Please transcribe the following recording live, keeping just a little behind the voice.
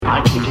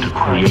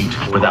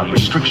create without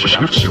restrictions.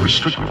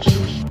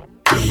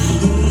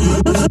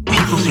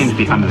 People seem to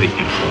be under the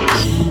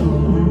influence.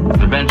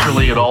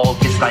 Eventually, it all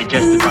gets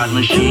digested by the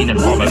machine, and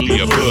all of the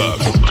above.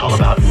 It's all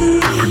about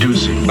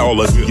producing. All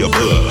of the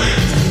above.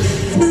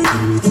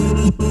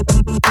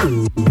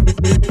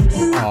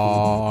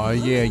 Aw,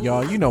 yeah,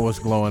 y'all, you know what's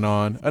going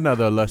on.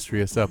 Another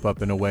illustrious Up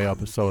and Away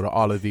episode of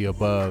All of the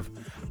Above.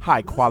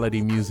 High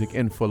quality music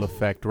in full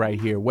effect right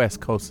here,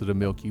 west coast of the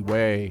Milky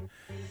Way.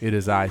 It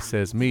is I,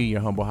 says me,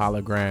 your humble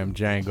hologram,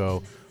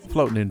 Django,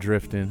 floating and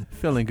drifting,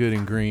 feeling good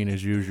and green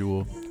as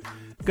usual.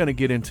 Gonna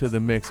get into the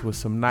mix with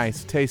some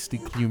nice, tasty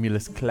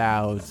cumulus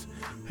clouds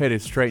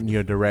headed straight in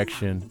your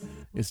direction.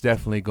 It's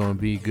definitely gonna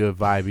be good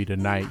vibey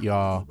tonight,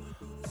 y'all.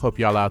 Hope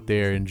y'all out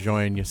there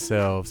enjoying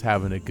yourselves,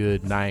 having a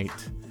good night.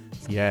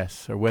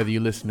 Yes, or whether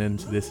you're listening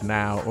to this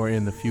now or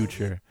in the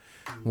future,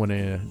 want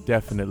to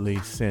definitely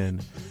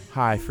send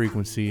high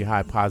frequency,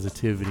 high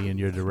positivity in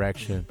your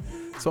direction.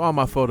 So all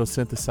my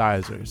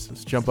photosynthesizers,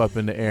 let's jump up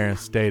in the air and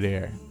stay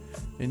there.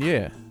 And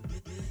yeah,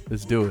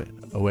 let's do it.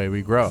 Away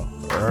we grow.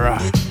 Rah.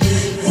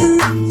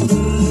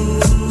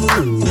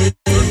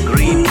 The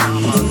green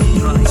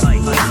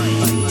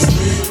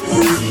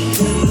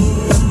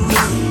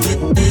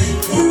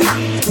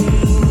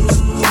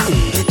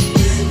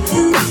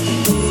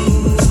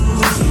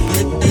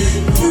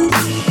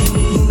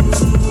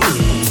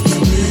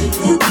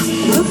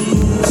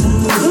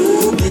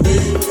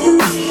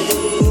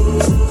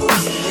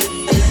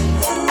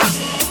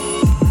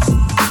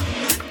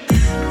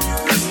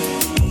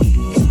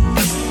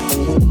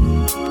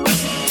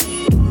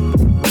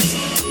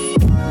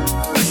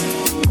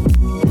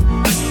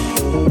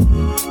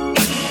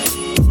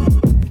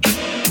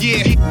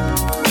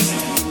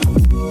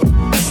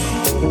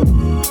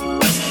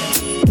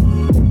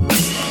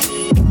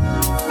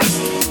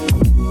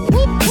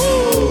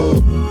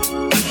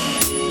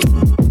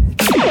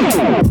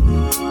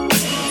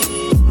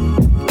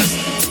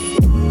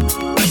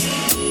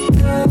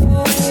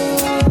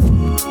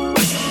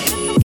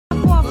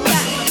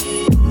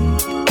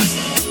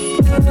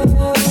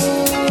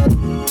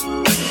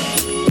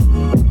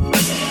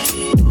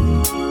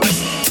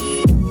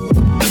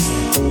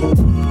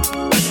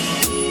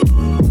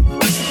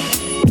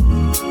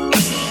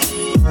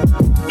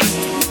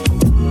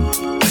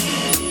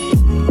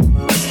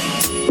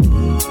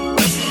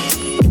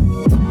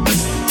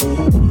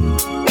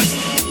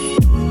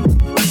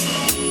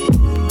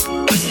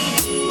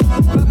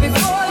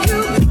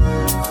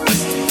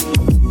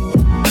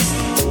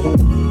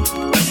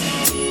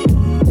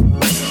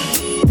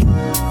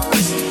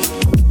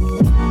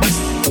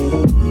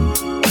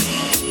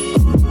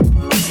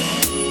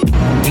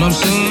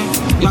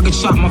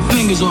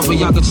off, but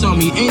y'all can tell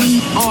me any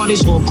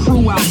artist or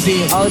crew out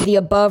there. All of the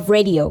Above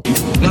radio.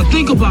 Now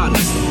think about it.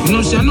 You know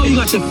what I'm saying? I know you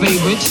got your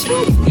favorites. You know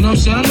what I'm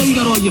saying? I know you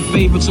got all your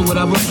favorites or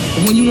whatever.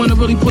 But when you want to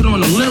really put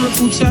on a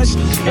lyrical test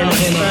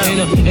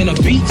and a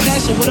beat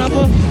test or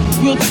whatever,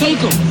 we'll take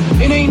them.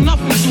 It ain't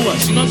nothing to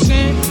us. You know what I'm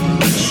saying?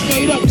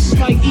 Straight up, it's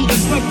like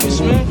eating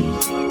breakfast, man.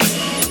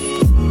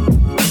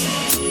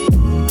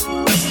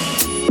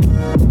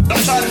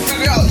 I'm trying to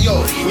figure out, yo,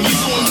 when you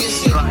doing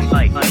this shit.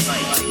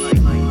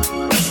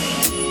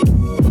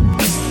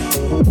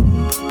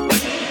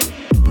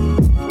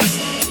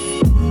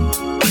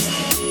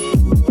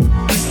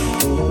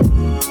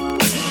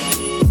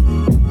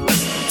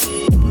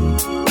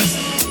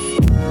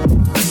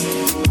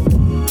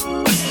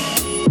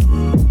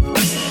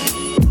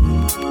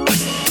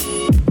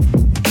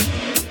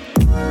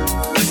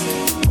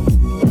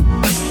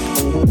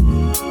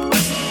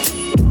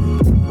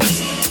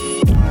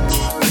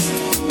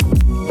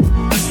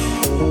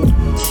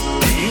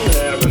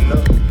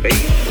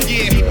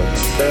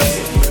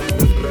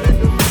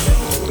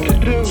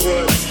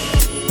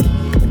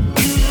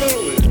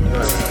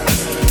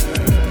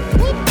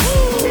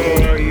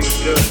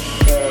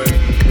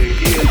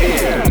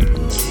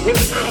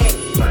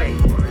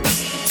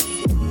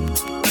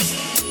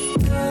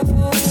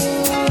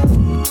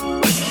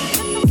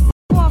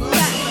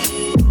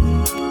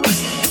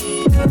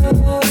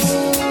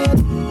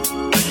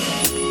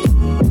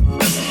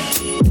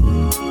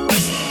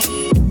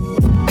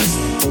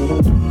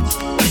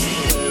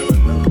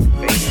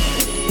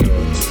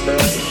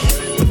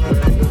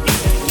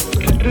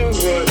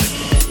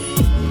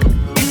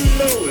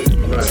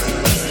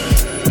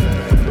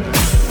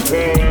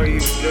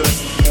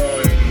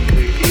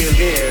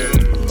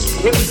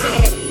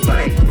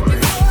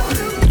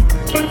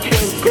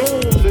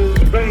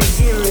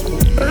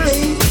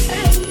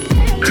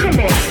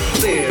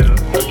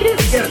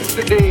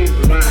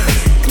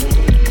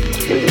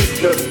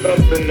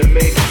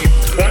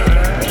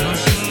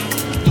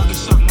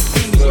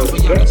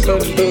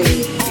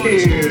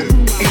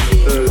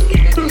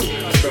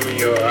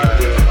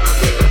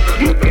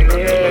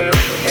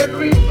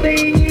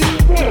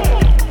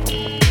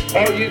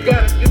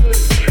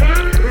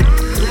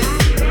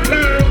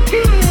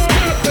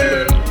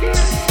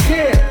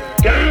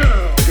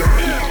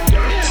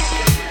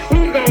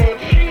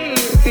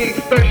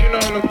 Expression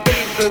on the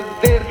face of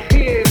this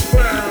here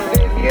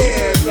crowd,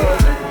 yeah, so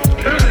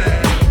time.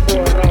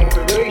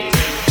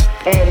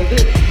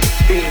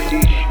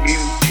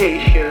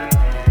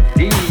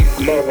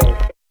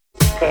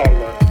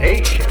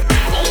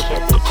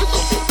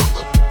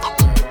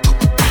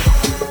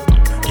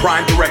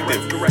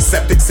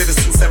 epileptic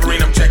citizen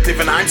severing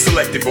objective, and I'm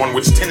selective on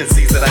which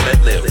tendencies that I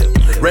let live.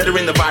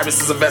 Rendering the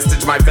virus is a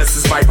vestige, my vest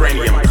is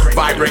vibranium,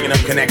 vibrating up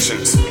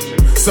connections.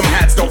 Some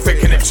hats don't fit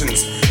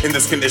connections. In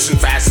this condition,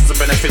 fashions are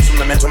benefits from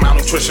the mental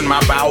malnutrition.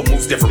 My bowel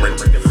moves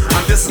different.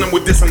 I'm dissonant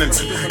with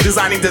dissonance,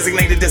 designing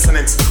designated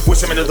dissonance.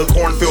 Wish I'm into the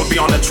cornfield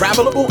beyond the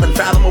travelable and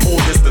fathomable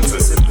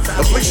distances.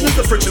 Affliction is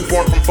the friction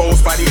formed from foes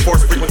fighting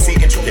force frequency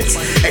intricates.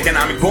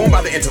 Economic boom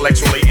by the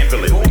intellectually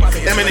invalid.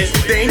 Imminent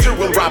danger,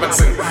 Will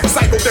Robinson.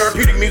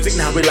 Psychotherapeutic music,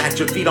 now relax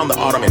your feet on the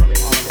ottoman.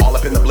 All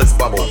up in the bliss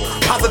bubble.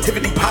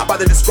 Positivity pop by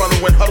the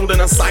disgruntled when huddled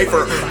in a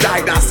cipher.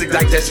 Diagnostic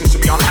digestion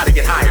should be on how to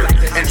get higher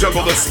and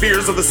juggle the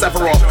spheres of the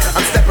Sephiroth.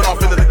 I'm stepping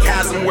off into the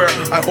chasm where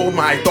I hold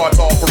my thoughts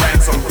all for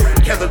ransom.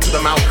 Tethered to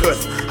the Mount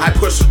Kuth, I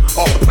push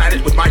off the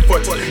planet with my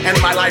foot, and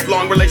my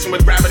lifelong relation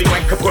with gravity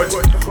went kaput.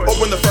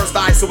 Open the first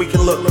eye so we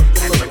can look,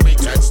 and when we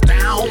touch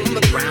down,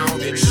 the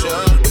ground it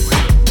shook.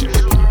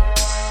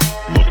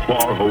 The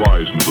far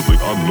horizons of the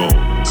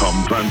unknown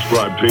come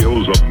transcribed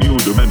tales of new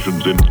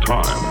dimensions in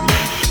time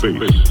and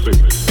space.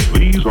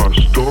 These are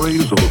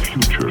stories of a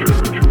future.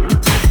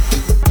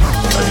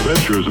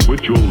 Adventures in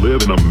which you'll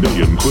live in a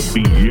million, could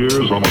be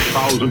years on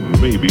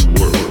 1,000, maybe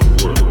world.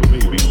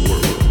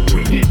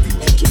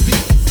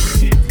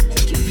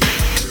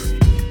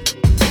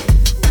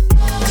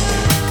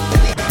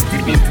 I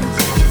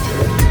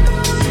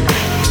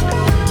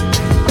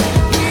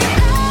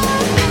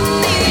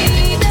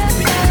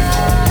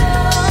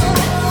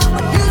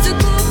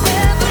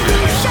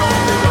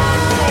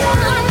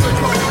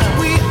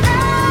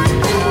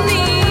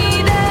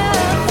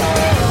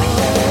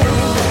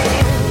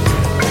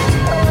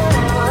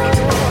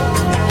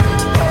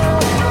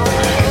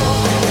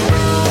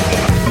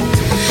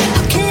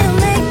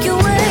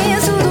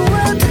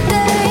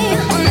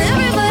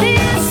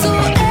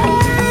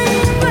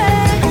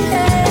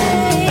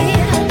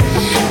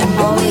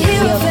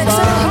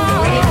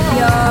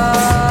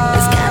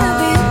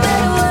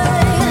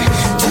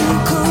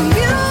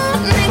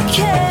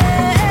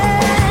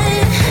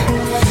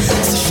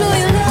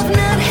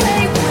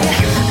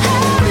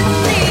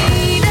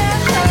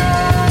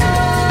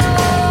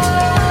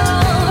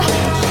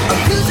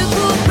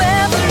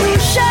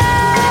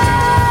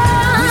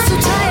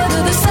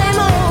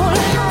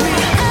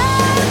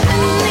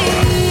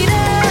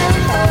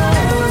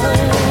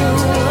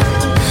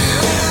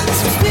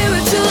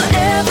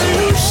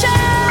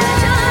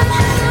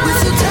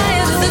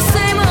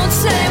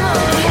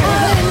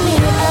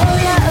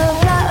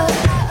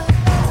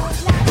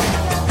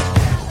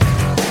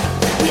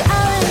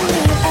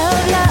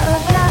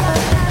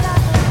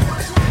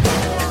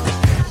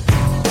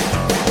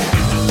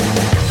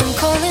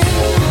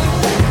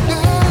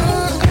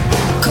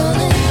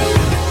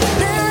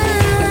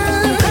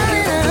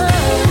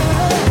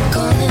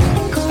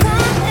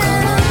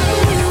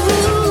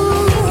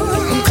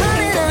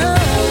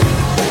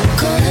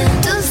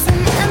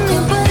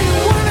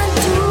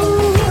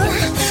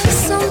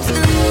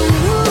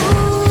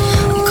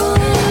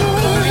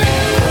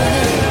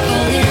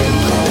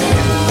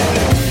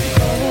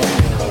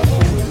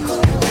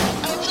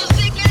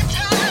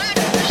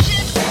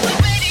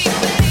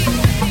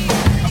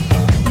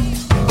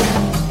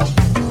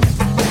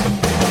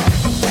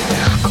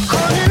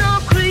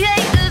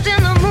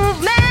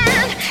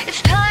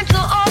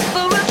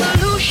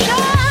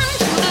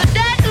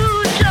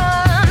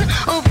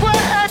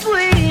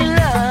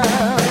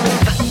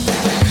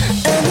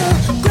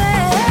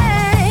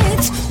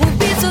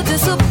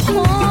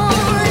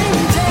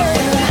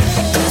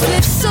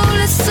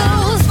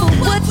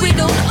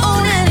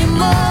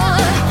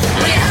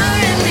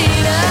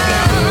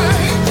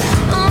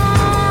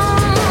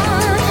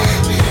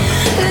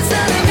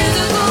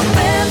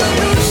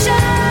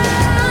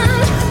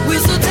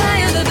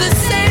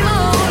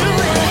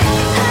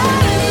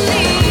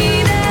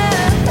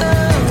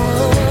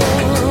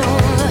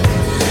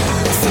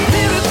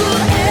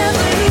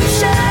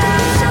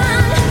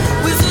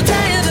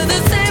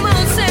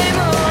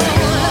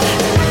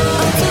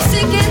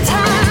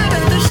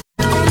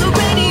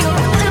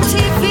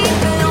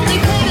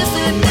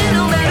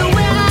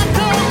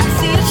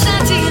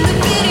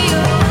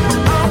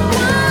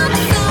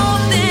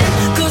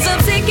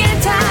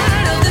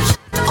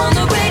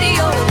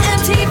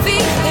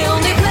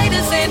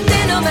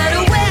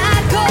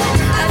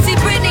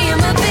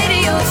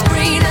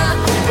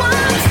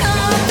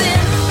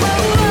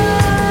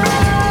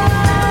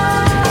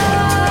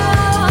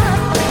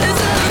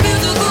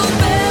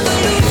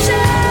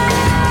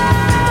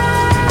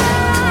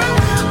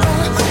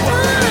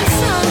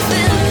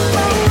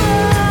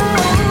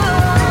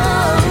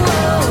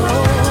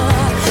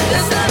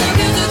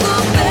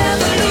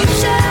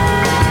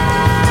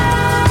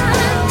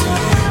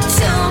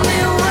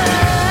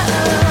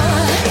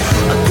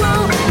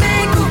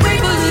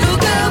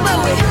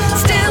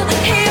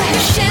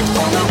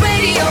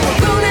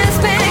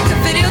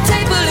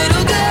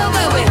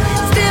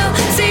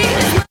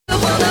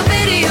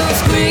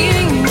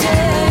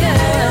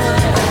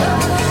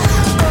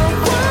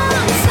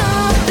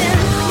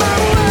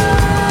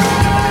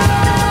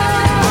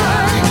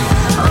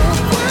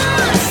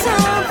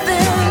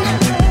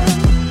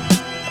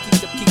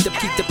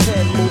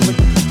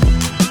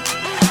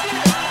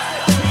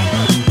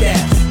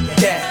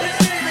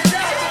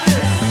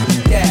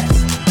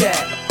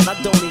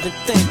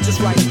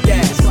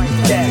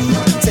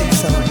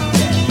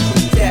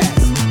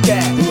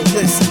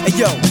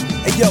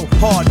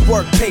Hard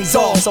work pays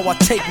off, so I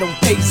take no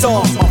days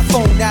off. My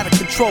phone out of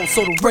control,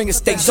 so the ringer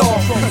stays off.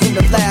 In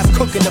the lab,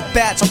 cooking the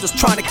batch, I'm just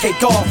trying to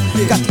cake off.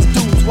 Got these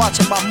dudes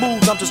watching my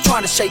moves, I'm just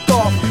trying to shake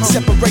off.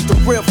 Separate the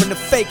real from the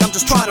fake, I'm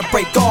just trying to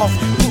break off.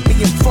 Put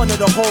me in front of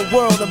the whole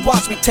world and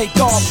watch me take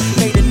off.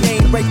 Made a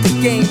name, break the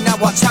game, now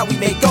watch how we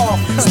make off.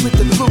 Split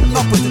the loot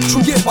up with the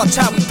truth, watch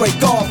how we break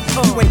off.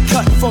 You ain't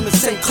cut from the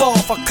same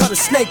cloth, I cut a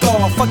snake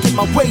off. I get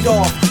my weight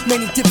off,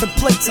 many different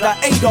plates that I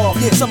ate off.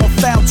 Some are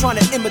foul trying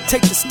to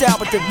imitate the style,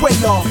 but they're way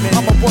off.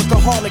 I'm a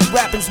workaholic,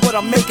 rapping's what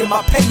I'm making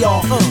my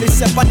payoff.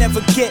 Except I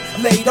never get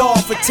laid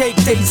off or take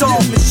days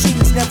off.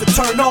 Machines never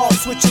turn off,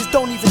 switches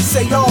don't even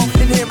say off.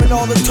 And hearing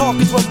all the talk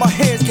is when my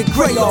hairs get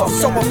gray off.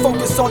 So I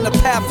focus on the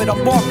path that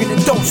I'm walking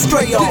and don't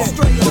stray off.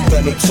 But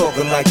then they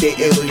talking like they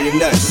iller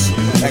than us.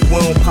 Like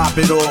we don't pop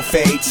it off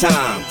every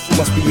time.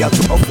 Must be out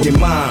your fucking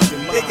mind.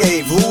 They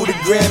gave who the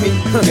Grammy?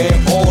 Man,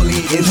 all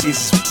these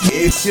inches.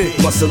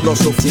 Must have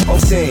lost your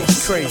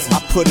sense. Crazy. I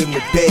put him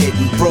to bed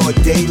in broad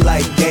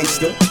daylight,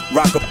 gangster.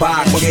 Rock a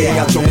bye, get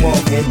out your mom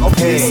head.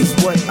 This is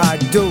what I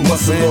do.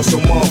 Must have lost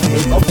your mom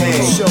head.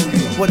 Okay. Show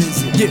you. What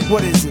is it? Yeah,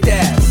 what is it?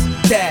 Daz.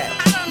 I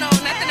don't know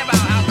nothing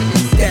about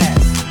alchemists.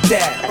 Daz.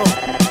 Yeah.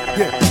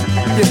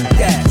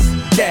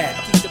 Daz.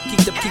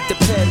 Keep the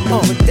pen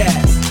moving.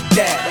 Daz.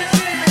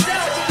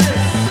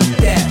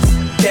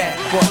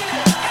 What?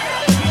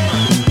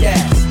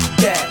 Daz.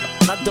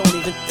 And I don't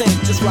even think,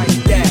 just write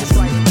it down.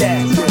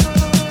 Daz.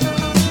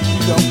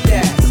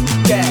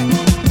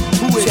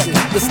 Who is it?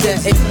 It's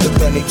that. But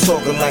then they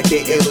talking like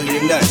they iller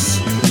than us.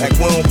 Like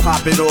we don't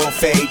pop it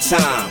off every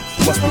time.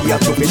 Must be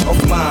out your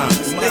mind.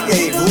 They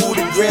gave who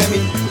the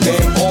Grammy?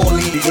 Man, all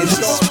these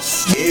inches.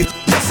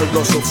 Must have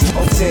lost your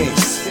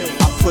sense.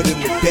 I put him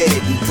to bed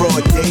in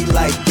broad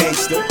daylight,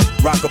 gangster.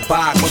 Rock a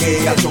bye,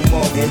 get out your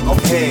mom head.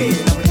 Okay.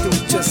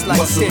 Just like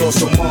must have lost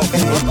your mom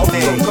head.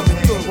 Okay.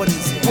 What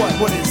is it?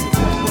 What is it?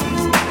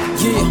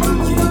 Yeah.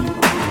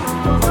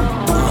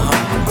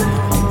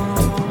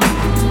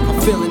 I'm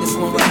feeling this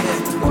one right here.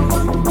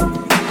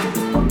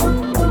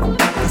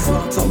 That's what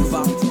I'm talking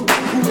about. Who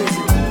is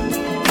it?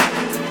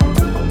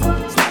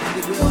 It's about to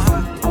get real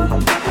hot.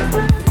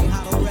 It ain't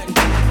hot already.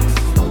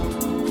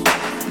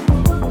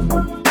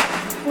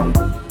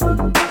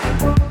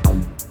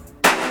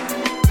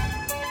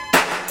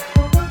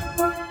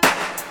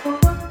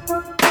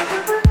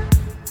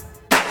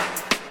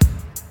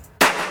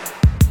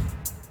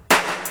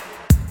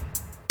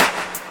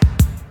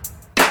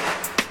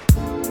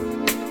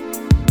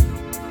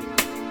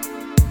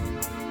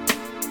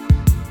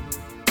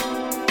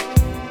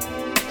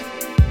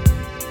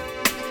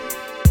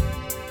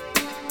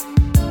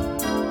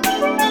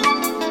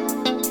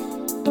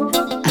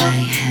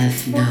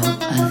 No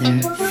other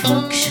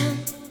function.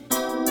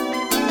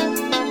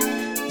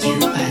 You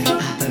are the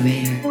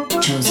operator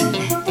chosen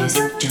at this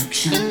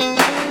junction.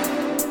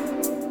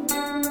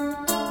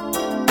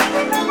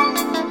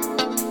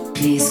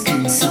 Please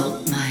consult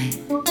my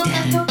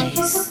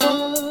database.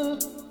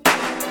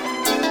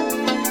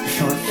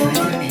 For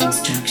further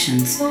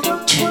instructions,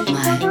 check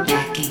my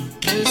packing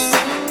case.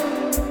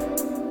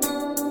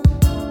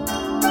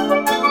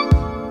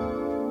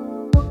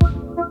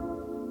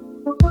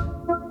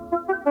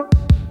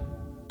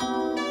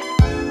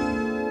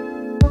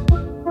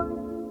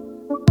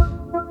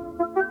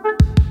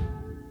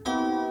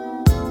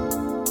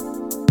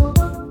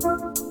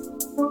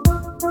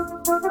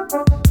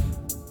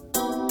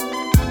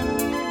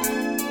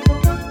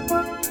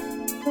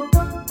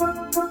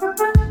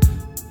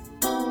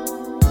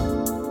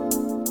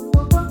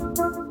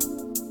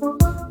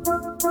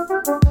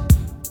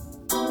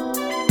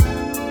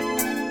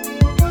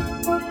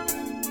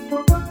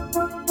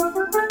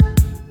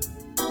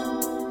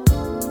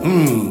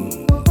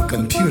 A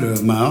computer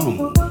of my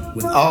own,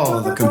 with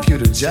all the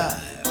computer jive.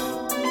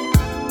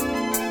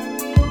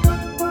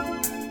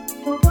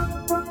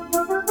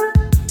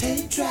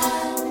 Tape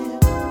drive.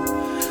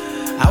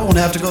 I won't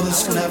have to go to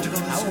school.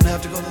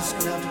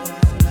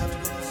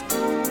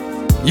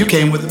 You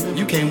came with him.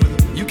 You came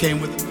with him. You came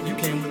with him. You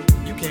came with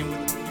him. You came with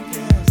him.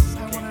 Yes, I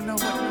wanna know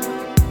what.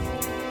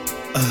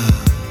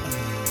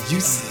 You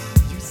see.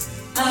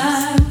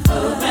 I'm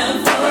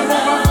programmed for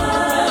love.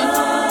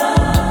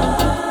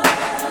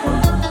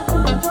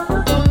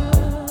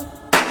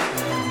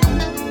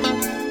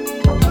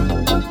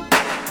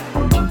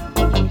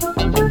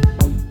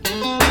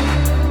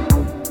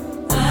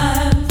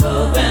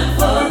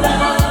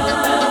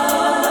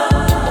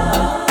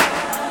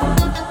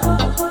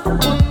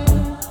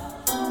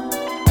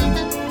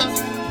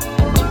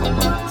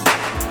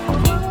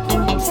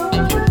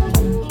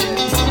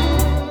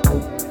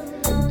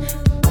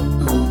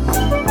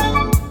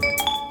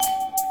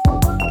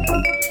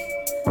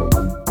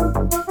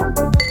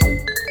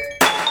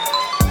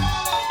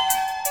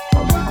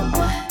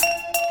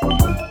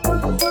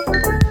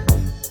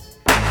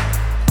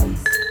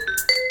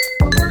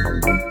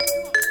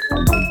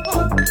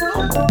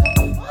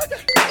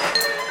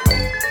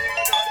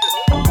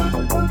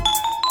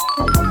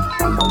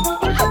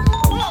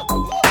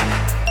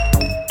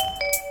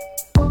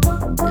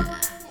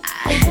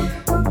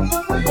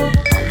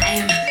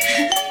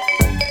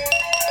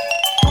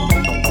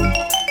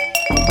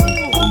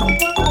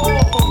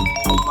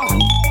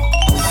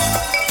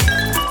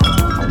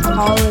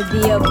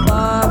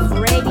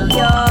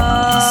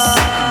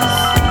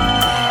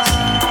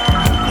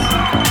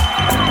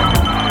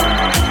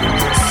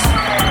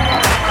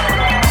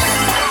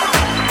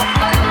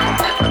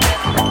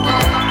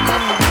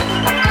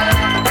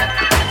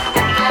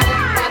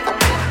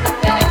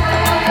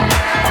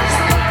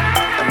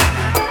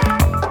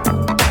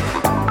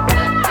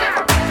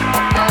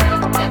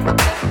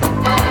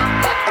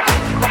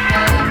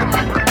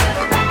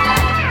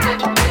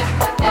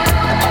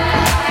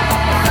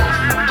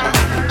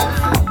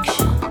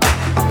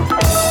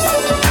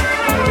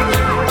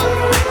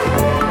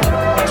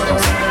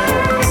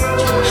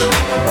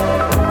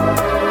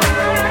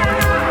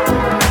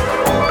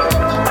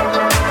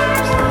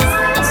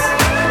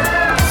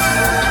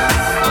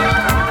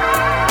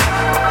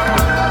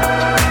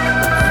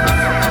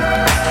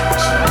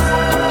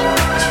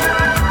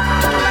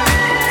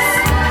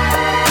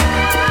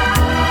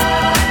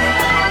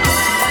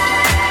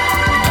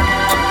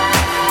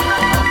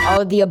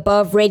 the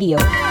Above Radio.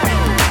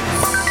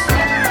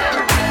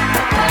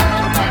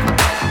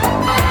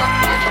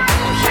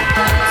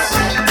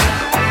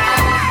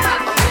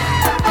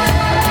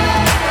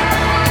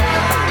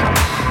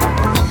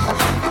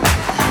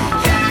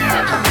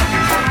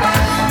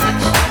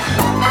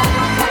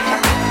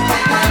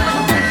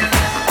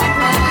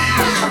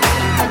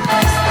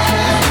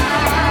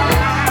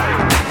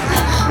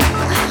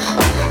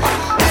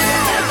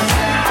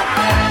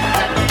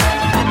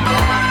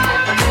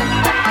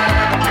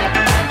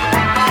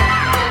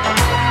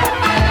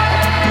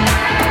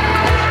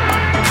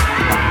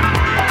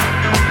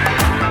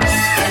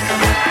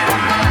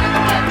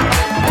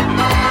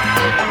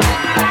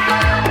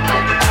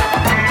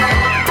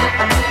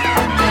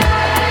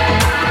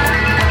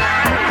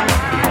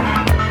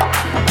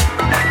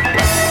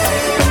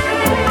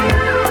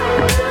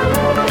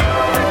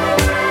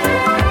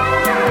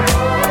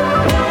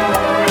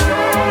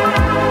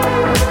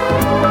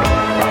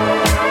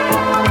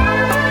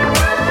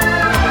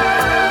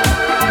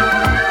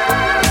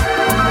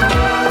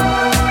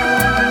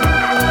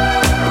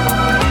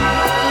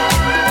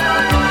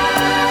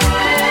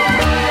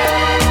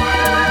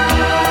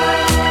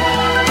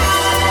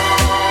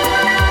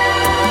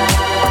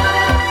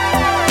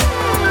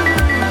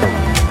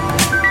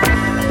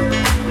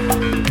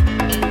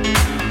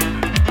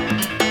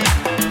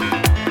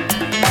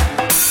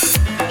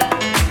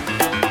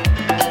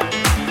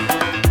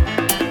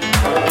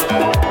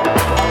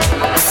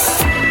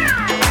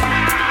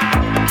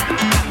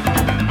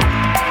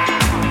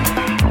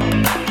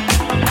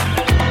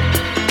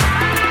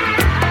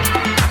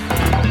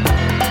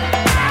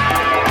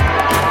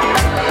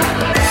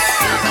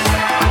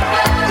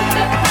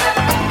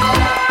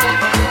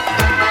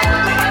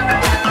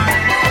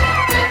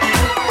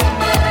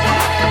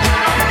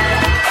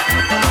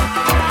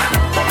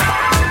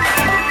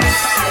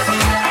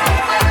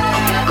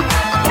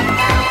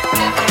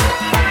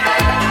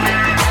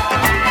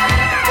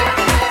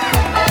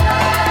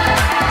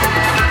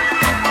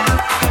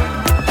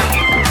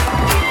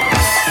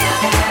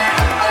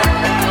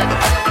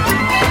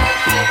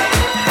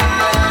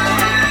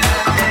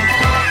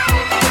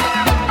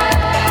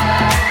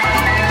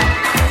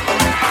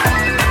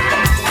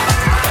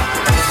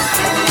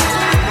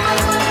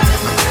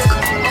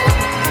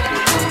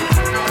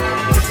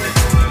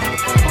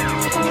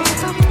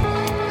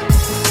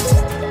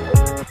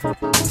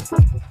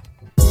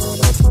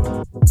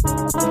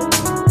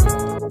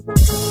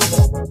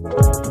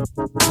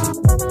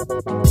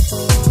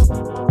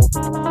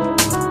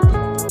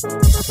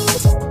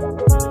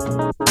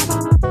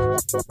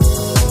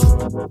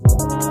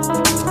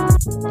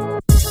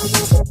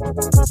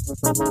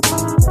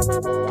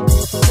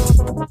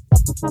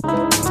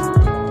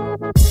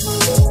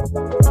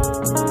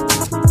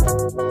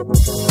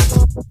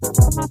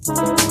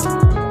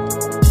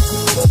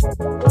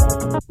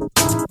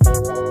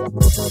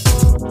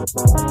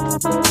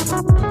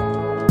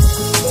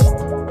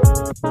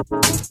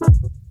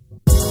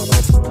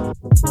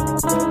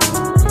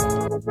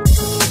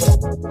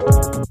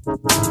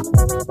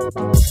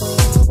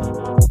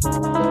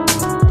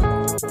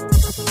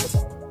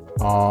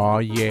 Oh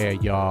yeah,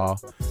 y'all.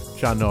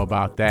 What y'all know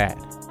about that?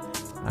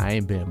 I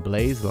ain't been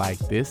blazed like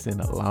this in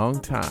a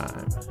long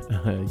time.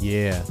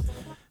 Yeah,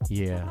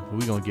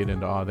 we gonna get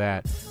into all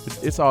that.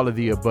 It's all of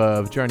the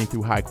above. Journey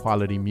through high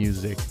quality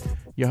music.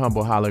 Your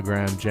humble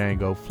hologram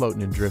Django,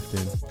 floating and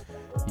drifting.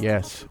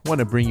 Yes, want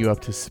to bring you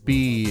up to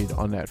speed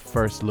on that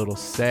first little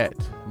set.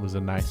 It was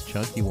a nice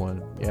chunky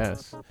one.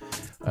 Yes.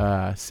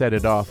 Set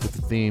it off with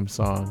the theme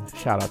song.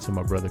 Shout out to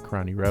my brother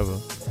Crony Reva.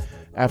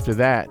 After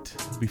that,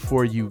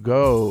 Before You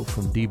Go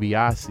from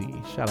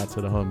DiBiase. Shout out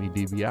to the homie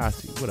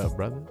DiBiase. What up,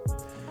 brother?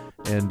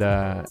 And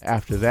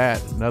after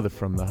that, another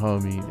from the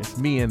homie. It's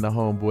me and the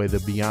homeboy, the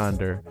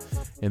Beyonder.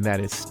 And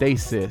that is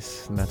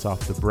Stasis. And that's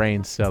off the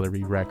Brain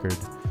Celery record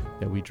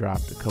that we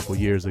dropped a couple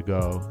years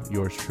ago.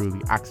 Yours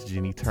truly,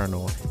 Oxygen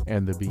Eternal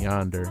and the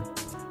Beyonder.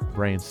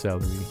 Brain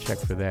Celery. Check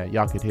for that.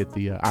 Y'all could hit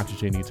the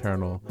Oxygen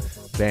Eternal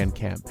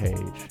Bandcamp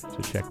page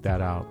to check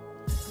that out.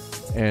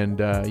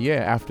 And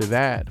after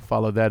that,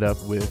 follow that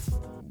up with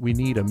We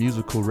Need a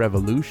Musical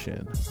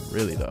Revolution.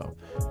 Really though.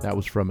 That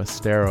was from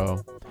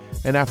Estero.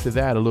 And after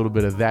that, a little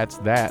bit of That's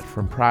That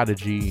from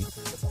Prodigy,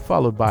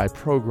 followed by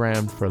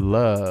Programmed for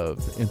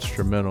Love,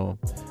 instrumental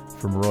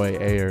from Roy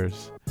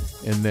Ayers.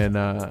 And then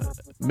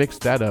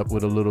mixed that up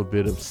with a little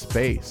bit of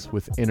Space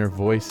with Inner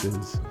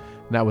Voices.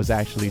 And that was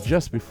actually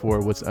just before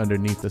what's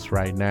underneath us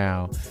right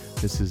now.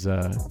 This is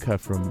a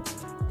cut from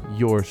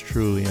yours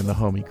truly and the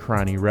homie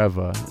Crony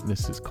Reva.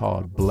 This is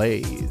called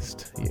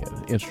Blazed. Yeah,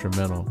 the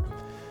instrumental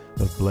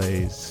of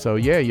Blazed. So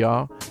yeah,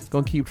 y'all,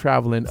 gonna keep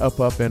traveling up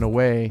and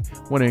away.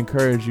 Want to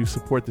encourage you,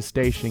 support the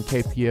station,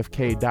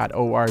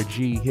 kpfk.org.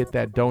 Hit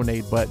that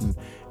donate button,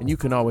 and you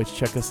can always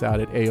check us out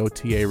at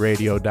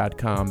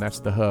aotaradio.com. That's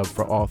the hub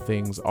for all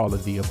things all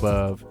of the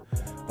above.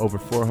 Over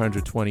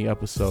 420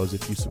 episodes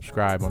if you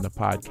subscribe on the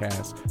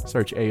podcast.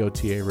 Search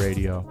AOTA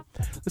Radio.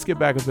 Let's get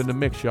back up in the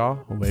mix, y'all.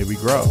 Away we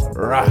grow.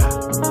 Rah.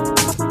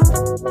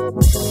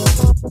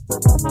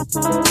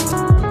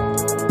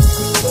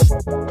 Yeah,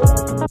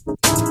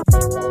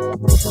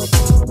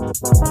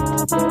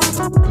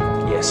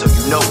 so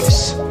you know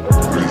this.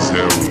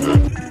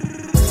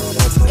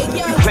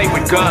 You play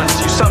with guns,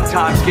 you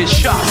sometimes get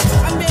shot.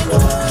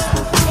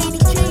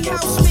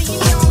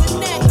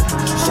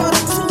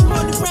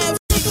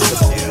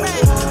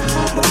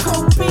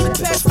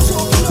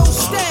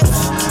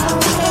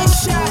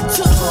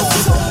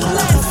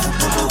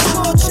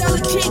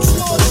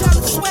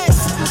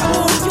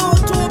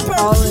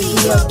 All of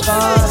the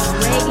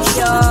above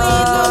radio.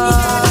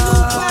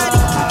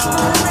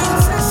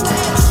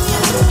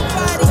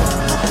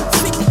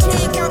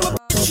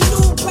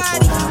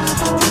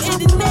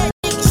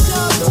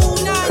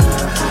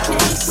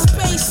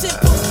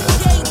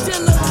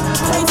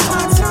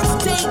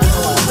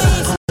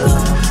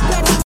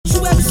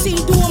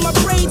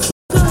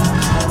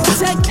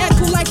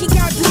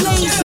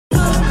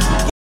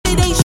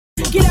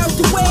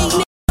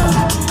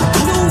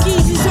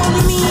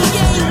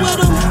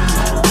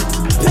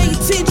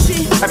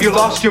 Have you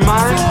lost your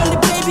mind?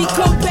 Baby,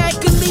 come back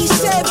at least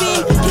 7.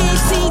 Can't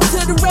see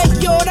to the red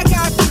yard, I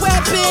got the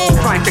weapon.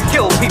 Trying to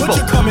kill people. What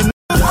you coming?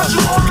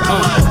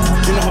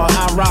 You know how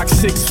I rock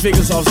 6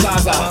 figures off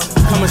Zaza.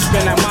 Come and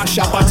spend at my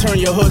shop, I turn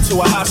your hood to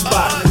a hot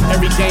spot.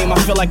 Every game I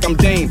feel like I'm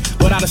Dame,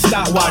 without a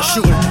stopwatch.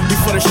 Shooting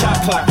before the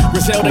shot clock.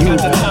 Griselda got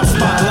the top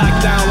spot.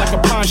 Locked down like a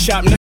pawn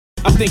shop.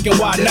 I'm thinking,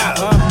 why not,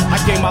 I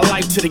gave my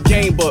life to the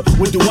game, but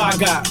what do I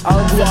got? All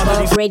of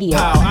these radio.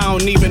 I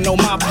don't even know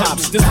my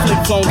pops. This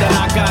flip phone that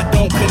I got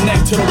don't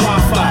connect to the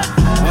Wi-Fi.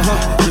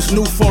 This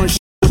new foreign shit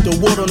with the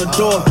wood on the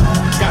door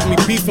got me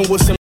beefing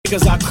with some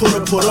niggas I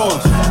could've put on.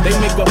 They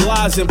make up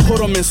lies and put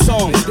them in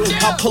songs.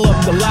 I pull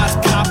up the last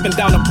cop and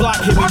down the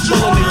block, hit me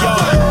full in the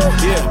yard.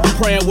 Yeah,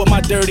 praying with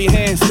my dirty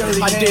hands.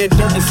 I did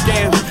dirt and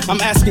scam. I'm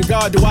asking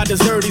God, do I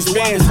deserve these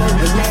bands? And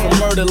we from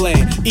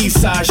Murderland,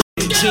 East Side.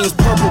 Jeans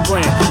purple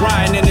brand,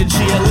 riding in the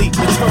GLE,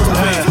 the turtle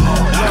man.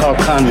 Call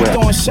Conway.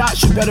 Throwing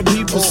shots, you better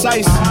be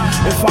precise.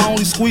 If I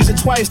only squeeze it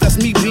twice, that's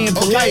me being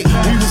polite.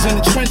 We was in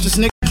the trenches,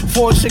 nigga.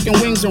 4 chicken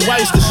wings and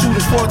rice. The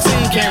shooter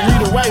 14 can't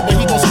read or write, but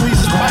he gon' squeeze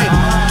his pipe.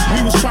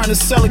 We was trying to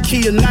sell a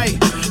key a night,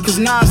 cause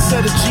Nas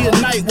said a G a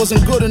night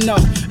wasn't good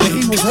enough, and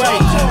he was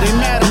right. They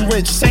mad I'm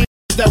rich, same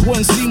that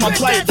wouldn't see my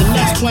plight. The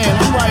next plan,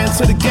 I'm riding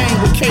to the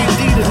game with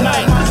KD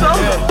tonight.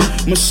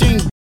 Yeah. Machine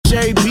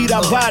J beat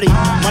our body.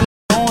 My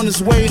on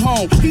his way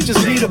home, he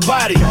just need a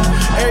body.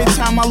 Every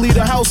time I leave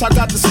the house, I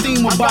got the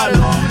steam about it.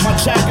 My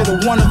jacket a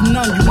one of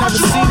none, you never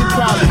seen it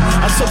probably.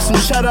 I took some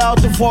cheddar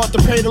out the vault to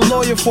pay the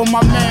lawyer for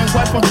my man.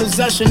 Weapon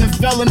possession and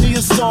felony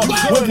assault.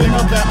 Whipping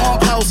up at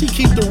Aunt house, he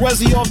keep the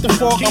resi off the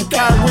fork. I'm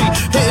Kyrie,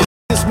 hitting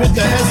this with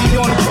the hezzy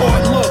on the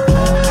court. Look,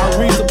 I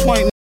reached the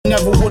point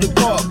never would've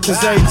thought,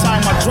 cause every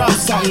time I drop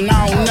something,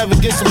 I don't never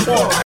get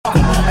support.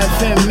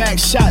 FM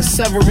Max shot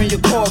severing your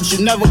corpse. You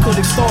never could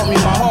extort me.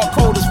 My heart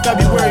cold is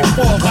February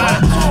 4th.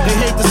 They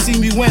hate to see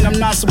me win, I'm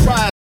not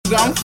surprised.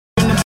 I'm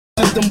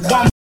f***ing them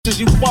bum bitches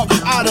you fuck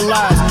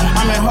idolize.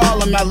 I'm in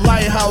Harlem at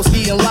Lighthouse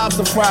eating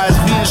lobster fries.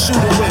 Being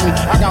shooter with me,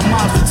 I got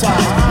monster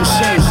ties.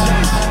 Machine.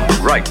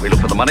 Right, we look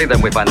for the money,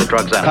 then we find the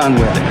drugs out of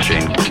the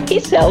machine. He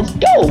sells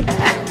dope.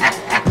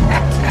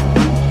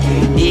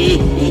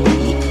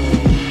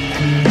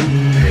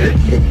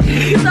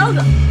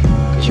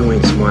 Cause you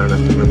ain't smart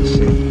enough to run the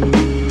city. You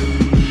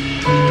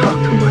talk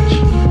too much.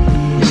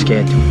 You're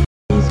scared too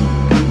easy.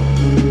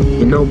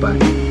 You're nobody.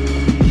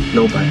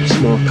 Nobody.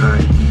 Small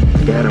time.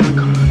 Get out of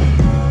my car.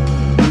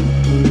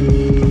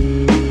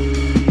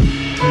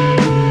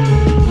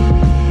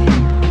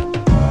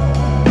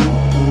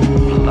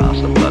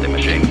 Lost the bloody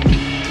machine.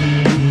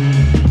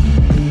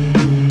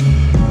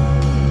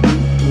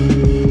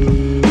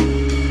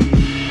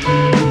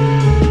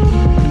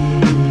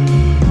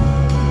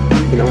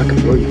 You know I can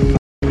blow you all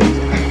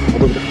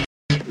over the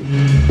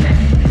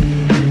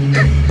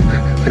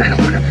but I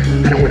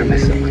don't wanna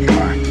mess up my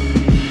car.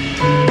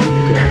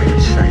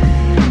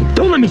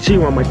 Don't let me see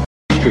you on my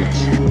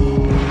streets.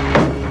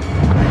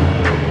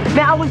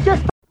 Man, I was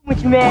just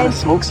with you, man. Wanna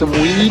smoke some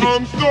weed?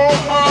 I'm so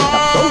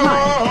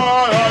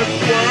high, I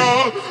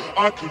swear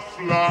I could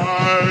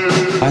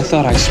fly. I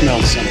thought I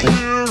smelled something.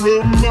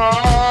 Here am I,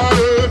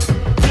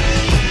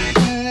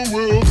 who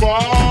will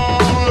buy?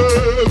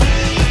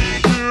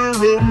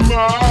 Here am I.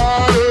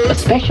 A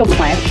special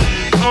plant.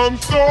 I'm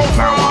so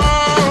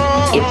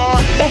high.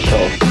 It's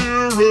special.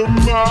 Here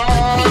am I,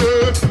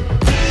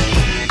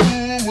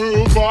 who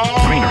will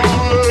buy?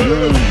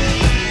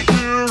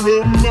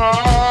 Here am I.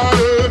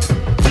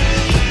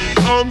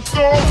 I'm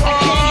so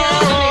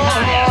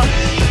high.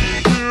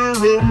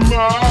 Here am I.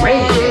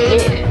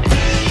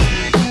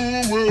 Who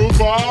will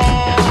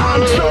buy?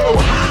 I'm so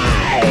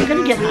high. You're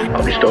gonna get high.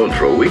 I'll be stoned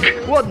for a week.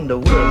 What in the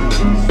world?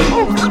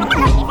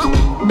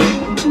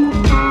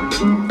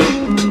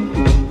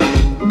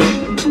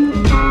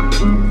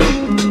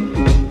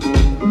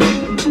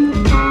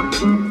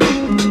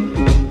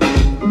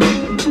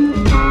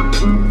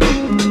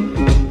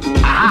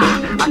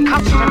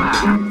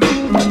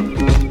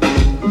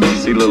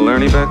 See little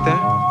Ernie back there?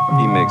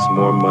 He makes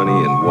more money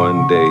in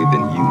one day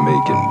than you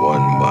make in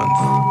 1 month.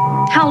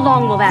 How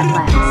long will that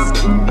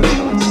last?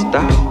 Until it's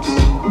dollars.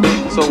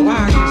 So why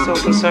are you so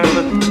concerned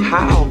with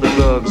how the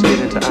drugs get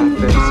into our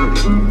fair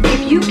city?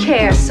 If you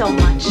care so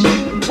much,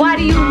 why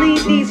do you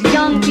lead these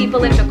young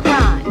people into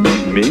crime?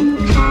 Me?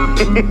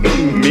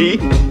 Me?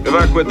 If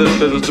I quit this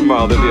business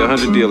tomorrow, there'll be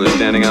 100 dealers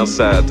standing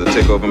outside to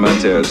take over my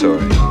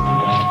territory.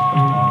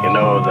 You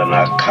know, the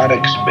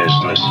narcotics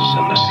business is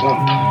in a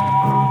slump.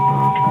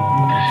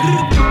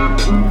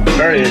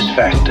 Various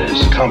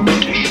factors,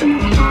 competition.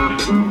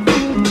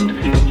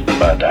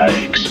 But I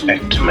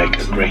expect to make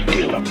a great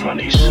deal of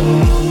money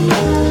soon.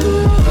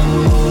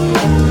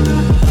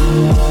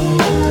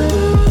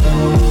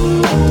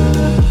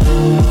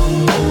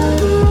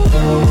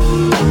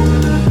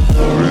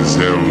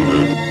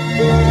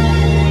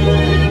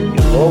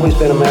 You've always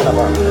been a man of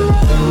honor.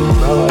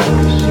 Now I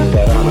can see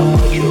that honor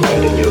put you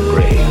right in your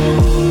grave.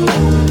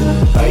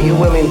 Are you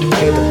willing to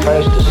pay the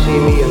price to see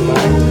me in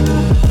mine?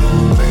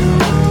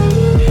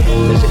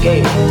 It's a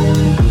game.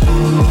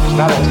 It's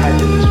not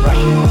Italian, it's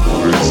Russian.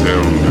 It's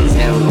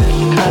a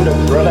kind of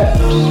roulette,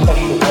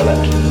 special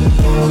roulette.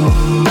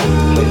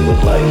 Played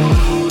with life.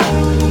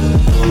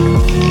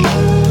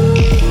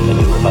 Then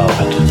you revolve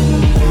it.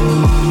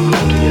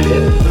 To your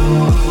head.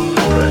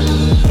 Press.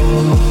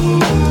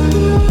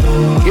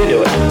 You do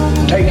it.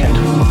 Take it.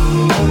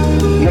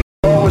 You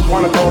always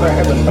want to go to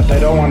heaven, but they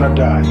don't want to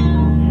die.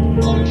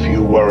 If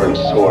you weren't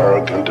so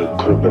arrogant, it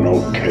could have been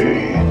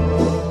okay.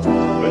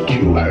 But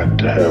you had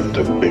to have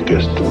the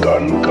biggest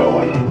gun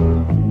going.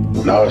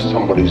 Now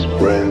somebody's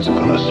brains are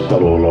gonna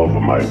spill all over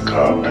my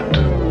carpet.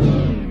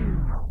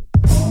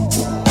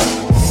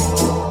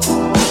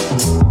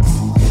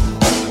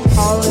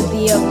 All of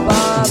the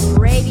above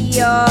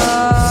radio.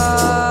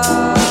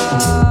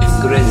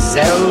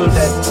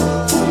 Griselda.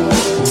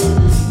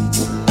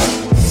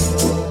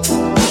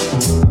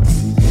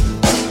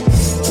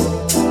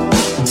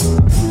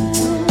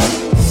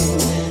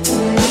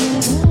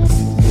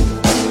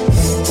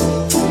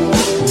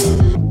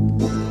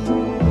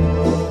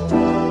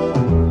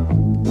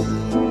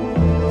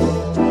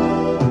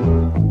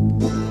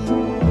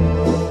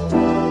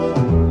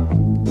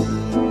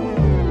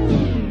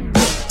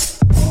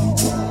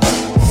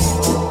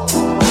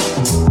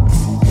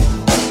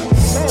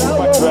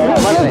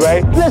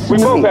 We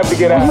both have to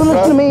get out. You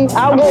listen to me?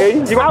 I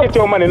want. You gonna get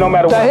your money no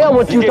matter what. The hell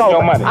what you talking?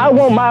 Your money. I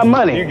want my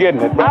money. You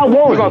getting it, bro? I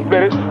want. We gonna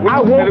split it. We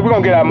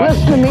gonna get our money.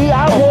 Listen to me.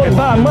 I want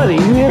my money.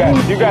 You hear me?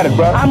 You got it,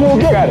 bro. I'm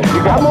gonna get it.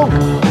 You got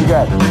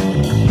it.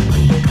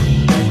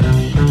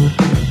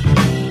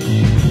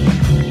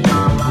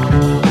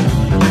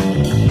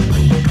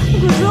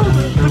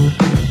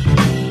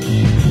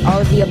 All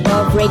of the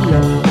above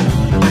radio.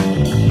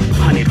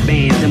 100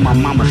 bands in my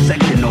mama's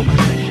section over.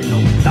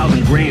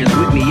 1,000 grams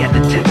with me at the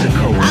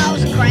Texaco.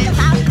 1,000 grams.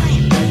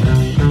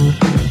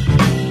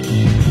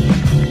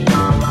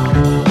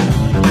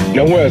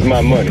 Now where's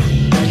my money?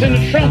 It's in the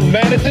trunk,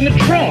 man. It's in the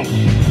trunk.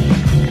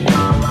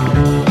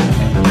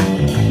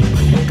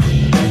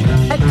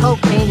 That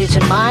cocaine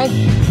isn't mine.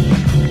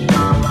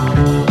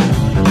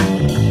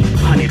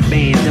 100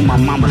 bands in my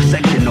mama's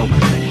section over.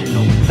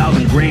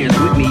 1,000 grams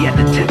with me at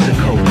the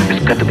Texaco.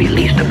 It's got to be at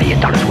least $1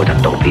 million worth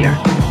of dope here.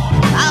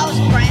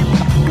 1,000 grams.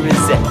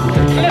 Listen,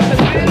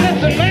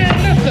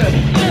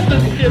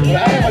 I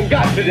haven't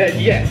got to that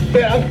yet.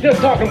 I'm still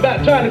talking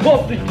about trying to go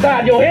up the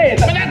side of your head.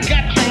 But I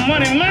got your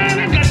money, man.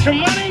 I got your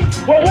money.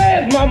 Well,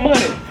 where's my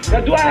money?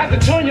 Now, do I have to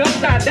turn you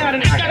upside down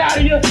and knock it out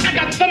of you? I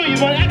got some of your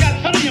money. I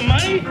got some of your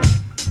money.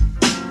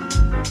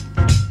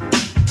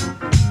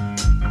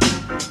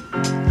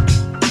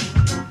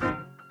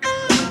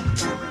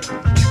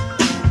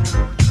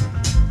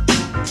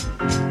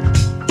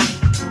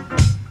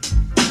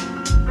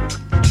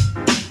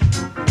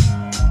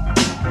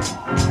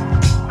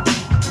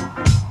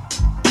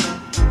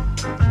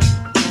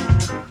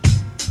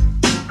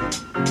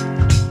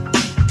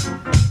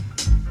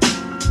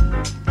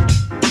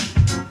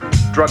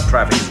 Drug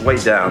traffic is way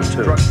down,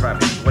 too.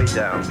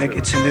 Nick,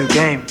 it's a new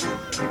game.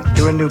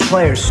 There are new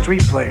players,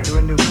 street players. We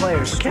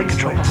can't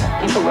control them.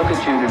 People look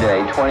at you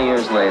today, 20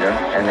 years later,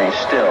 and they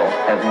still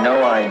have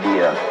no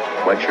idea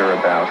what you're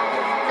about.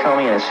 Tell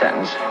me in a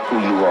sentence who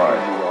you are.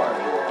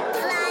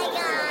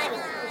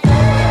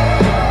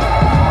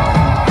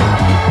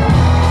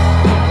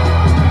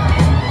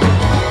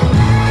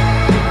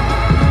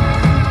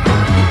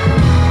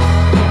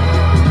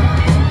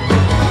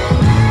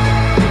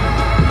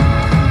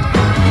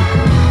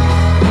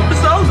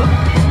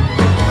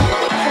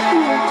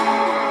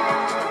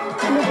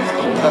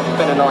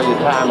 Spending all your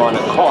time on the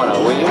corner,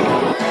 will you?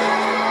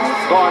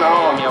 Going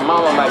home, your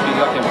mama might be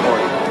looking for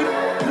you.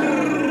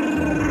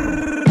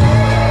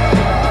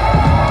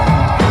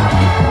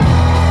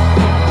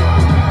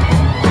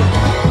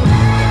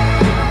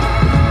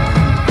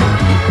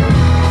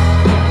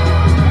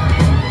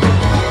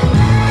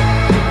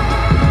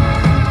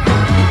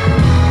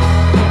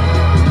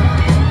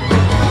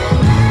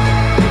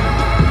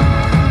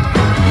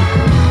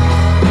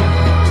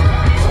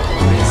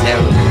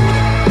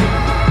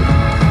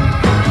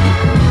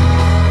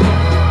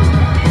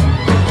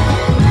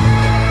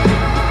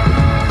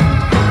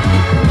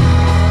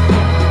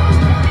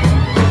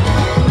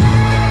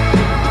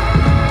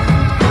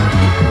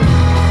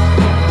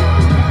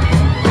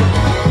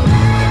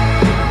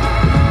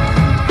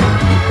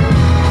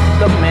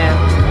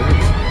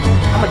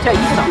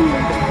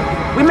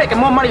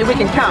 more money we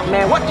can count,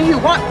 man. What do you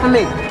want from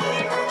me?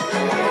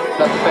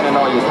 Stop spending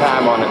all your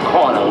time on the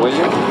corner, will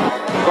you?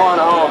 Go on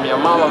home. Your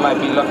mama might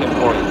be looking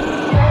for you.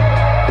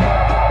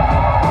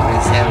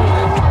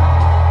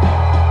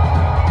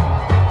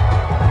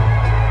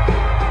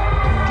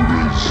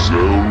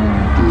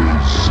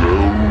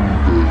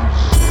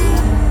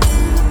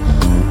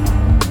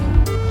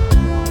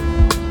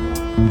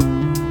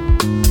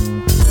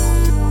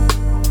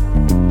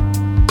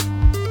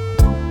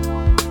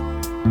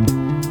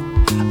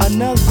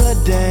 Another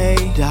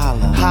day, dollar.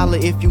 Holla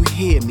if you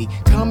hear me.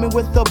 Coming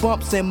with the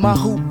bumps in my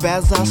hoop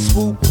as I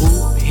swoop.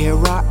 Ooh, here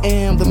I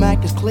am, the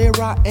Mac is clear,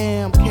 I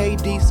am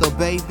KD, so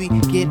baby,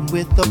 get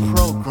with the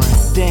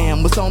program.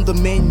 Damn, what's on the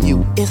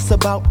menu? It's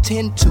about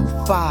 10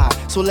 to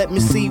 5. So let me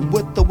see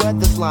what the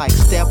weather's like.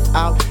 Step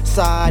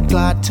outside,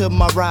 glide to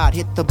my ride,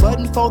 hit the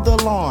button for the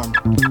alarm.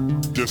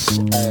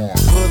 Disarm.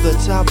 Pull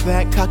the top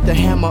back, cock the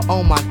hammer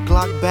on my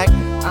Glock back.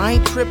 I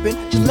ain't tripping,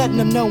 just letting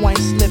them know I ain't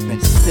slipping.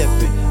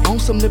 Sipping on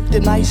some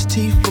Lipton iced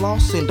tea,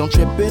 flossing. Don't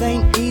trip, it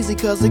ain't easy,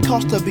 cause it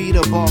costs to be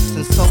the boss.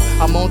 And so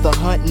I'm on the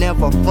hunt,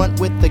 never front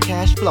with the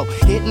cash flow.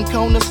 Hitting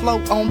corner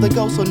slow on the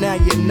go, so now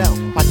you know.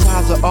 My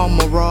tires are on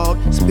my rod,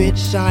 spit,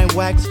 shine,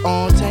 wax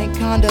on. Tank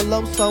kinda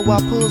low, so I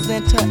pulls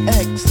into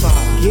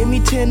Exxon. Give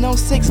me 10 on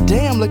 6,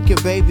 damn, look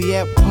your baby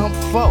at pump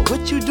 4.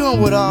 What you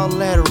doing with all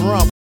that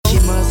rump? She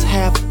must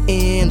have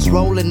ends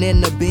rolling in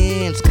the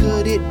bins.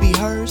 Could it be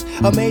hers?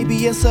 Or maybe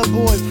it's her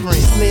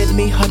boyfriend. Slid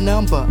me her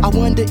number. I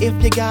wonder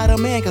if you got a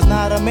man, cause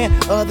not a man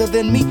other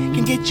than me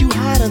can get you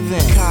hotter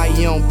than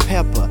cayenne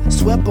pepper.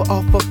 Swept her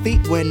off her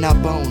feet when I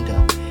boned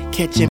her.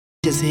 Catching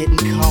just hitting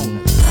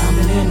corners.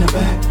 Coming in the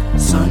back,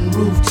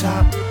 sunroof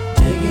top.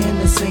 Digging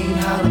the scene,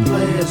 how the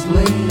players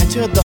lean. And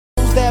to the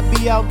hoes that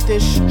be out there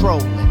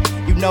strolling,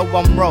 you know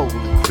I'm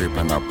rolling.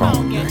 Creeping up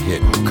on you,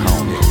 hitting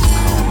corners.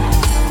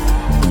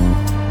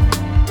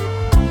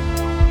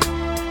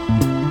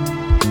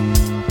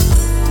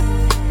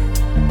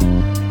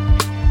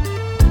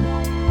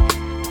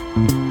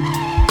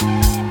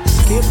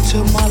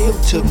 To my loop,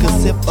 took a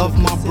sip of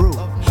my brew.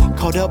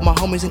 Called up my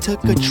homies and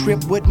took a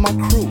trip with my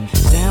crew.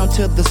 Down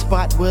to the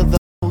spot where the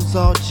hoes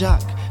all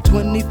jock.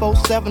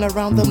 24/7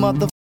 around the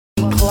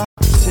motherfucking clock.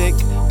 Tick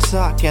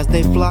tock as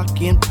they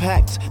flock in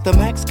packs. The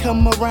Macs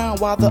come around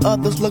while the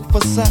others look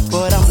for sacks.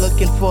 But I'm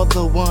looking for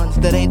the ones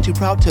that ain't too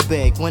proud to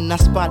beg. When I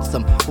spot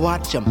some,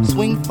 watch them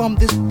swing from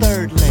this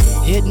third leg.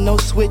 Hitting no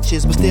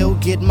switches, but still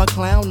get my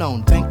clown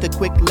on. Banked a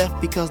quick left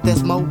because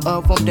there's more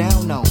of them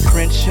down on.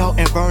 Crenshaw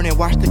and Vernon,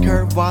 watch the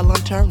curve while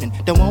I'm turning.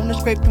 Don't wanna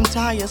scrape them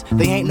tires,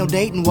 they ain't no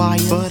dating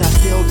wires. But I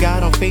still got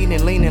them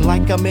fiending, leaning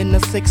like I'm in the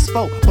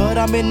 6-4. But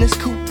I'm in this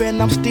coupe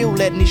and I'm still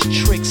letting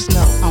these tricks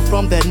know. I'm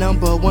from that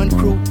 #1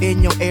 crew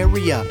in your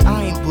area.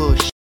 I ain't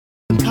bullshit,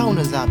 them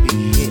corners I be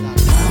hitting.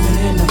 Coming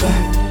in the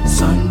back,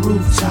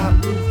 sunroof top.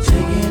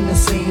 Taking the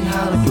scene,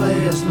 how the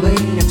players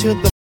lean. And to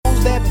the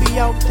fools that be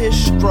out there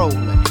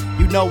strolling,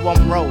 you know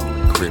I'm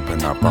rolling.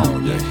 Creeping up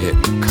on you,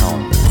 hitting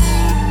corners.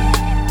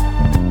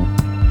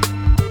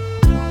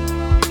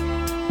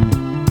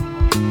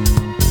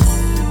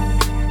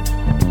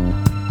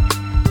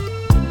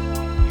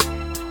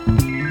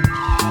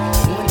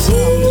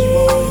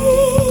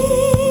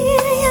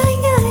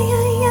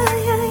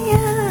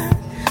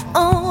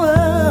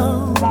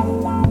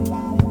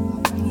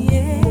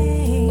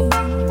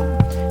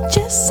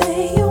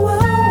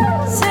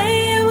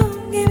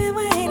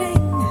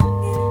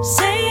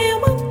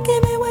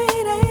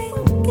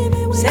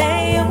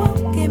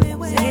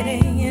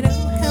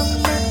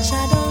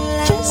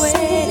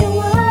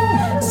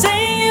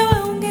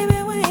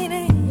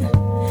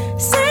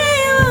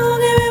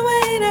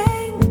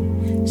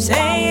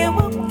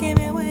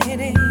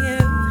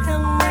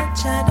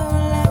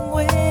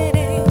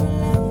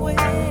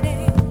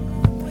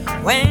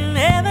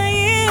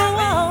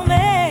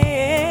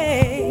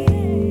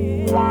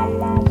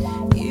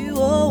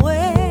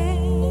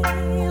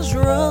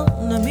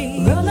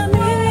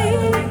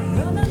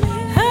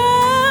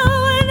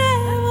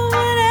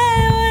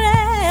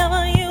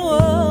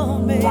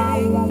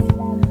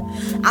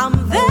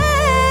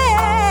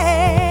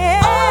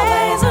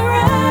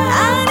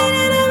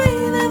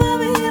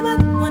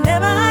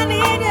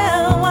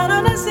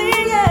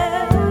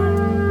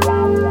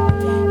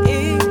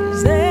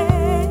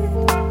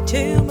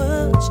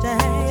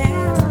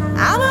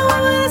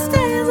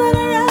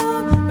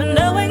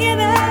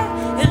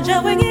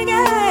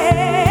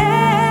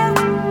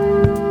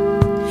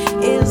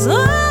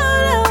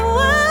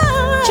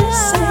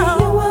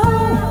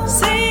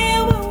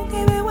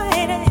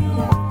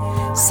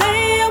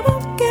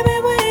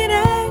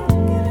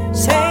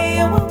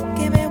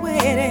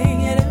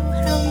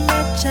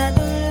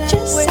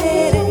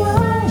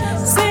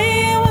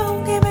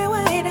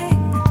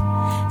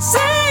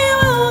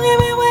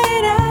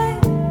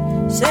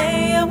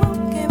 Say you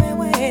won't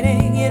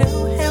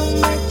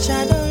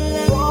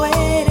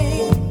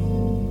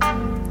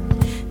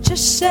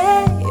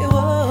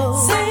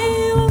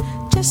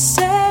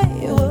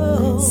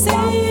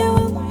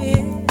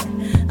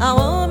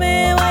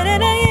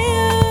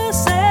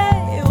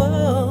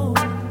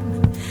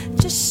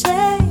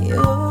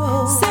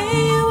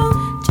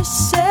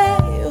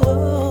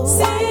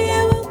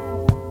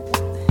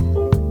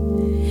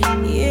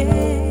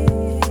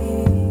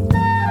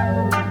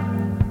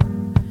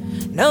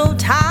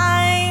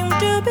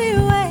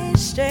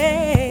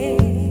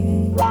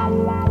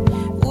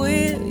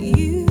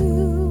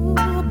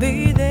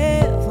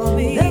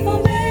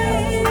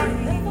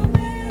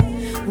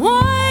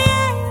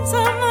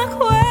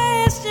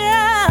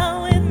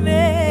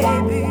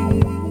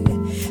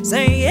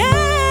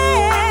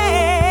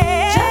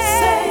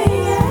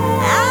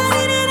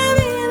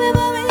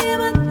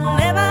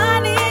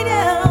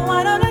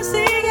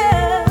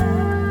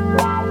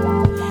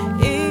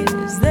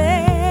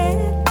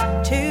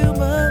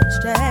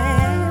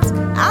dance.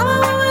 I'm a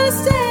woman that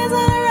stands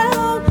on her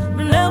own,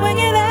 knowing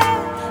you're there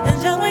and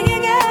showing you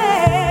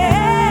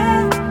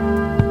care.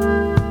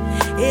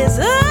 It's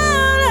all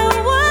I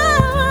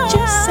want.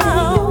 Just say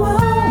you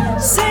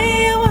won't. Say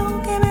you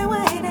won't keep me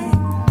waiting.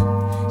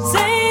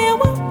 Say you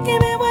won't keep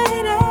me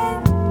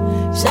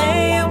waiting. Say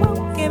you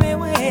won't keep me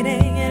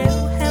waiting. You know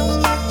how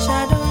much I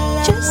don't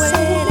like just waiting.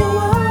 Say you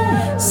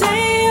won't. Say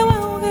you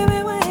won't keep me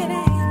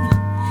waiting.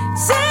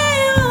 Say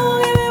you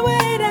won't keep me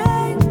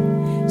waiting.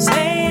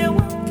 Say you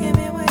won't keep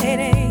me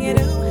waiting. You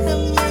know how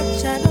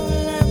much I don't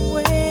like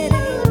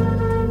waiting.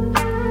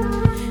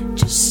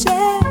 Just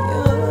say you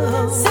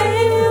won't. Say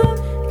you won't.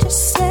 Just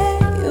say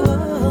you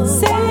won't.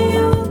 Say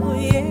you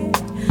won't,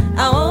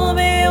 yeah. I won't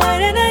be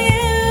waiting on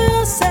you.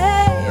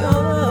 Say you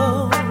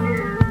won't.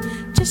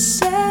 Just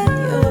say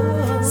you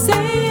won't.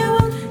 Say you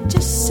won't.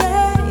 Just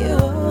say you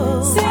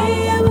won't. Say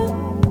you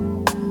won't.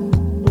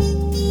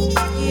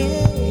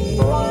 Yeah.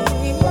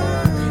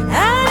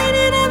 I need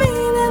you to be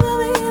there for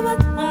me, but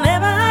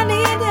whenever I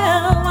need you,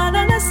 why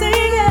don't I see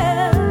you?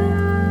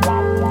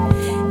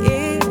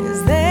 Is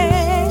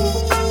there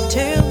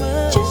too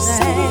much? Just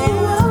say you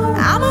won't.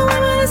 I'm a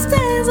woman that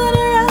stands on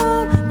her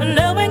own, but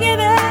knowing you're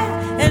there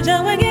and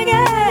showing you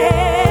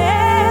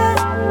care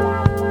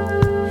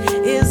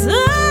is all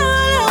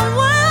I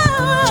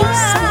want.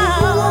 Just say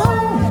you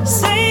won't.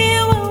 Say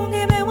you won't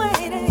keep me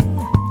waiting.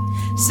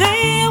 Say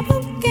you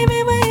won't keep me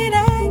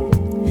waiting.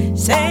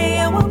 Say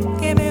you won't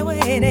keep me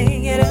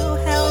waiting. You know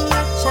how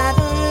much I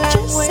don't like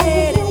just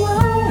waiting.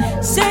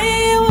 Say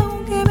you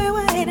won't keep me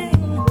waiting.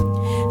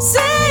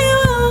 Say you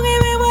won't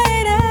keep me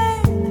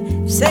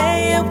waiting. Say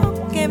you won't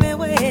keep me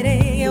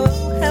waiting. You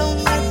know how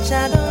much I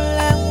don't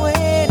like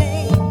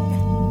waiting.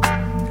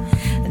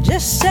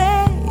 Just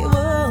say you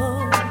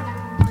won't.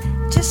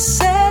 Just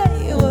say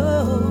you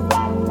won't.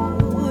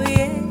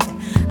 Yeah.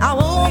 I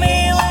won't be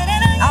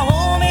waiting. I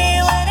won't be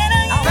waiting.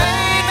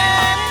 Baby,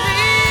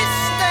 please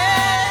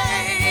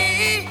stay.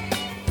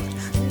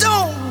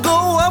 Don't go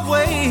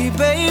away,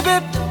 baby.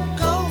 Don't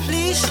go.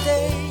 Please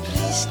stay.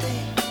 Please stay.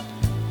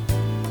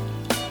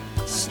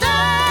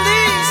 Stay.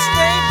 Please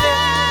stay,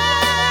 baby.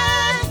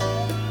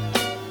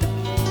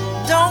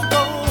 Don't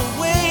go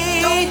away.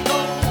 Don't go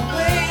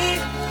away.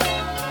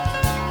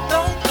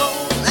 Don't go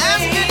away.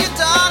 After you,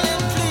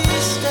 darling,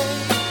 please stay.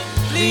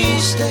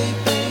 Please stay,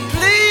 baby.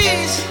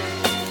 Please.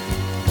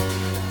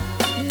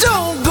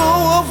 Don't go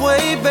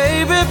away,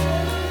 baby.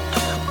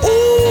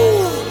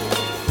 Ooh.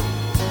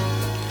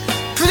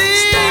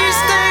 Please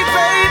stay,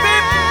 baby.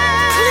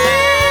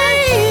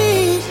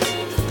 Please.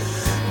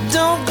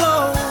 Don't go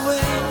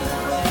away.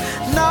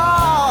 No.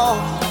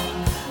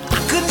 I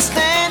couldn't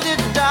stand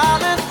it,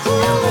 darling.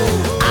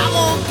 I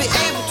won't be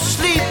able to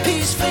sleep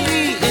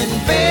peacefully in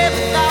bed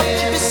without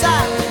you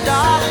beside me,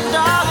 darling,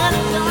 darling,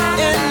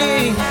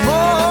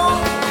 anymore.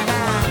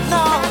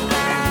 No,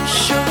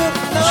 sugar,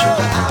 no.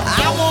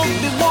 I won't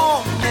be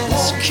warm and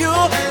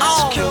secure.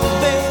 Oh,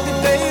 baby,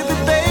 baby,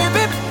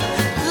 baby,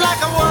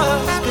 like I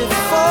was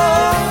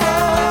before.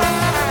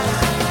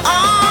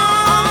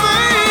 Oh,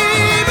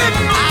 baby,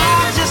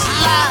 I'll just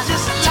lie,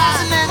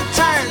 tossing and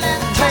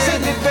turning,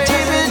 baby,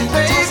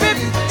 baby,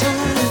 baby,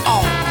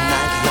 all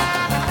night long.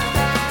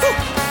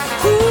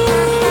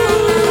 Ooh,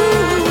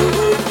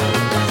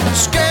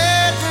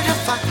 scared that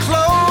if I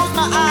close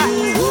my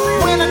eyes,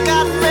 when I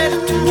got ready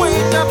to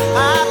wake up,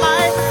 I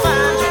might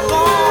find you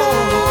gone.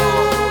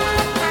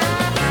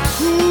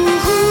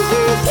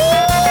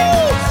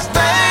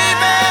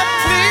 Baby,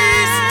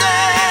 please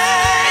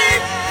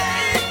stay.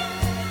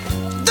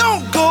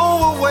 Don't go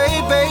away,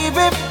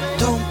 baby.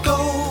 Don't go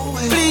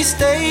away. Please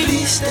stay,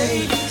 please stay.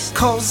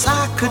 'Cause I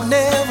could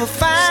never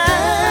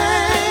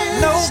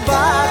find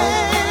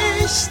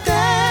nobody.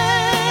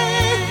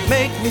 Stay.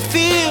 Make me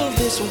feel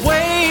this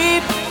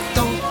way.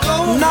 Don't go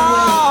no,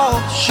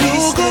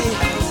 sugar.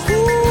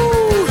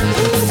 Ooh,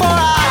 for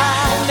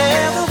I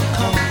never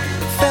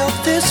felt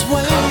this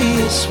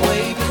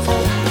way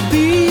before.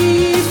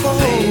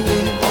 Baby,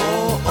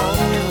 oh, oh.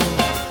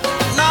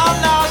 No,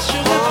 no,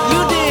 sugar,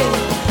 you did.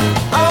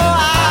 Oh,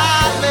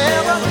 I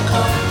never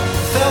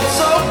felt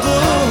so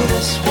good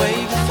this way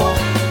before.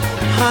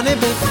 Honey,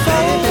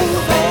 before.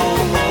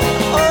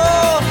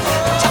 Oh,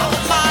 top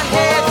of my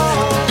head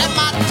and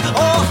my,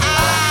 oh,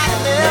 I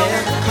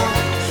never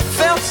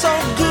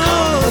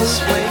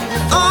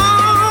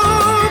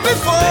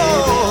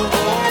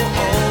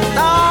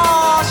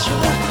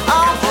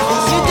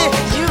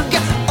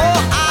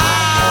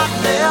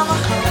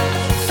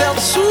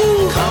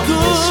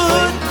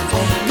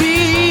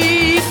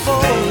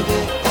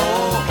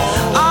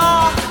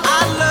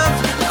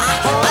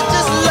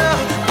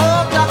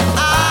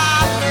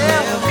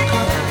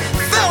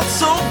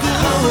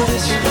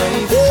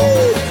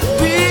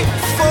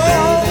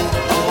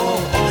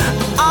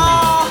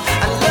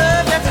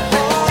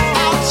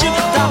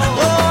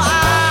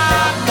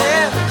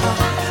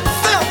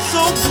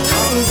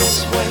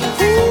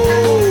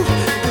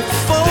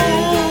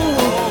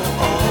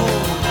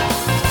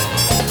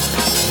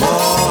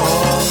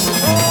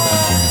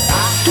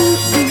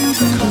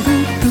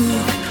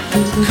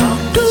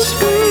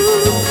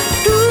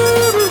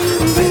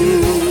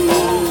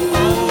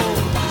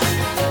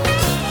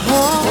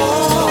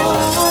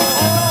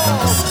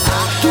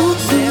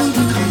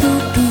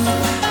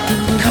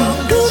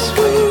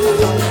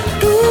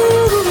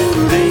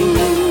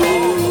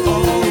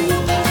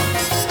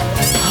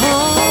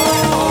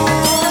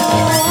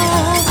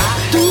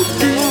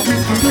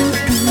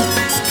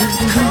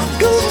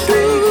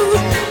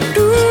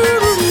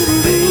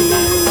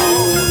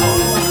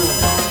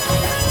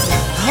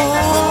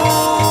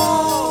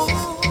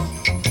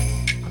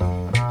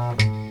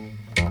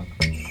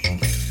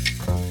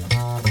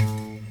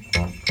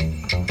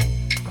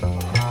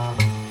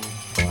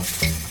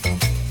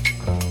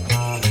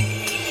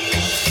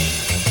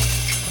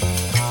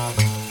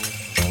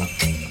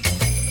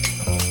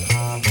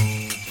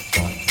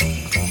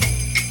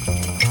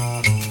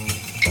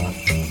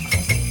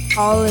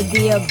All of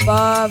the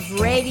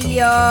above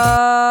radio.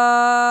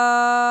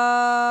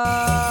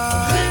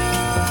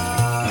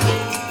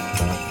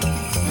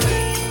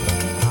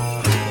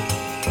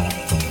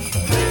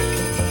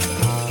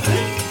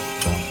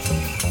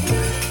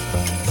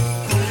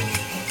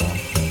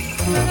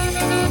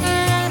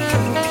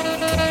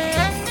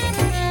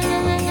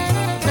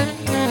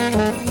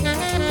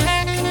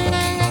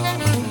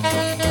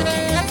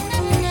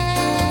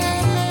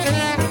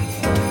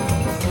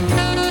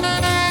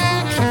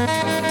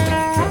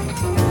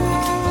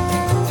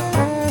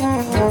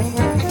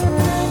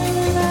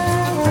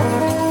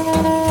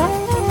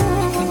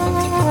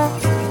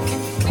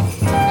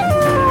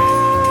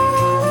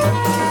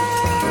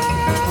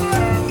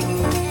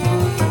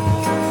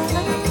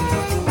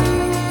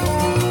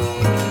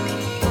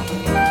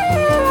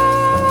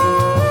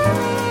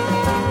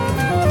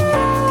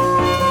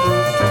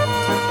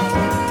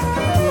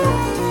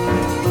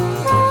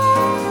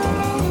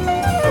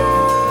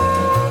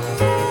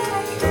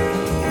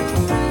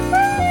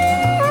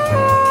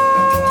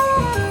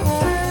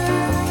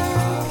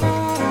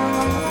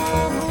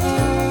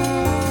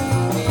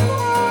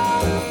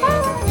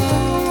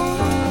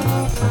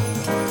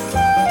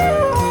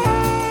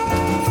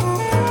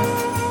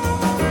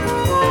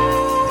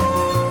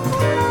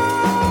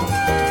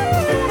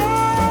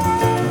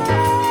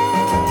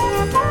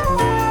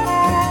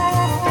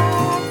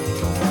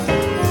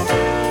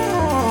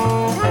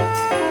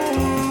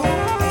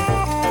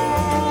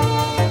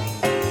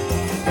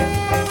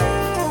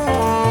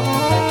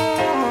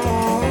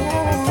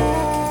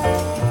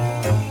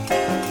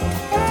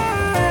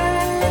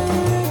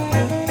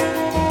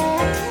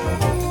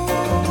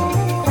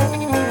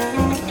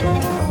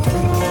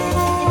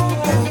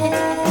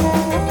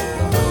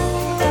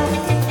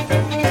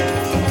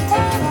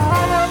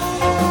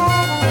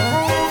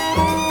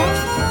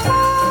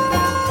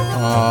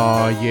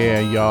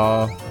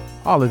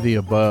 All of the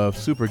above,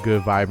 super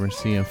good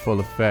vibrancy in full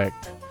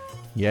effect.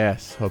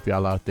 Yes, hope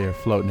y'all out there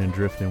floating and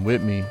drifting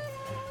with me.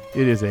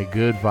 It is a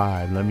good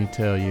vibe, let me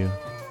tell you.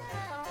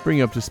 Bring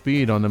you up to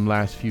speed on them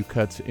last few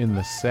cuts in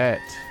the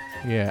set.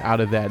 Yeah,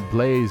 out of that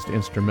blazed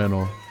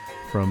instrumental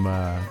from,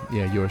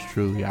 yours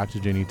truly,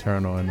 Oxygen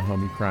Eternal and the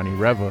homie Crony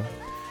Reva.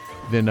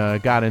 Then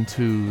got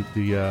into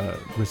the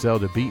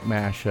Griselda beat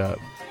mashup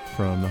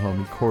from the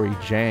homie Corey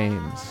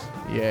James.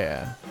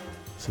 Yeah,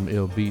 some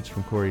ill beats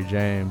from Corey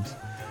James.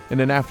 And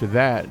then after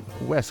that,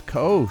 West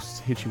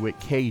Coast hit you with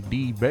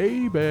KD,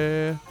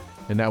 baby.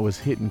 And that was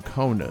Hitting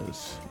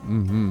Konas.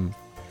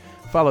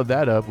 Followed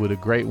that up with a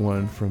great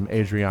one from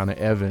Adriana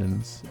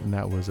Evans. And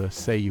that was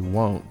Say You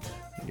Won't.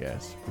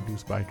 Yes,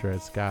 produced by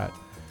Dred Scott.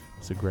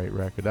 It's a great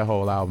record. That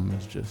whole album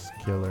is just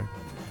killer.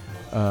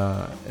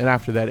 And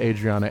after that,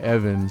 Adriana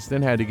Evans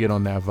then had to get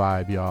on that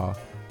vibe, y'all.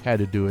 Had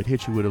to do it.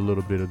 Hit you with a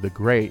little bit of the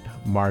great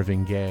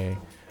Marvin Gaye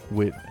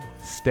with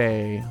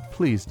Stay.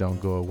 Please don't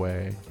go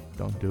away.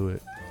 Don't do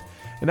it.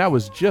 And that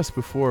was just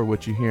before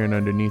what you're hearing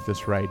underneath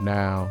us right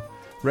now.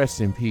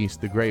 Rest in peace,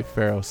 the great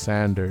Pharoah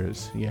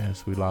Sanders.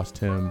 Yes, we lost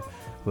him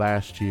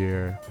last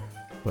year.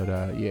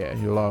 But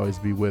he'll always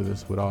be with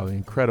us with all the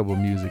incredible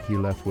music he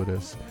left with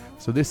us.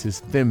 So this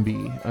is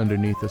Thimby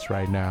underneath us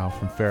right now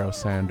from Pharoah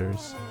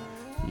Sanders.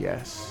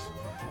 Yes.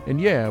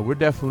 And yeah, we're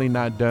definitely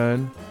not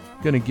done.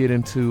 Gonna get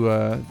into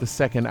the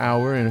second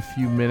hour in a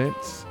few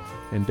minutes.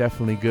 And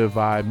definitely good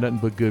vibe, nothing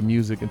but good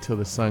music until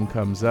the sun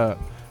comes up.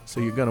 So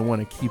you're going to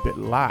want to keep it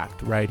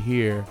locked right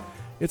here.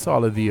 It's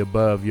all of the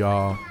above,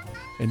 y'all.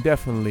 And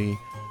definitely,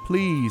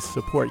 please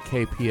support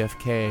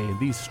Kpfk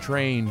these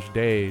strange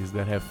days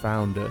that have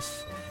found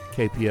us.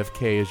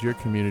 Kpfk is your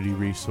community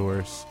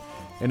resource,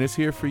 and it's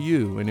here for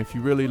you. And if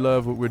you really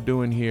love what we're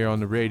doing here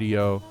on the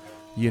radio,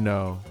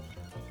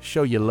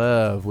 show your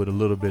love with a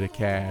little bit of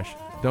cash.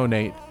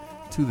 Donate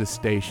to the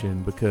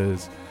station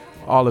because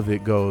all of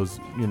it goes,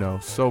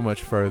 so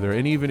much further.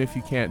 And even if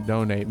you can't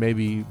donate,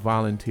 maybe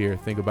volunteer.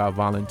 Think about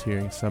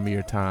volunteering some of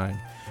your time.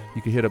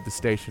 You can hit up the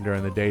station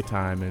during the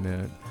daytime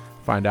and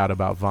find out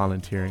about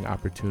volunteering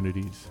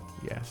opportunities.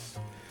 Yes.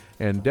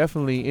 And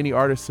definitely any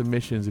artist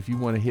submissions, if you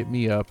want to hit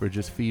me up or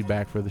just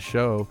feedback for the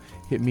show,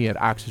 hit me at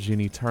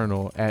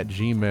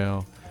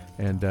oxygeneternal@gmail.com.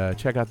 And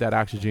check out that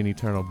Oxygen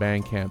Eternal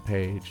Bandcamp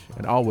page.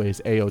 And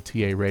always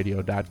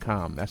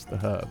AOTARadio.com. That's the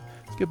hub.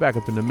 Let's get back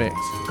up in the mix.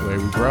 The way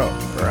we grow.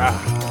 Rah.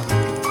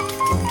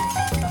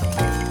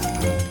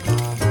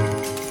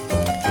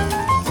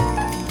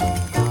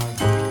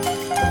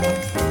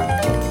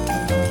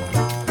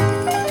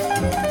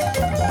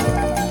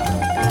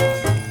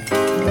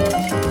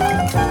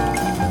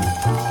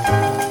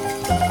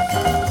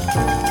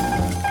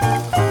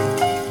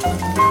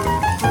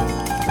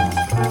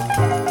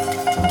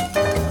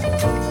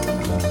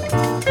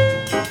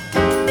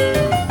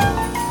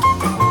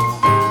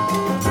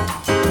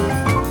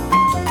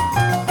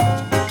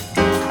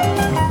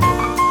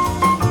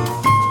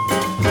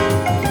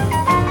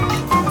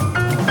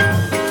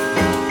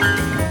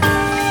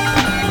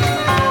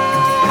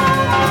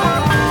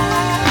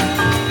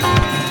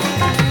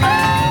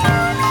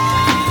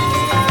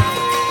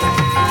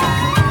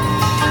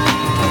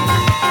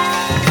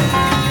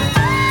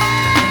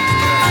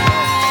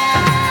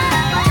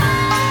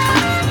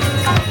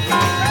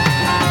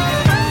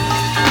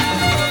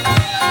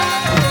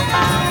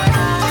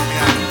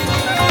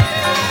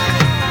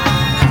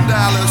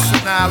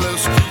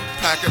 Alice, keep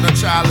packing a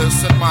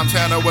chalice in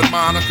Montana with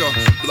Monica,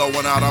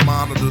 blowing out our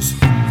monitors.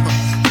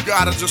 You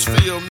gotta just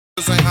feel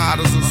niggas ain't hot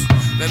as us.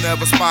 They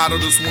never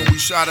spotted us when we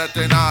shot at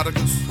their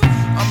nauticus.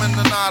 I'm in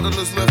the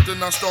Nautilus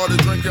lifting, I started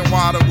drinking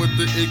water with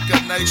the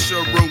echinacea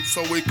root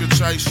so we could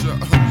chase ya.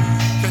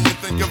 Can you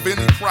think of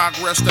any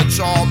progress that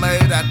y'all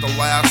made at the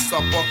Last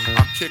Supper?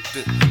 I kicked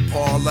it,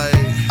 parlay.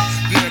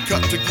 Then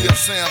cut to give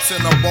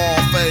Samson a ball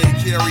fade,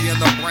 carrying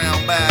the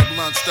brown bag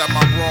lunch that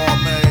my broad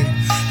made.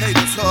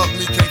 Haters hug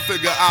me, can't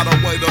figure out a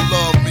way to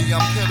love me.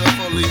 I'm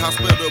pitifully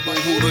hospitable,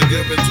 who to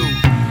give it to?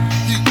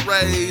 Heat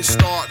rays,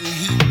 starting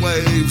heat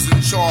waves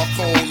and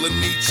charcoal and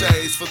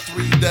Nietzsche's for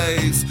 3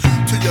 days.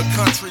 Till your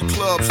country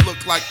clubs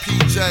look like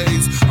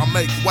PJs. I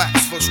make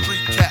wax for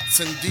street cats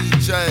and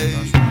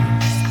DJs.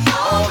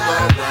 All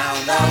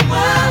around the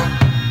world.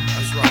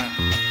 That's right.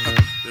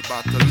 They're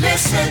about to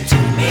listen to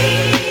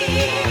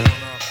me.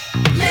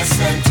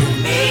 Listen to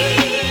me.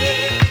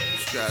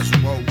 These guys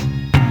woke.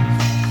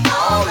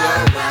 All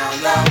around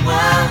the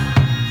world.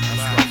 That's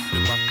right.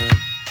 They're about to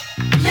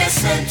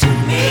listen to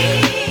me.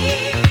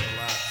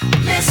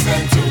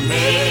 Listen to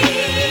me.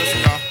 Listen,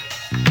 y'all.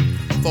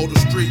 For the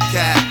street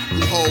cat who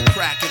hold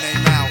crack in their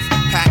mouth,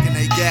 packing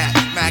they gat,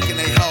 macking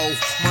they hoe,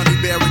 money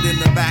buried in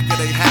the back of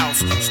their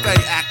house. Stay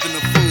acting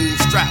a fool,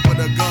 strapped with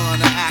a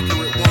gun, an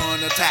accurate one,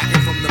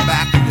 attacking from the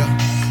back of you.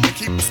 And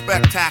keep it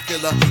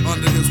spectacular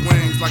under his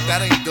wings, like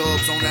that ain't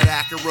dubs on that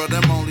Acura.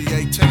 Them only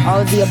 18.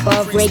 All the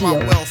above radio.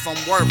 My wealth, I'm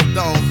worth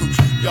though.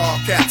 Y'all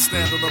cats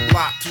stand on the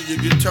block till you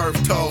get turf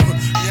toe.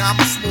 Yeah, I'm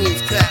a smooth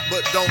cat,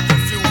 but don't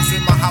confuse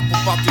him. I hop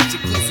up out the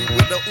jacuzzi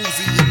with the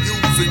Uzi and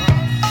use it.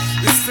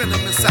 It's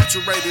cinnamon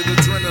saturated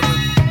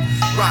adrenaline.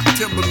 Rock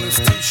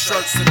Timberlands,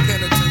 t-shirts and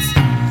penitence.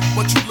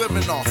 What you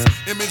living off?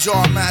 Image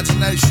or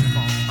imagination?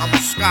 I'm a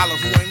scholar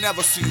who ain't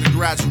never seen a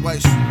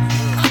graduation.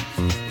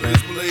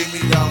 Please believe me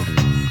though,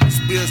 this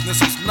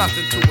business is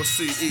nothing to a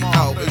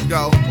CEO. It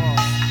go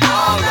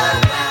all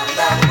around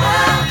the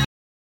world.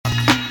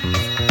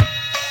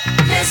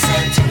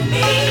 Listen to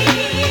me.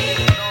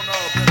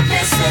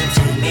 Listen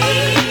to me.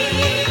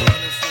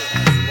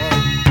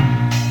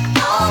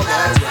 All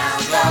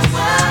around the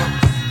world.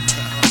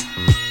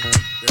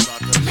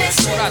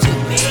 Listen to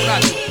me.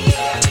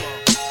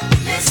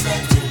 Listen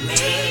to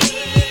me.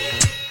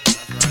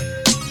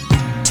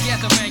 Get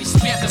the rain,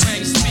 spit the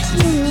rain, speak.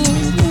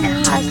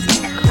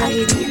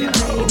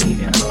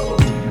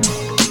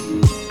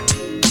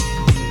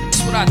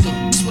 That's what I do.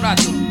 That's what I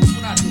do.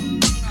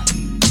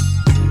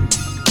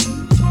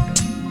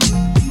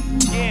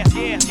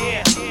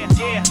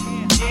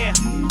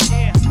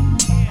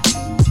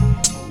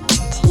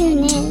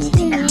 Tune in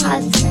to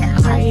Cosmic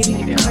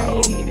Radio.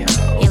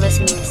 You're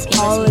listening to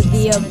All of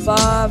the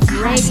Above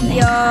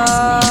Radio.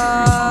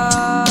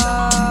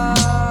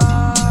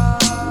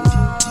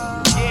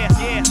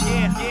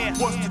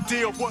 What's the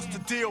deal? What's the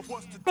deal?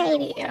 What's the deal?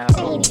 Radio.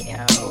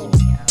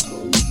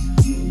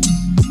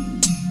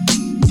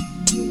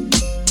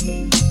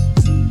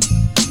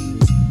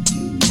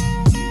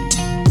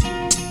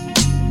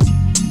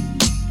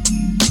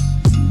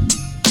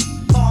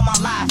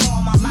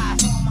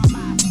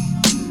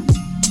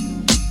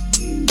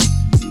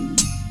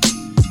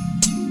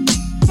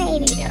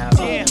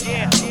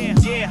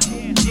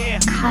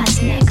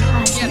 Cosmic.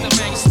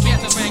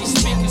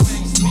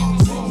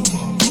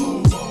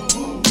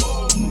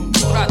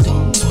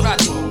 What I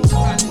do.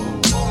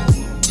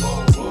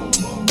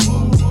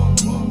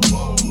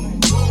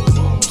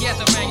 Get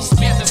the rain,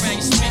 spit the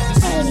rain, spit the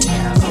rain.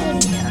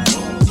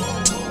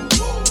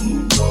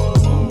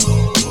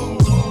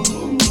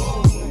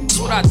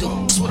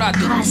 That's what I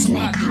do.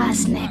 Cosmic.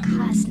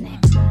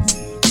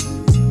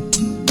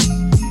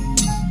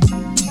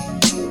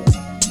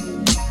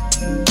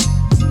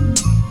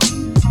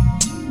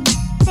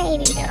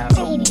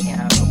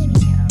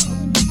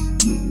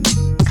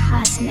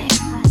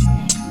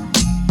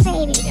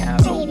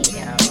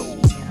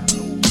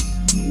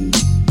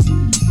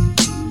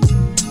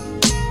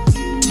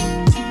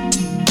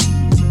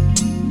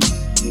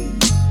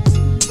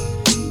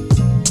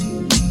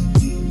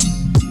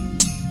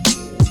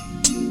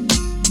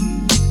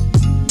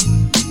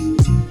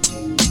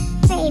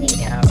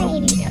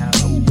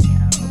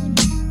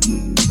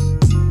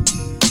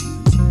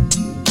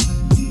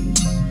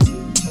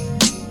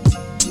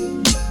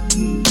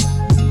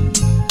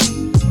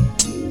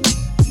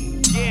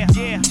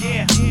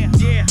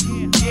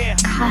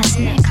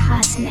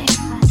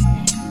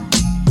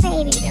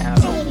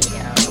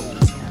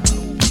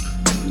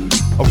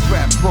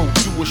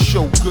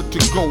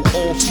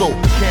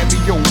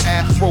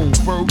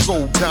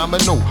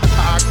 Domino,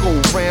 I go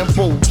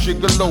Rambo,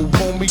 Gigolo,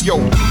 Romeo.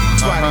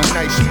 Friday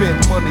night, spend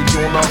money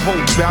on a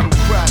whole battle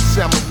cry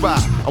samurai.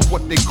 I'm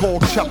what they call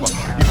chopper,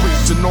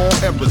 erasing all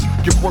errors.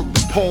 Get work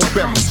with Paul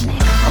Bearers.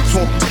 I'm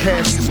talking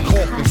caskets,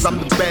 coffins. I'm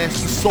the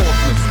bastard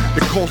swordsman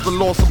that caused the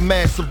loss of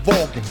massive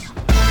organs.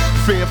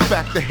 Fear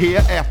factor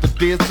here after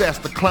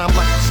disaster. Climb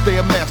like a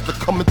stairmaster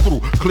coming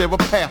through. Clear a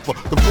path for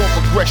the raw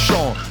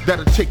aggression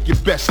that'll take your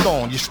best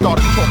on. You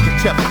started talking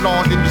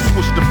Teflon, then you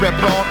switch the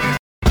rep on.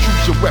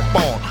 Choose your rep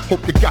on.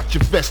 Hope you got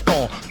your vest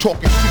on.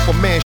 Talking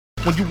Superman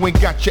when you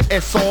ain't got your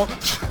S on.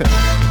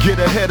 Get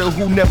ahead of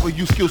who never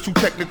use skills too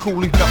technical.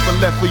 Leave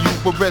nothing left for you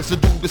but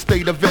residue to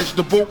stay the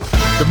vegetable.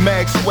 The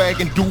mag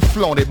swag and do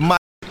flaunt it. My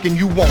and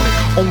you want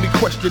it. Only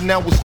question now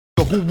is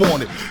who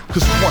want it.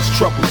 Cause once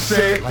trouble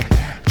said,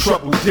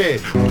 trouble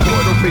dead. Boy,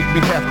 don't make me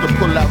have to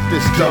pull out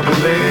this double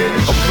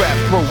edge. A rap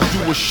bro,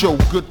 do a show,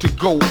 good to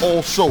go.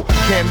 Also,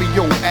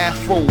 cameo,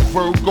 afro,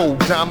 Virgo,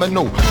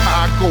 domino,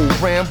 I go,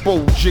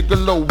 Rambo,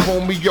 Gigolo,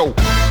 Romeo.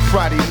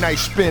 Friday night,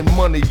 spend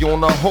money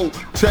on a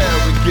hotel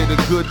to get a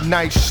good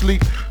night's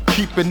sleep.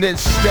 Keeping in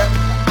step,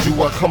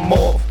 do I come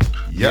off?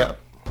 Yep.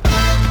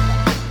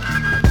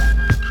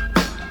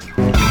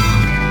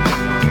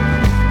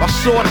 I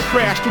saw the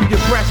crash through your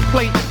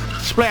breastplate.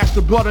 Splash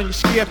the blood on your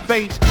scared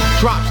face.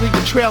 Drops leave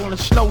a trail in the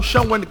snow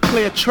showing the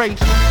clear trace.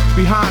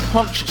 Behind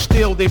punctured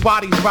steel, their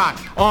bodies rot.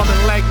 Arm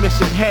and leg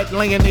missing, head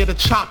laying near the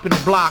chopping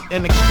block.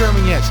 An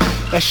experience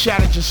that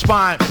shattered your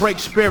spine, break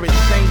spirit.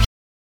 Same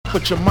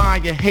but your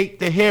mind, you hate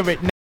to hear it.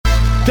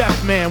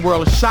 Deaf man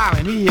world is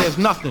silent, he hears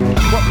nothing.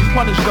 What we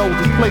punish those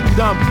who play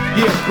dumb,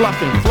 years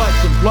bluffing.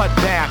 Floods and blood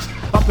baths,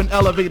 up in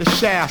elevator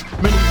shafts.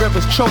 Many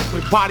rivers choked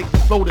with bodies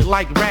floated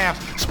like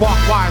rafts. Spark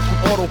wires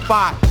from auto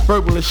fire,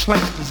 verbalist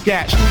slanksters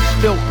gat. Streets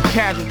filled with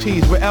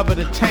casualties wherever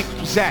the tank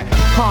was at.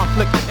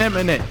 Conflict is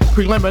imminent,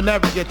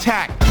 preliminary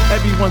attack.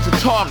 Everyone's a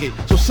target,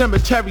 so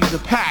cemeteries are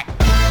packed.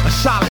 A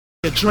solid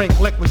drink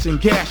liquids and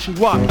gas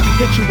you up.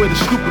 Hit you with a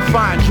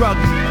stupefying drug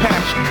and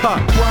pass your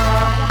cup.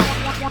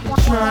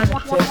 Trying to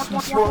test my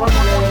sword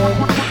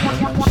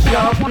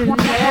sharp in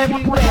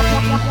every way.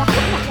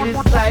 This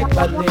life I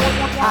live,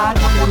 I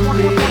do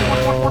it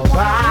all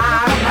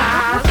by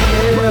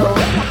myself.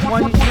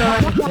 When you're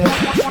trying to test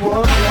my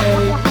sword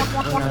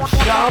when I'm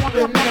sharp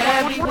in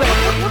every way.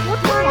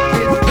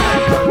 This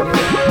life I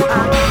live,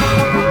 I do it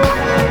all by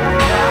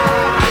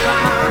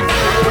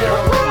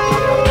myself.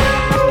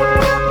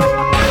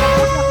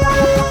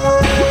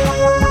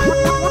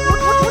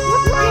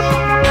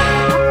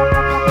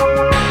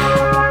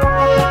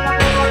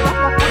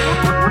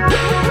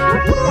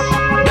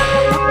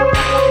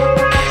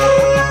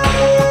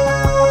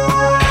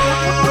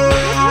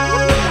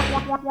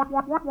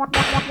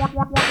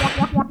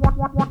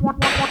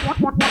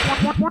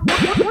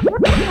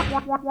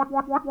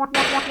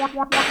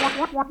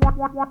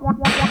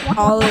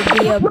 All of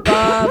the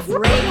above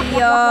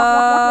radio.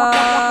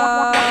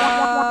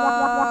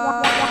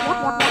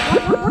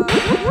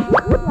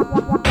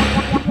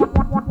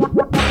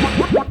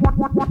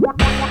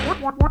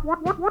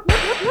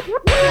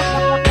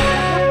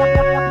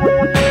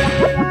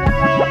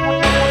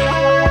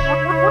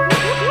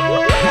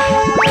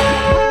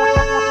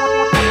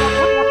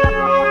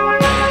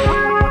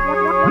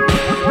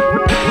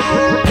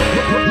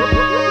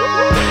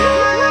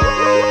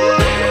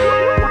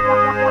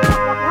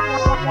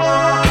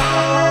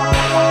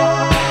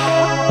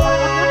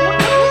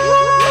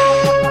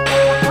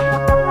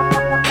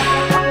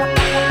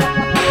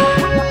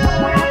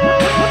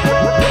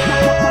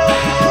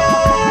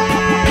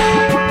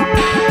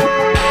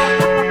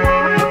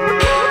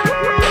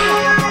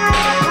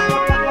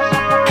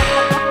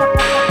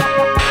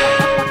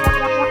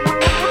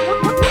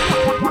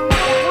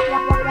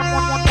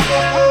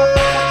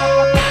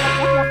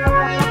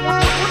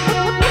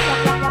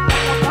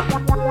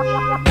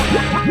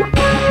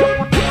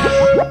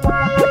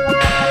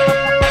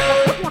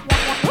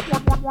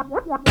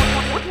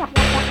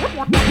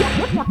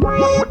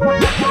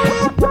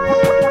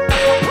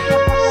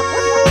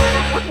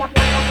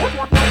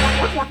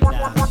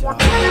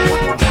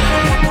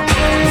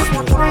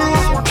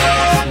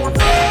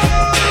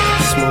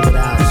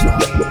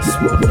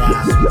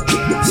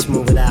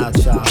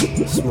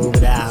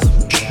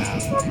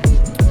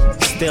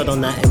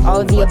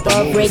 All the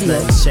above radio.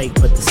 Shake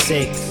but the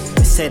sick.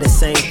 They say the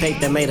same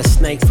fate that made a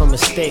snake from a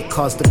stick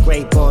caused the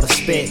great ball to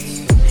spit.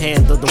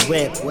 Handle the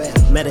whip.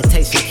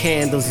 Meditation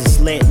candles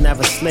is lit.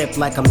 Never slip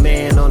like a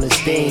man on his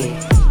dean.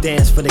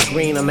 Dance for the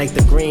green, I make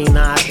the green.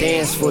 I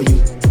dance for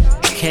you.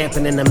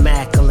 Camping in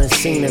immaculate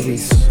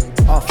sceneries.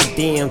 Off of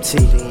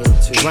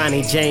DMT.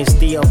 Ronnie James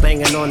Dio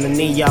banging on the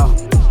Neo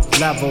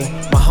level.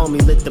 My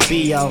homie lit the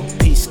B.O.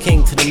 Peace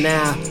king to the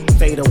now.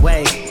 Fade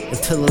away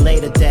until a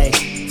later day.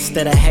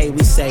 Instead of hey,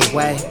 we say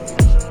way.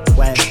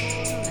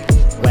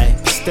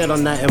 Still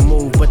don't nothing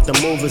move, but the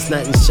move is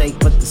nothing shake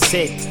but the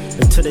sick.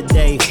 Until the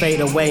day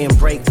fade away and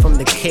break from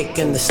the kick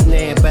and the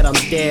snare. Bet I'm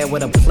there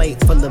with a plate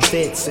full of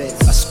bits.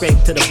 I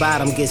scrape to the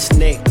bottom, get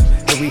snicked.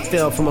 And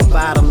refill from a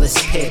bottomless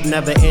pit,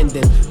 never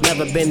ending.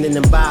 Never bending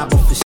in Bible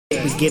for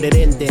shit, we get it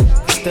ending.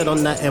 Still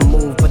don't nothing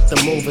move, but the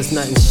move is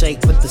nothing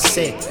shake but the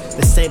sick.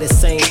 They say the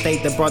same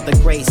fate that brought the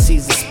great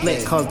Caesar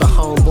split, caused the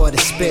homeboy to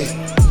spit.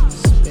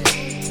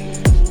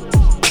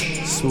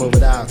 Smooth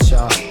it out,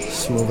 y'all.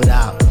 Smooth it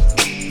out.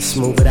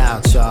 Smooth it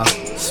out, y'all.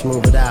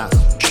 Smooth it out.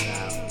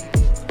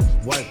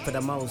 Work for the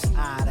most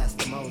high, that's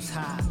the most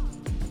high.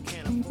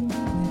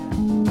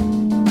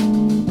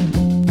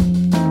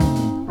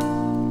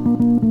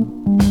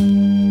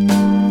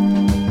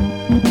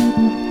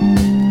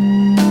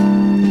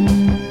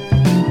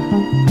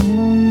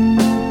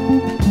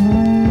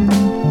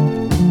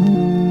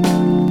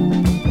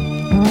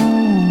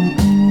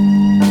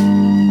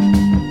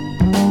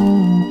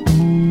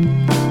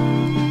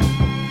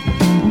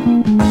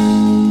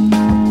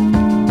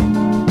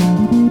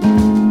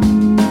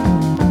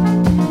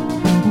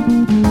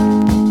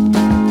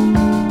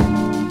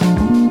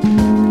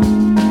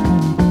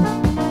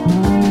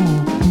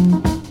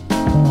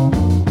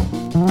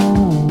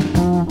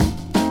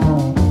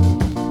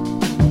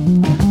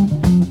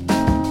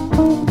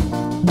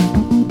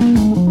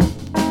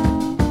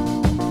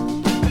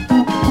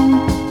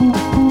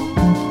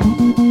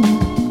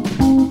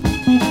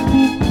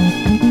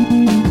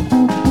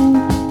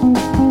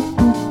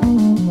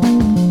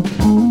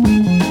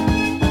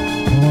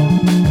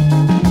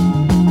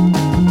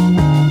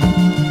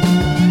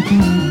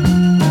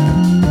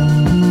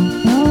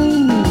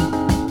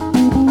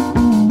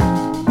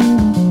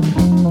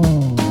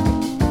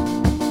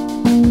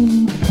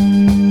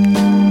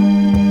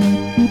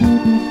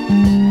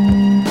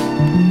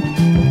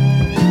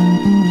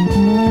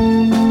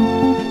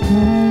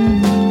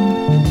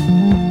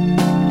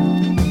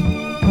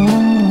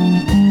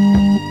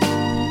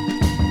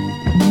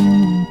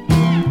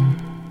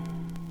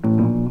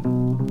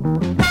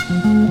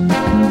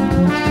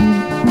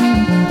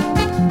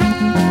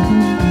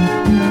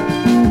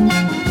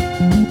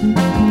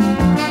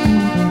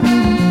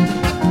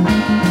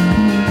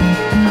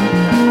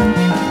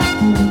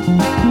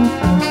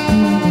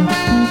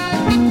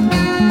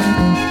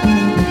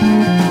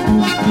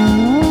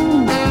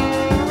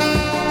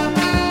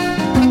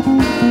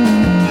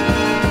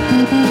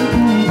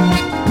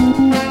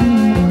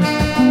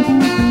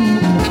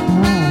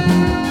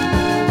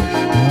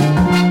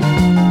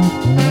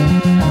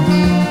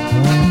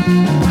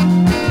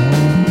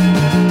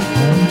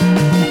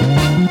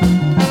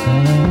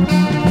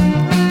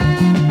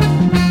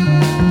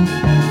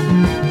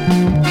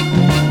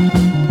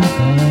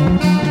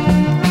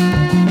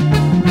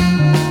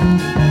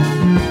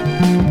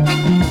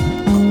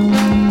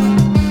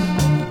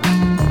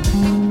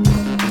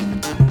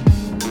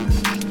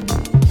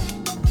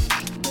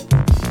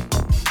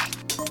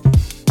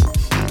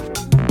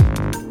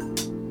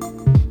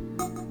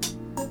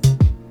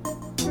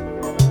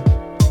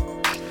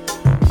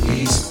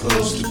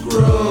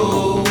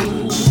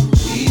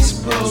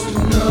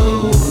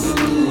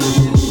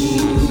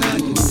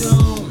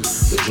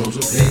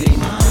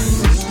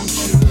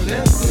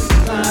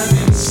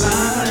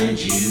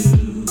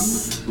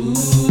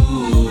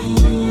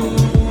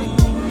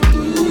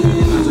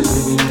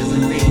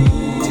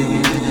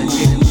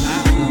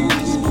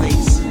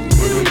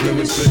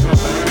 with my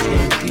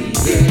body,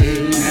 yeah.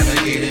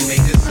 Navigate and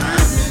make this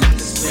time in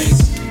this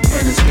space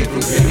and escape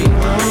from heavy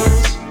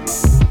walls.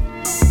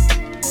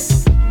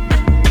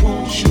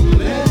 Won't you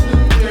let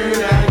them third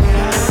eye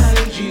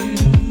guide you?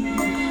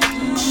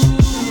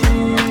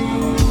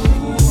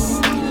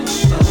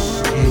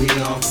 Here we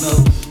all flow.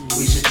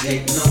 We should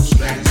take notes,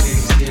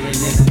 practice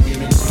steering and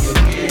giving to your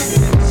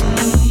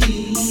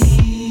guarantee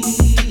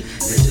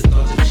that your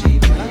thoughts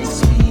achieve like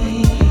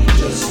speed.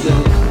 Just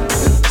look,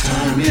 the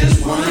time is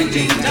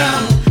winding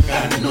down.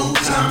 Got no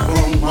time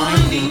for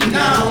winding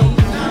now.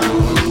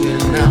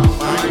 We're now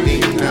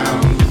finding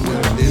now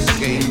what this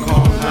game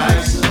called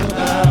life's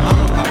about. I'm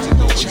about to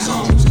go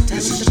songs.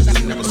 This is just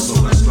an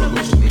episode I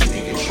struggle to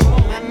maintain control.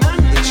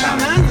 The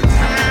challenge, the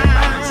time,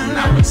 balance, and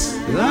now it's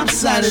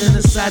lopsided and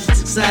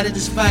excited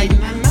is fighting.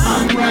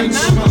 I'm running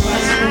so my life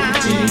will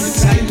continue to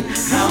tighten.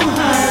 How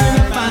high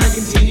if I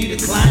continue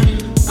to climb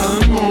it?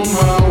 I'm on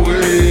my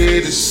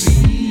way to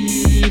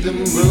see the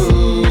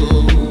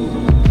moon.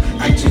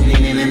 I'm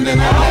tuning in and then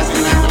I'm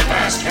blasting out the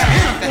fast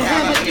cat. To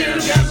have an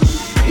orgasm.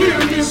 Hear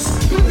this,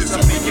 put this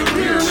up in your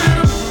rear,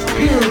 madam.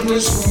 Hear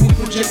this when we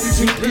project these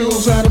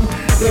pills at them.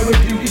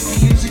 Therapeutic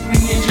music,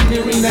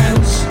 re-engineering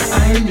atoms. I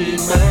need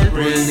my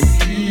brain to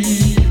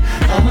key.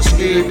 I'm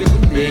escape in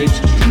the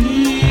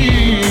mainstream.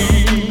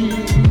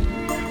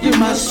 You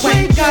must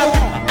wake up.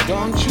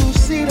 Don't you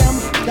see them?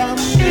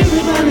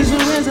 Everybody's a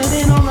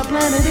resident on the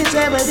planet. It's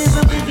evidence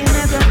of thinking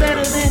that they're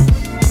better than.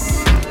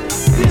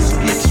 This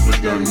gets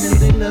redundant.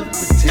 They love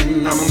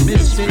pretend I'm a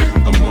misfit.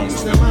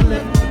 Amongst them I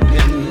left the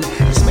pen.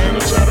 The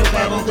Spanish out of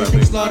Bible that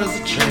they slaughters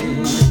a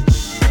trend.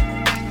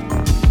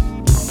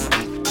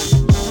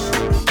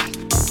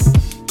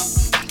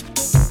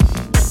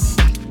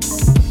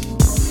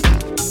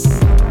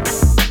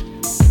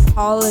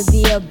 All of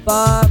the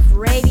above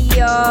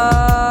radio.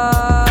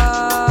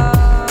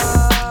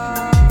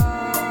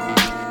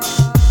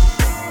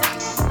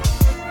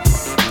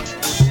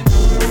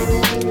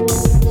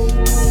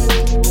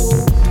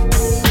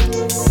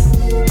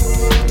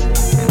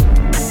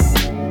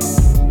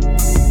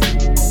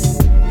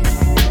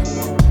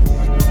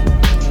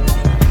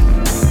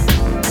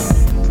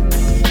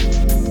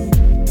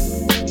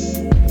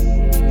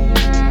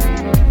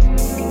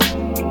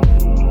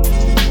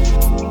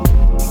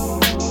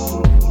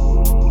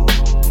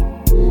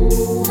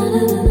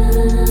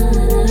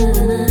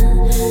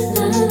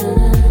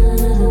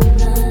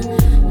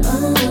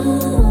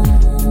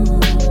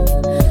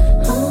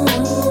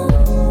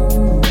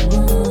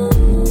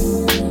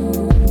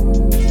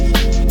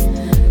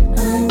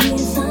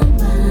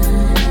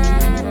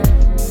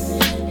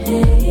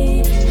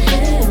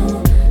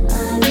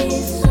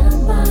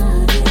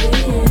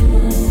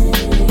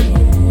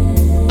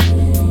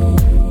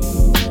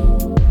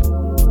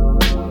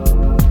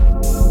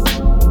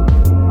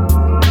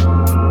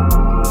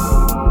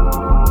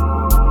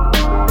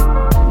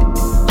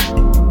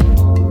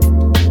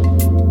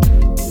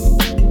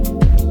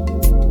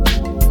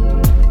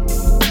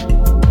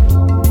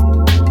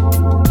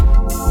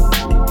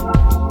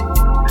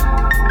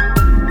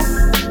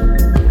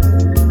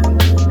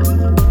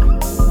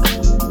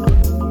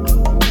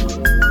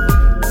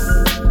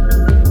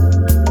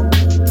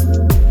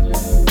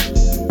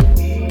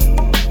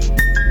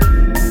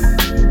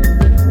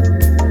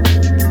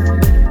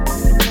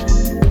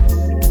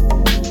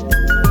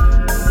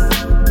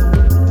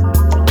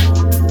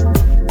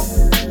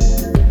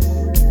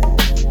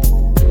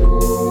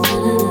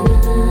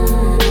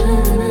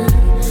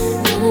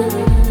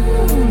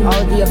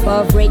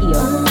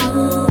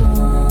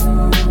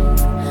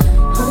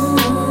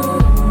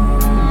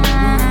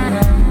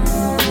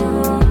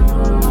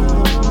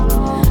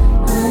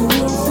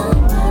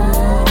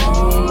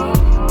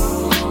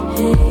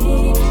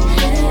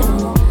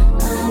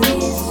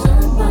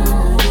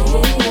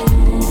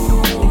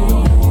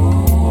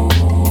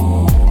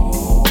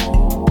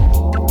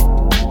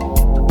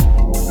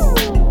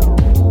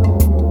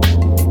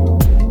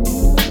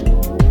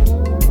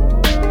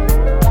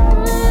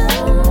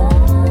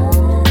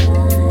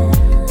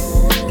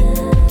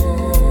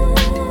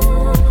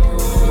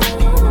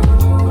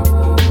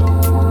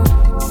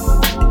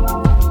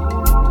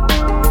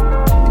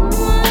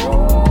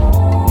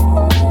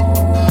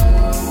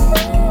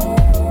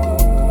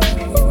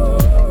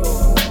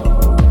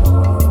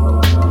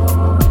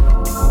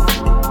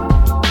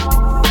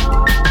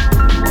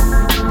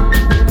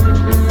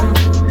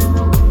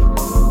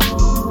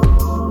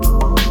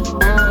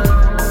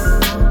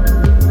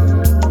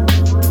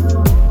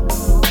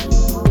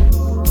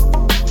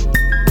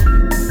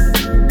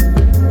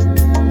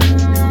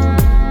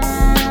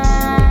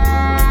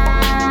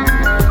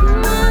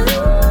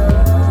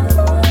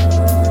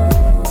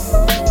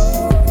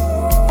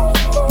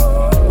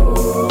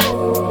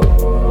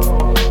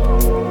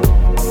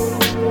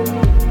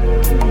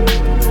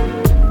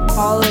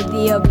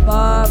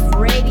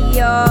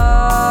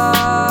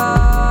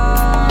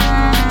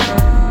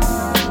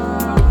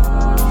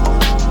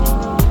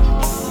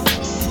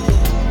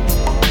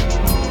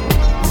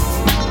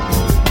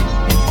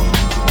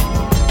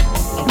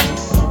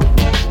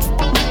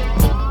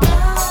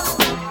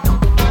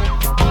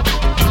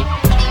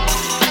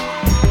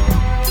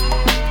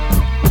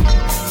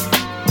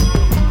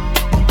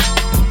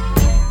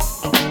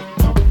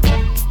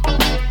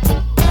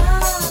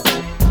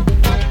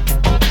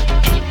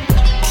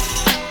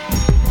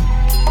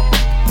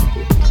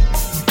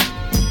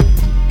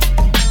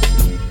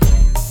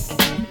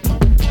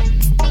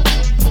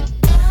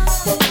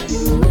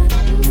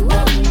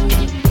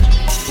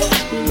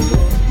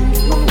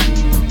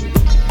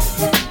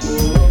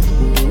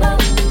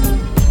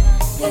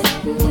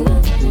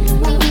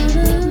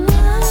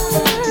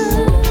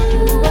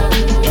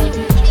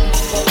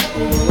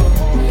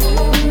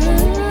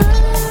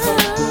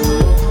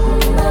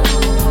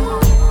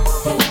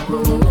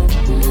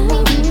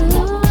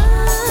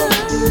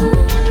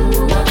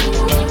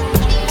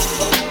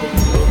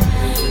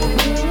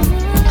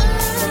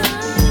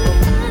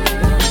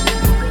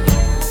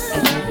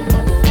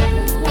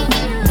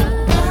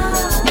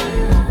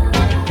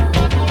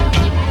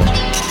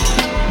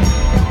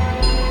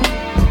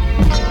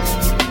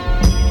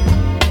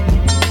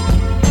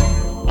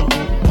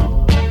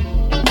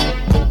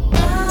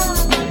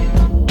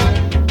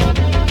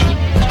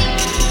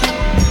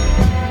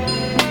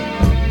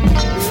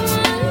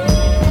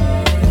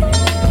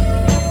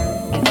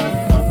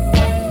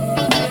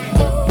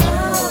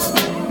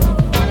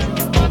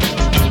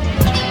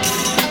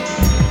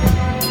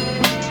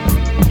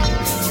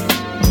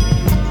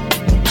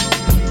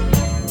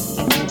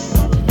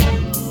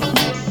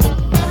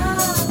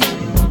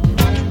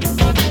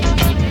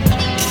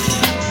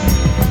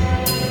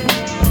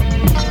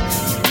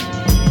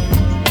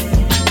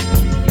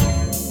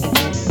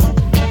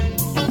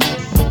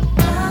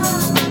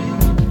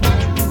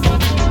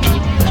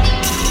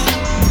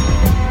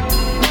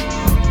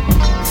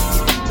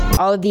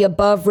 All of the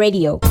Above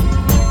Radio.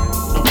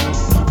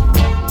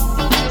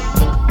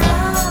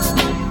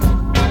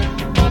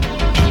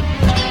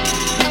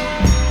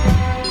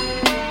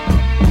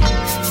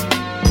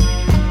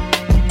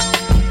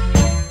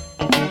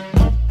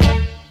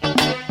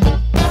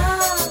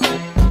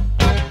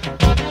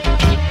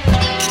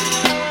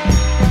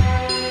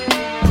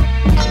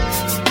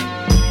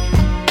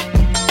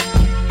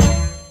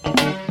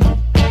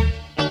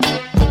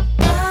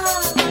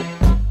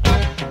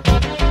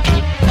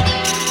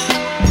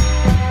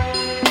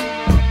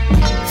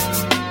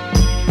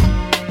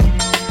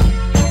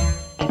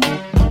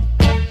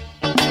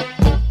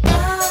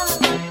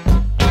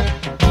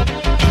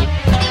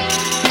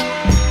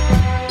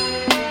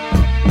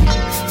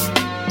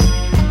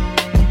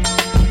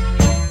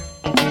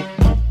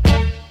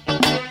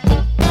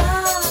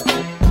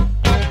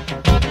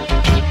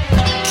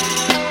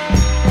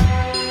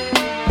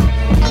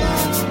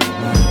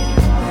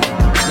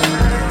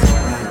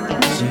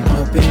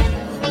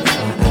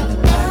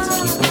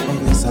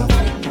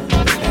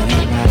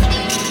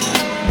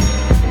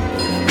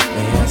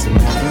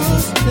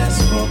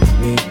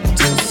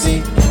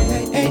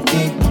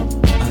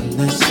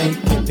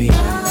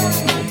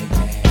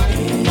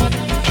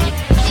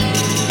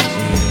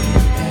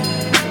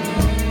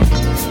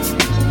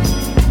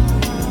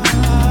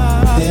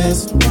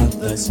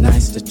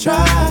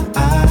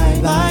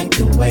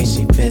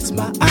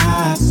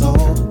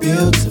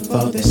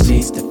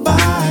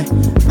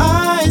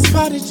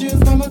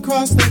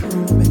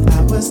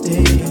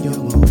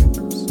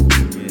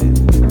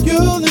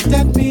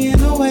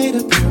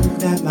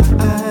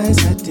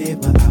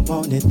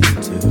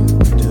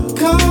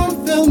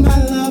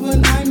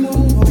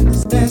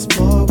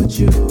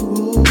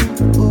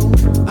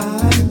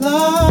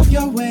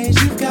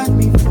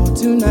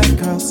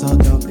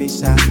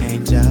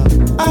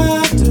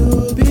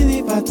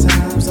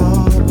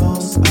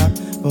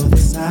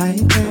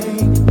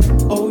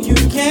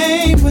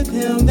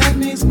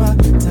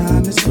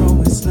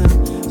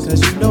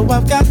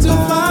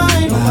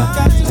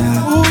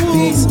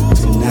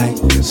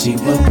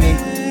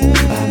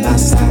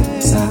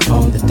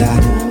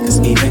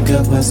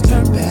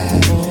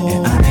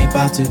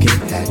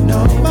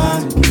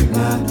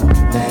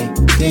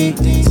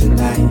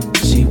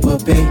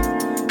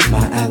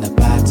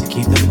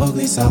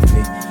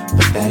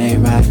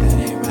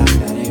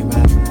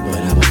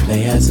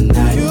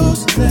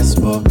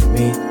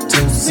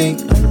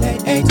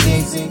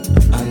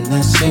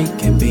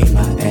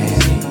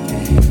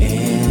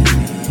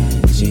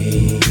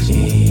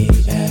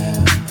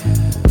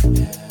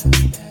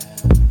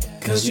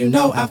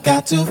 I've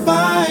got to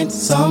find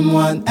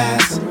someone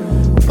as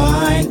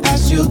fine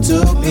as you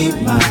to be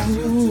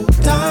mine.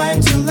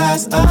 Time to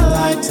last a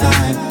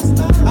lifetime.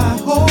 I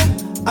hope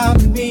I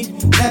meet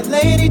that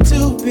lady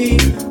to be.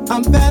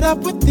 I'm fed up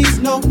with these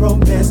no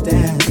romance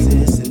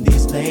dances and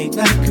these late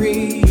night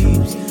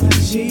creeps.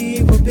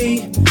 She will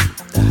be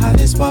the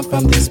hottest one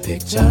from this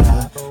picture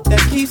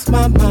that keeps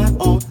my mind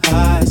on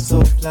high.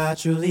 So fly,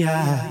 truly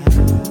I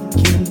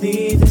can't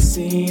leave the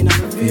scene. I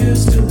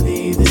refuse to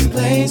leave this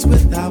place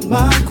without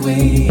my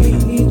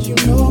queen. You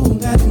know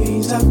that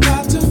means I've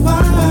got to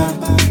find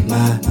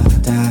my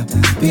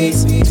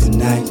timepiece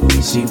tonight.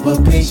 She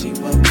will be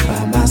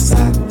by my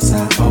side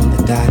on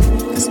the dot.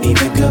 Cause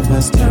even good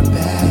must turn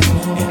bad,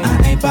 and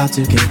I ain't about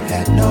to get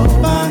that. No,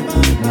 my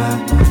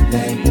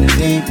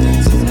lady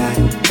tonight.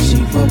 She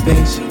will be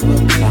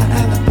my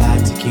alibi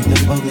to keep the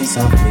police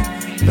off me.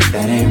 But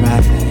that ain't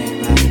right.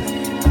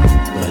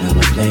 But I'm a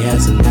player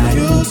tonight.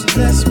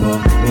 Useless for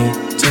me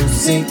to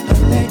see a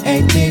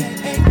lady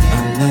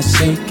unless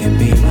she can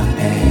be my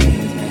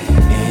A-N-G-E-L.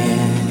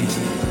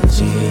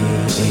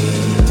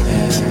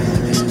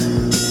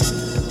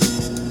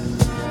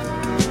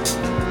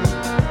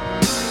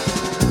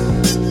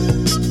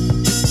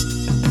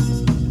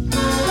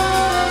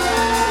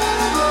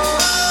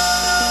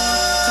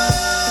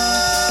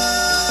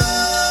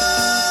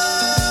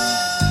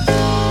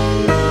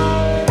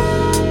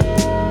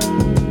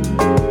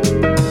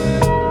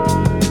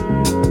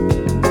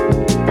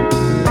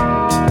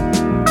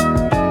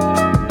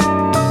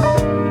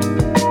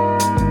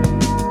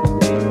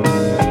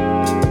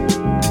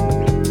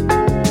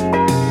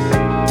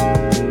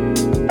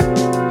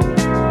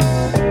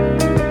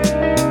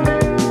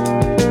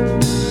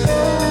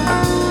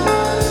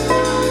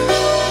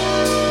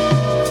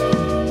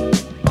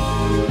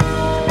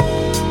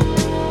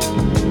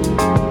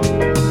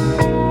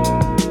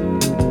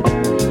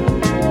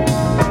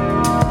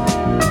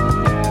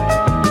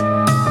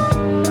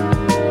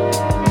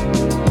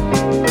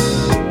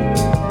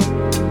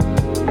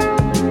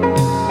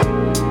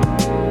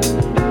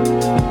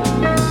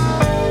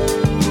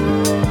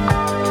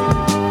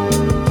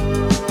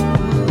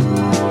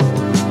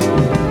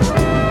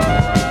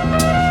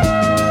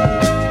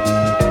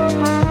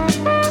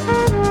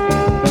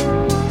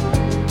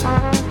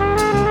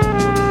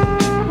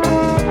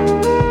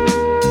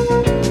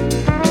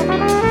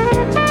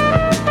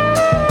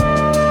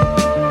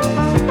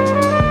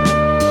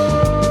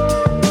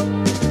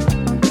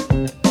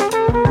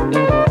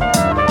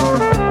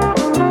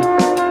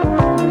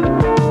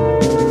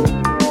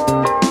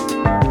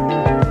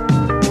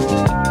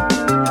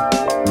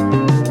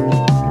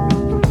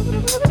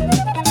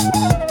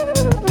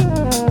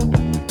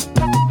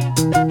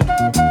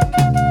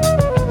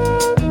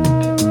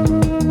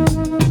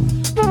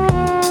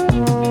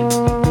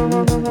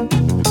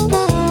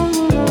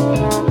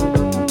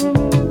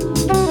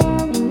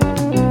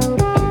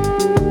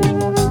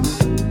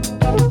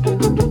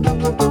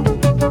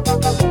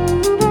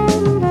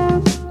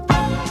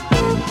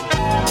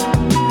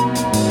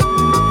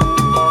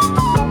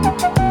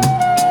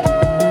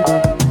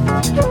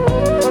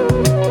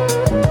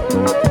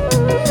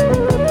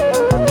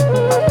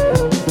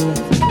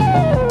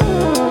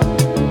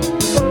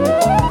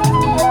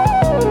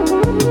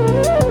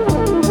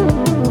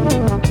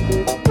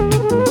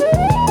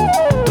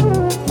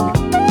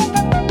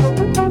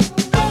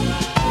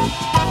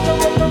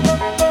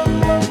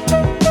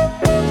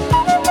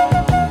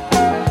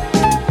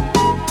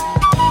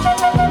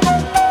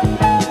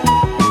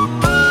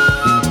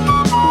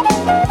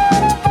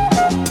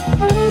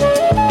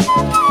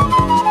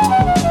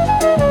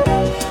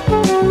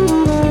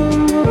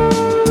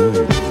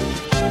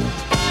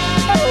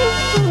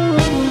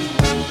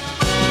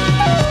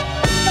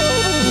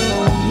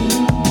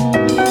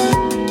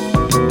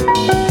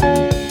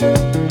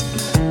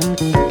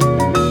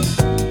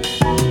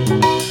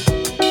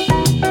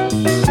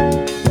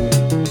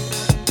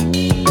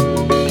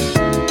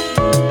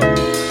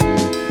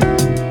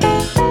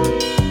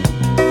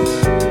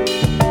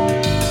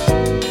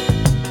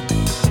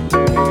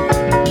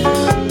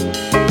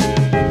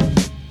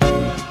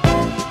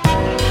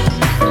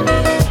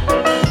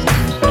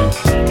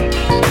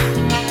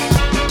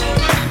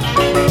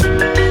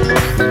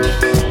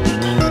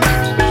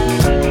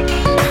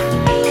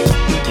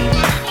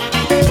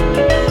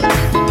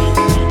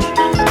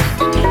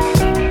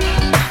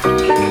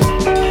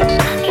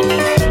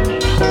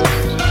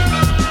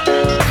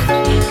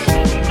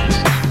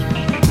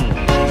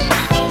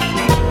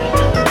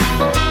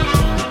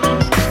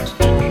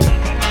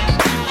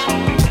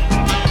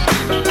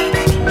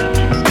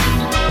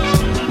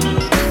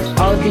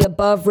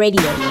 Above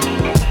Radio.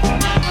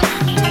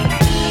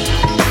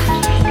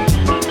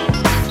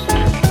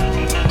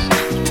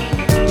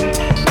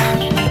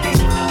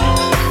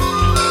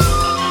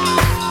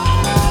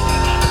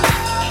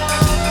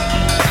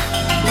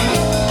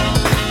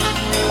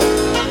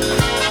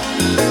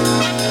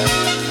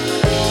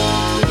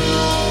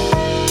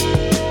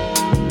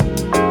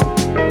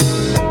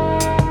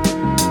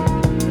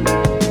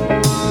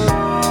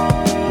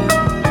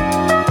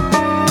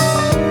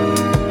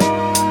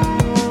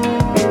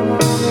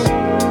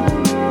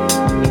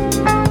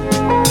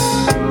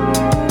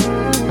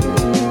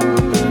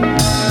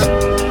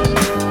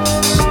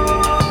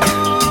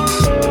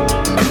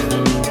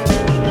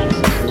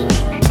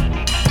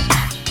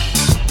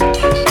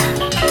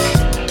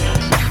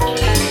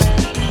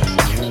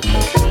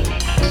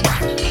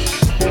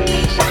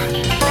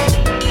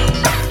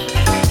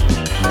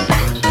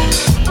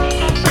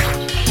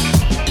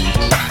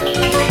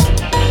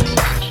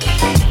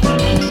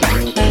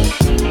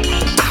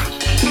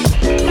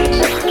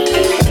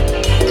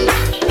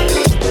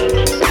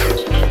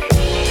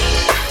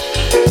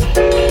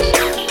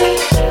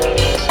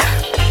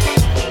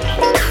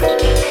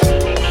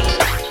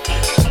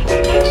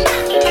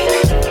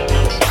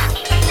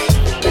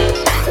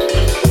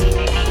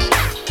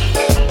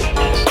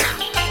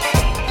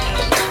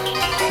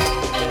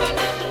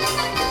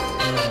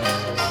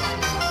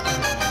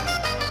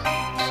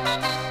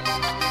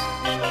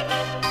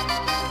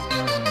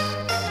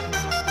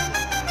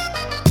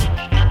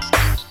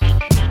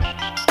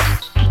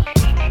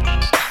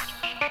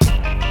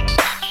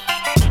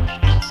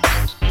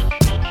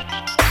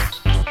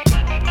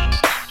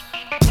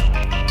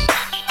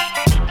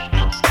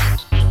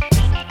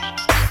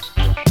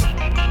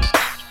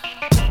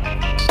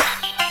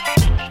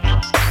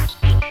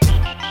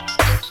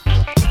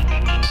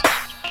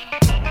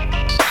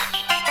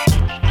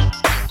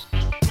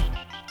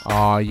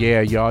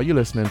 Yeah, y'all, you're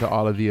listening to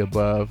All of the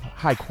Above,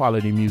 high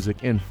quality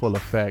music in full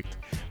effect.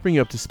 Bring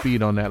you up to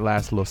speed on that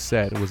last little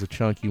set. It was a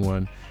chunky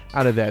one.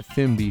 Out of that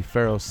Thimby,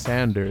 Pharoah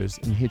Sanders,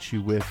 and hit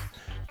you with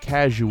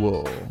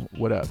Casual.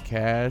 What up,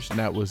 Cash? And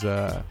that was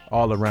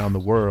All Around the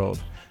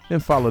World. Then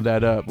follow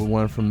that up with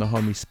one from the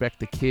homie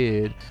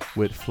Kpfk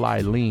with Fly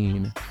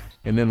Lean.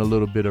 And then a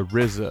little bit of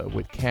RZA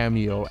with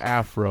Cameo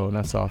Afro, and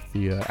that's off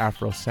the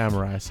Afro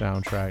Samurai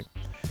soundtrack.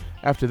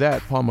 After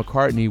that, Paul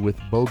McCartney with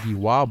Bogey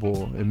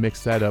Wobble, and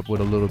mixed that up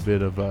with a little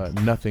bit of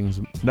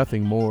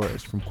Nothing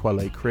More's from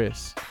Quelle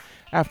Chris.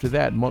 After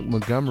that, Monk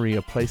Montgomery,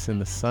 A Place in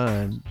the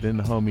Sun, then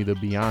the homie The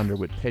Beyonder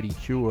with Petty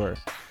Cure,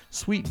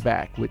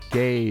 Sweetback with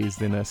Gaze,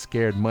 then a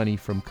Scared Money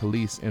from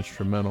Khalees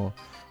instrumental.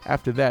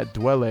 After that,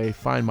 Dwelle,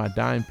 Find My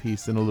Dime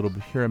Piece, then a little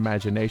bit Pure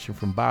Imagination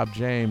from Bob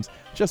James,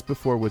 just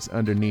before what's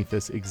underneath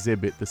us,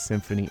 Exhibit, the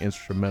Symphony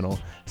instrumental.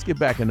 Let's get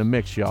back in the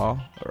mix, y'all.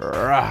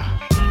 Rah.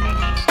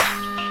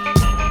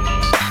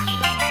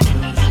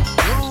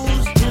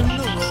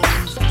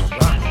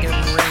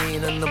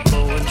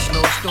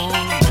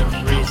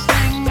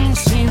 Everything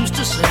seems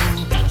to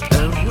sing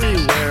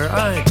everywhere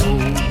I go.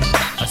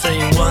 I say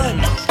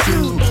 1,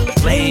 2,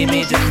 play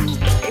me do.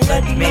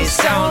 Let me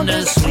sound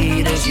as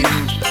sweet as you.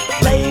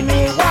 Play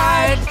me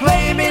wide,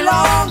 play me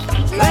long.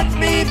 Let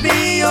me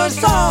be your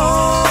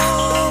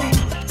song.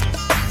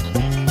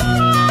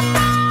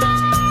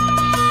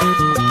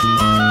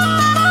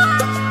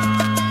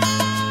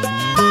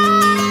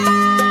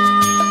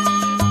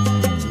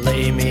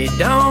 Lay me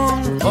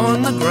down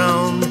on the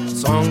ground.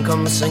 Song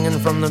comes singing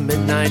from the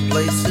midnight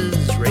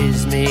places.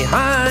 Raise me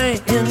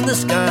high in the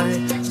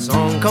sky.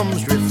 Song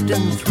comes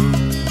drifting through.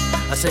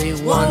 I say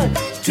 1,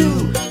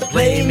 2,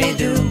 play me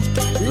do.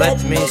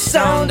 Let me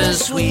sound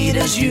as sweet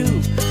as you.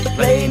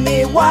 Play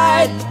me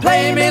wide,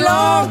 play me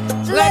long.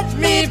 Let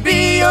me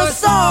be your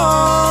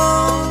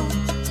song.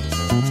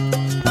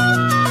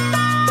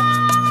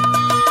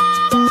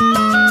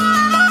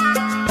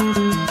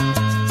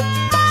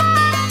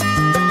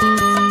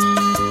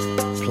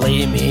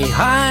 Play me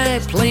high,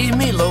 play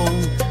me low.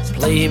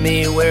 Play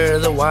me where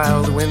the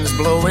wild wind's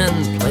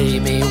blowing. Play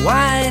me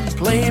wide,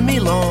 play me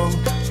long.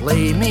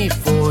 Play me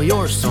for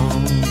your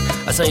song.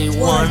 I say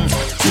 1,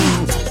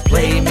 2,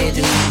 play me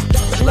do.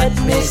 Let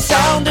me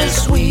sound as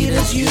sweet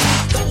as you.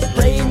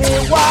 Play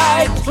me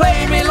wide,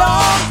 play me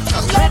long.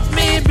 Let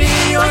me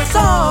be your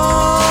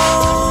song.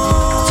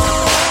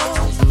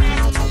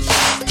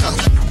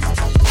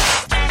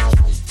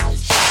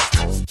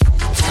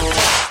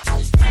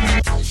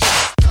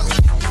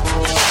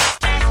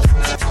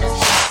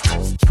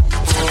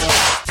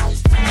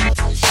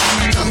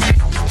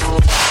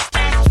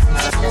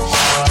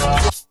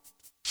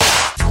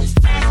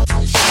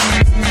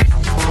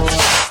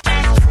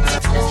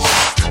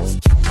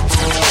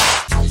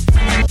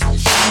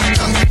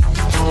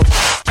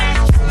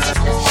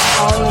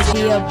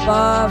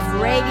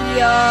 Above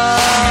Radio.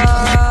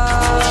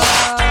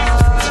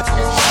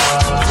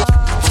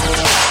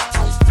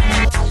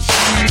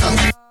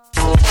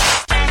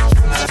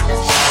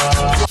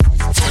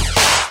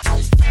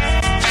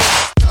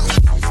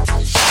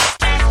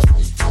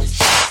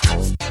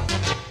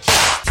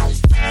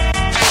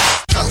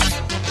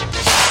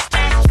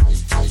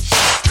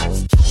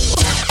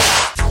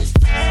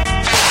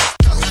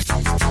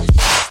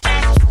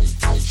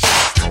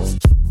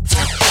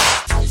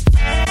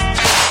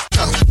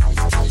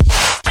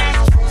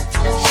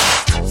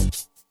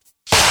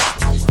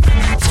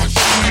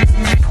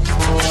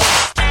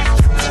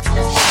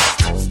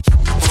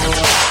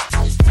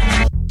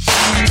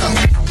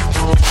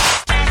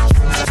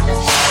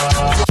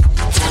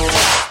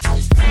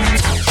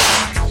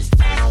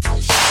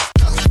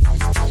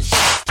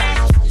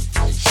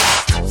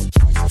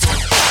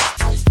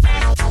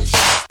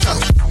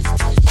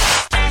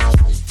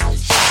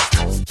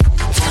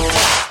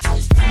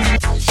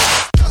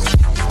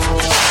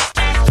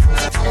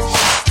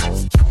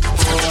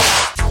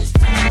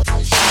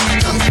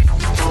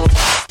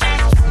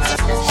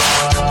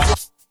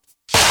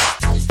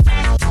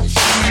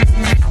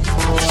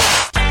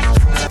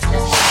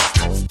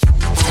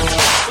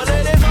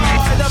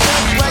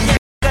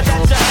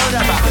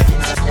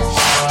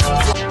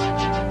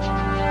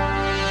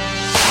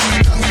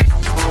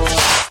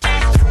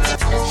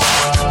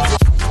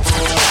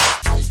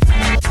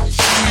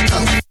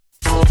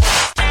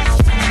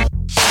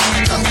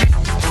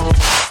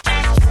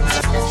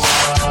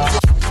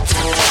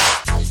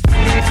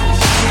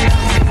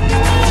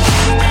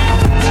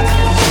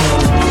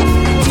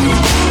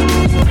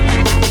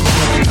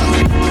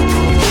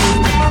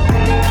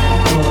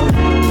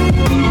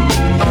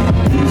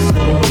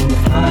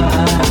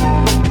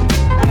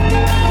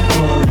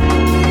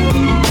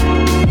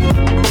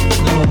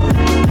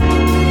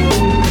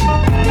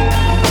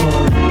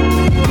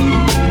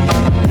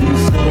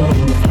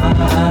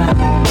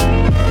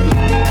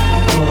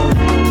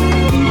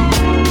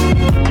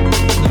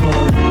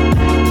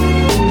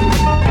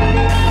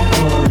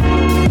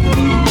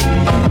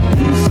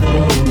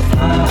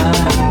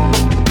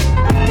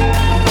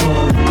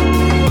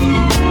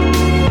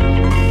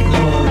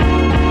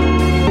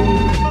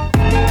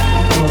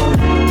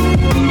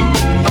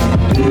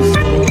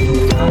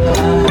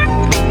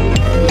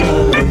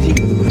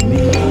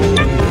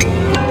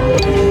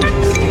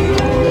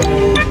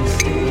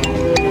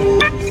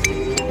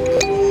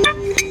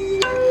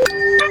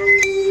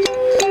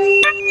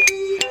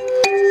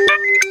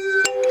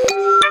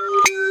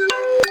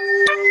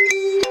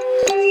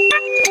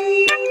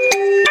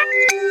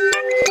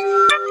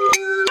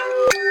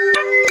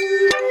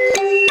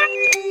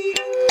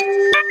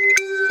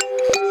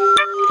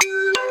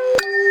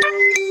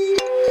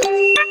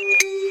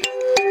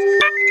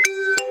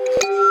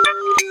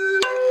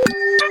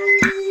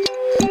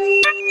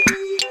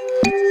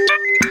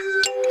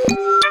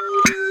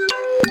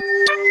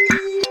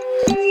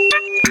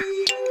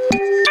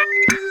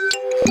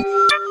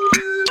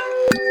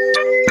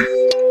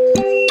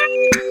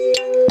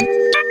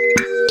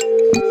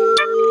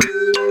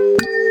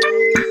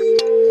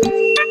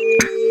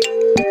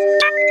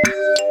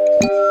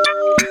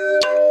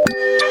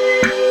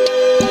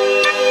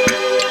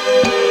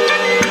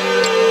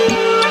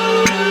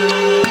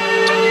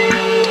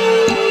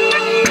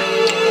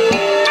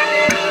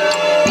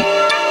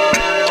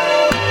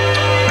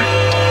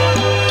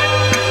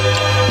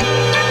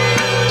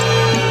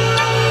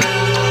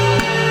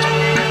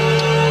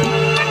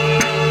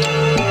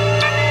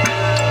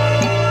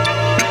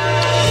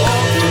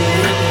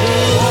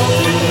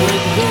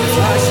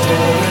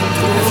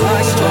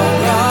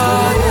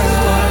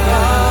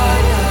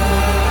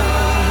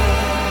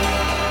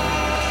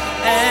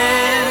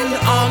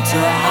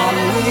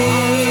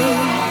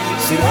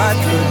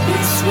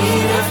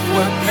 sweet if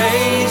we're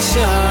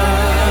patient.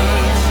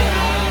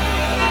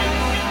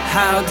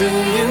 How do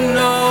you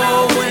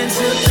know when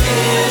to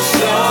kiss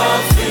your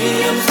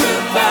freedoms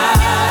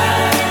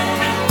goodbye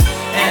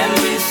and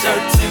be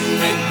certain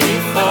it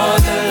before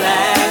the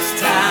last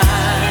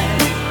time?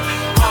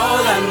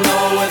 All I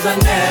know is I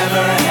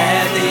never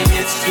had the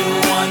itch to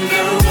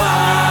wonder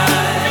why,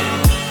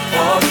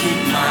 or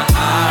keep my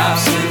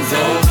options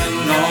open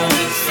on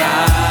the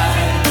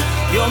side.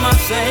 You're my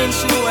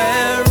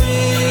sanctuary.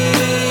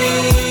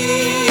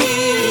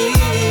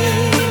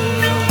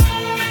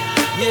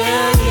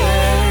 Yeah,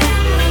 yeah.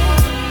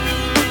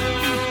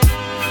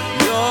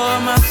 You're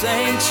my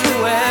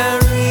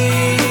sanctuary.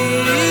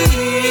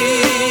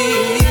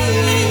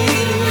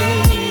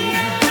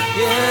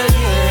 Yeah,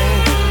 yeah.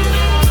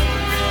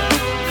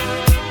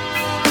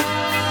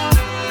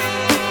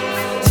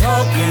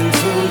 Talking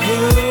to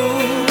you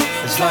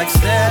is like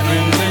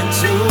staring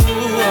into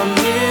a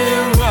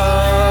mirror.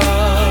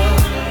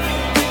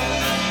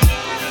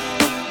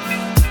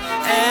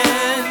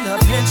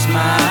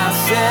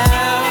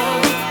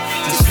 Myself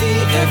to see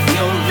if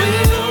you're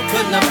real,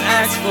 couldn't have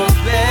asked for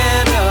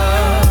better.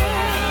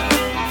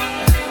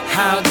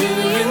 How do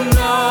you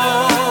know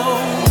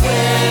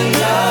when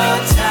the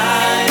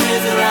time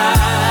is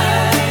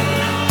right?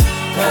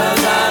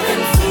 'Cause I've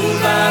been fooled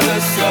by the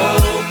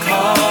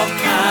so-called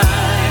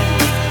kind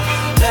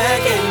that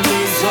gave me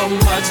so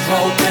much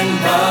hope and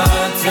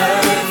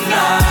butterflies.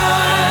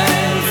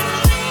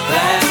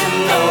 Glad to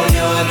know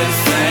you're the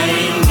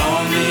same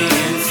on the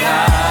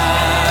inside.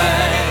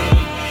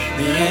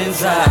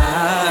 Inside,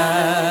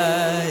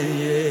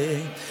 yeah,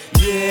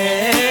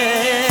 yeah.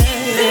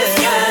 This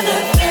kind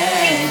of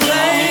thing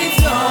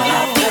don't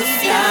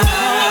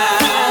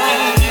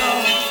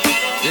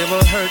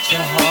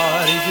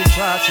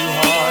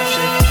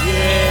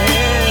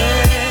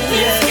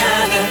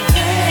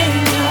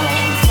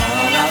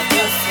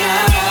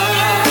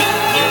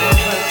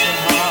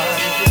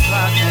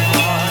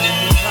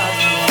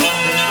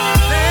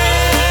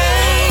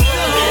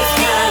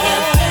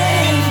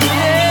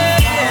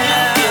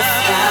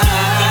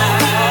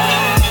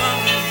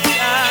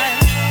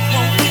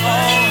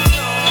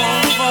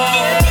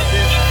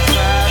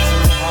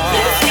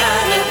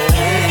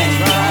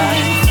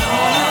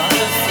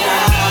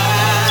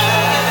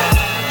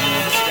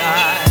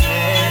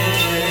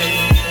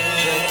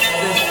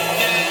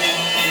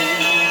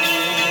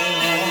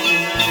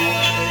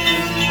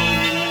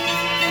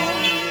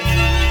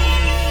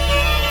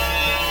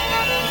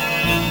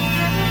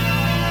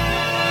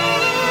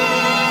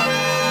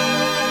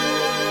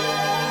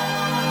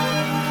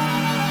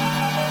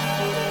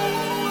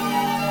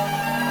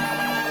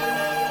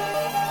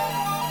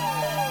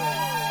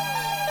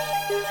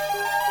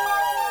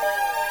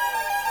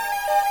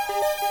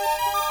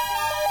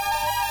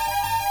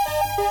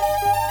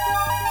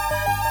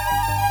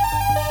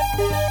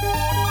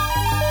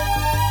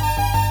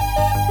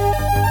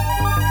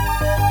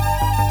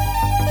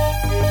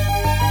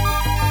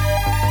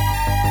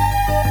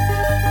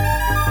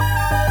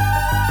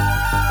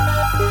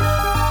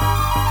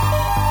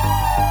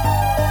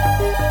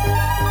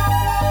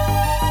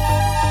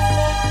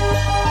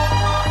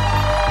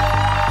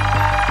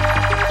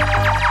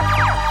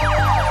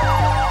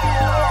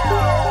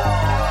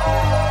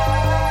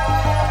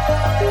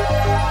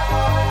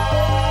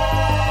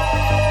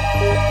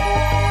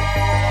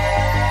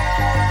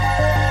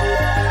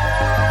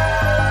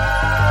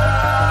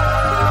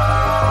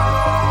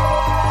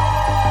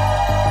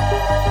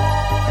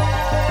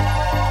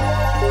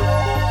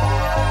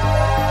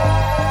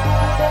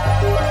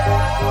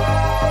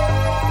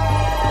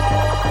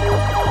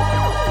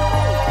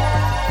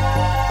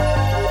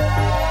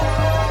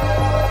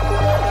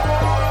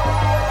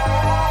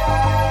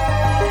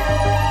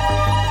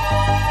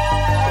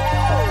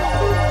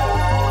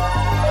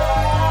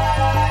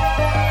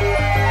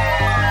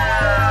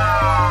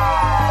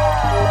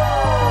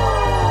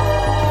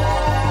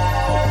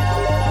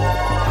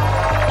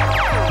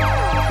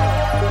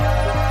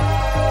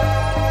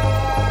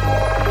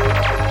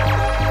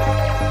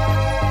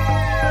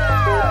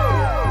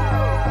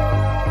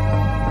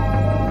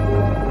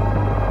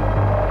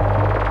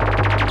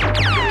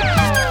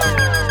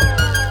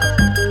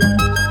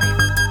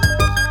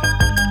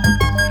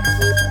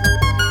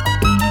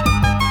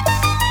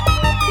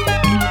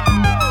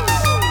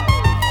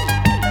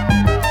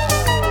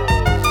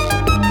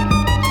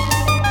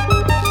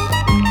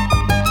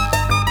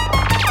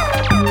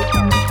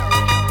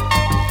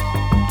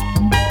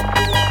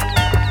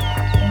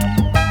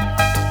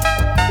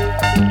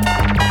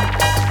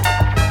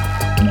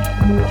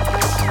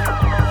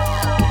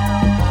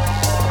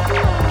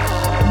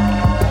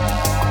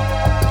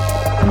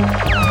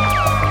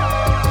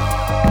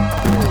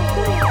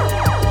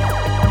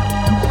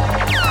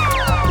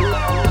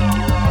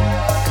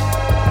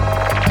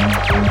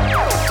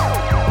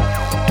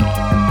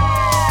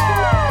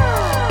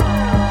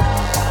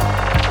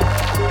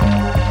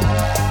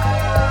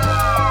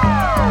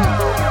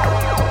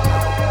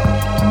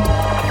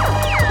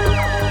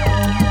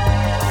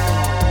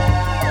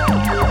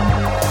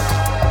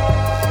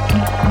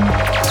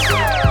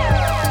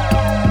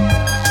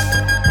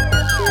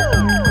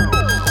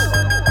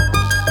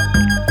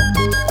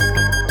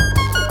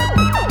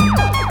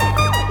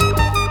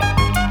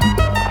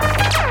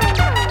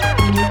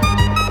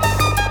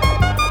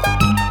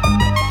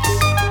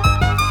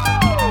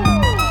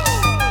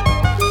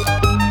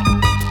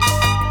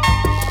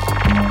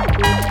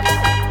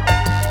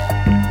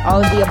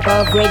All of the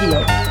Above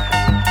Radio.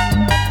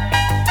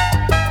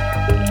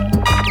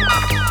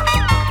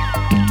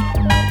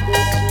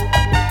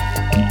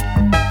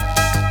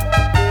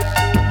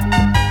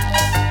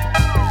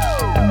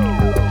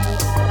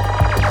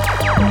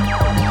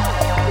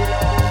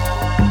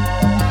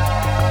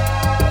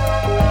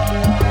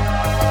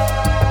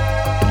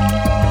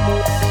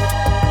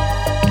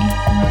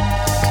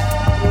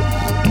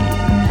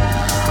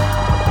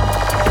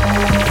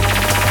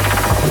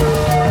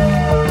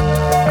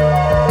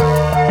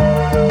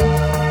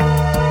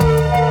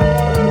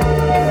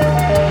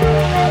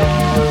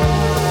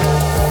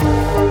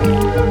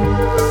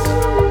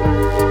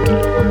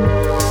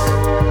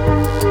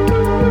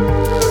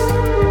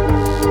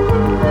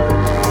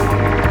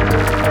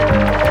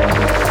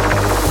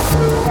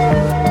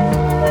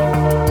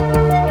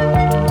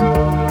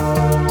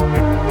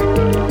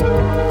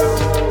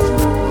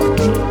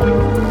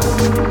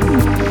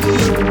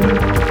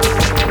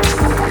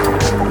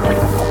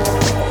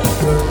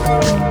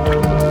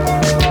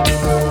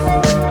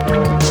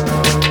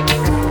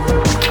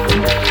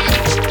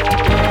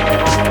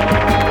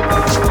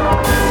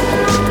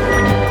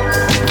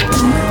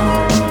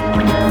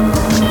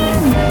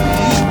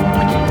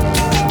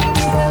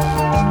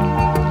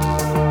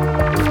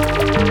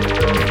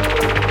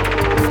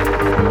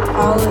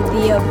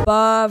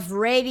 Above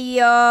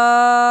Radio.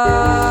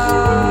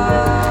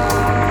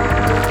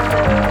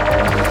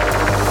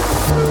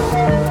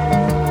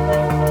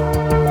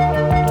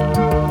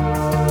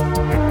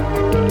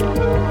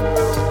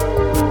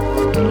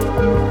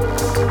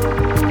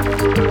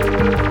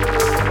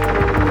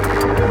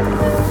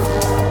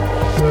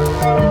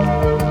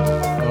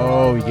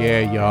 Oh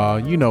yeah, y'all,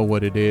 you know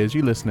what it is.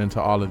 You listening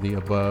to All of the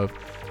Above.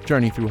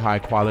 Journey through high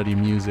quality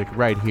music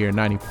right here,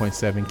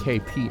 90.7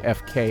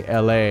 Kpfk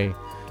LA.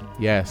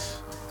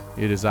 Yes,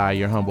 it is I,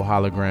 your humble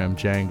hologram,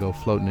 Django,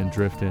 floating and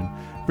drifting.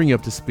 Bring you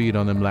up to speed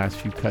on them last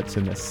few cuts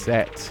in the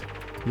set.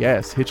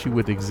 Yes, hit you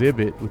with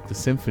Exhibit with the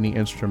symphony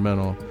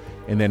instrumental,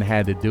 and then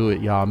had to do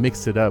it, y'all.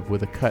 Mixed it up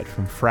with a cut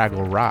from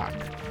Fraggle Rock.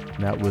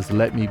 And that was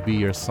Let Me Be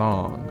Your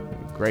Song.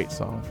 A great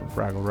song from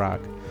Fraggle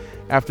Rock.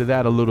 After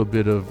that, a little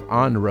bit of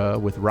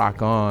Anra with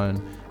Rock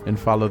On, and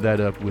follow that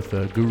up with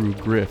Guru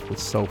Griff with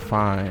So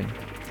Fine.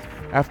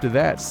 After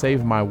that,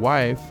 Save My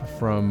Wife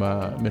from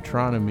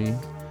Metronomy,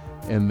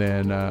 and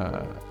then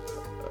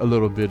a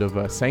little bit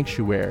of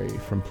Sanctuary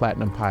from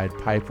Platinum Pied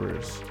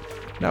Pipers.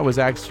 That was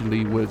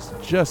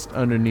just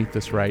underneath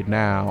us right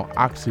now,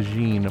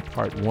 Oxygene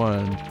Part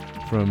 1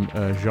 from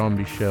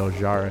Jean-Michel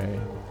Jarre.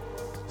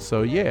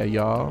 So yeah,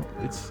 y'all,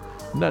 it's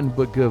nothing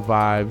but good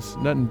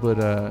vibes, nothing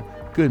but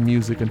good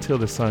music until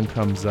the sun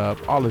comes up.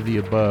 All of the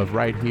above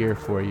right here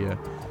for you,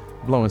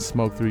 blowing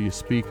smoke through your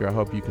speaker. I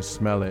hope you can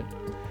smell it.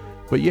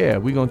 But yeah,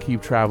 we're going to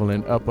keep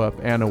traveling up,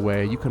 and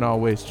away. You can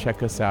always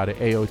check us out at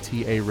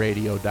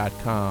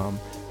aotaradio.com.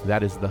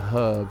 That is the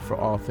hub for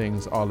all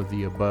things All of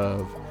the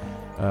Above.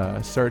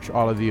 Search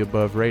All of the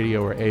Above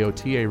Radio or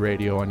AOTA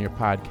Radio on your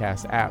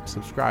podcast app.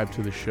 Subscribe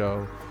to the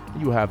show.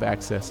 You will have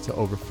access to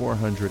over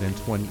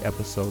 420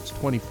 episodes,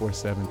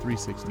 24/7,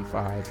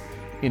 365,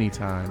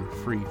 anytime,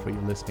 free for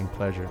your listening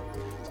pleasure.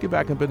 Let's get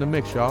back up in the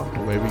mix, y'all.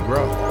 The way we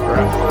grow.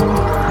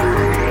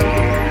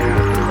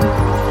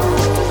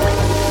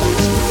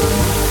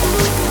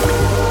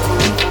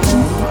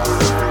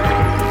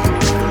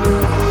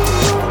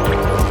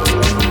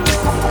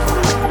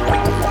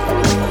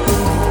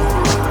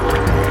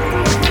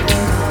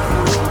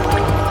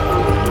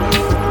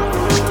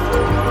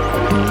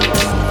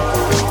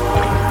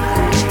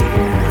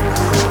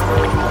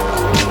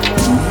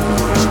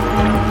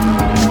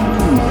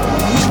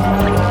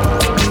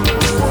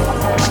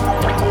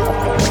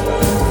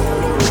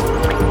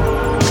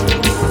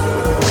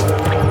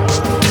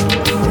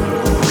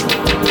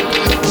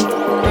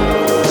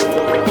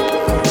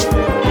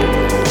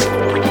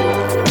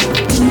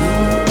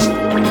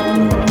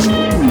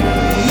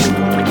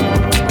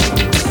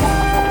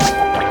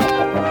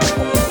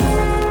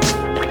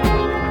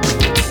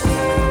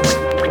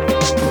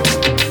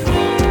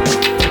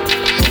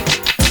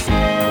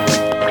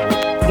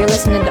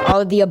 All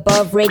of the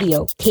Above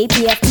Radio,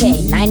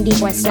 KPFK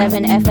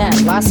 90.7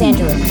 FM, Los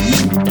Angeles.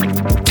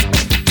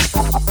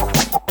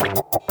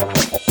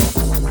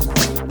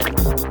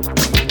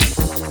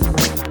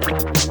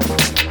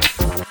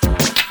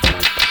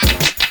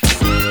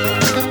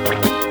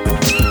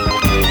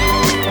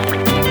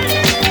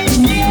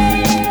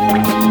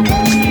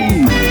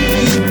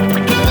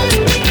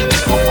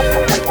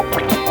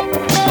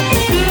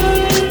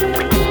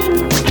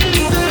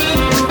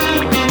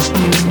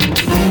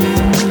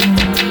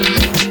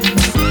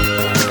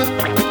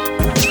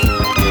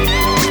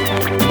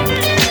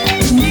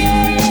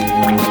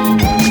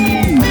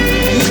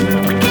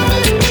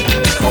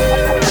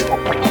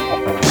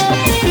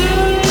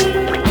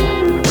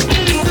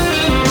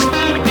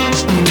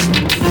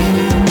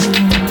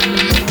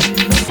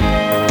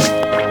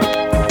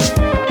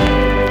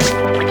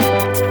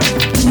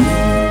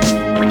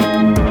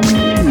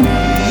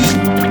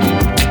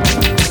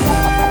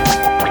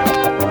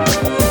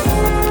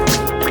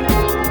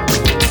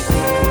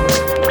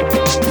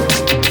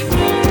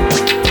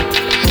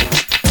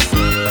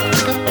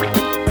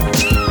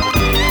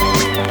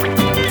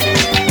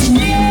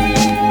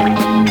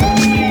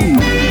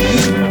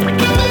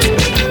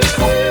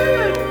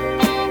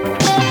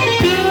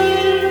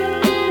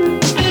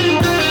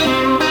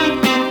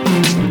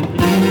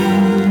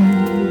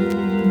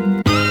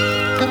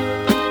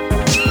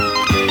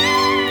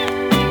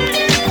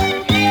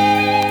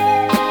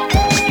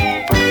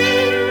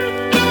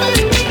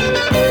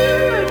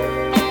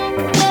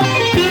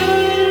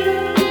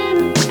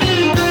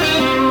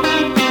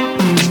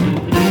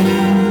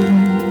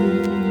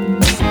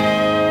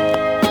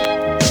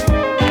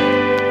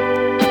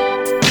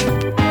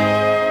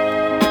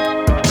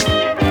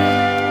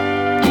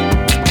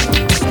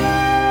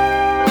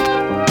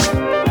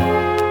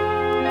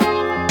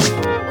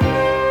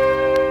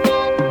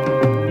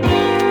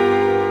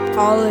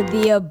 of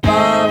the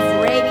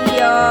above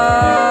radio.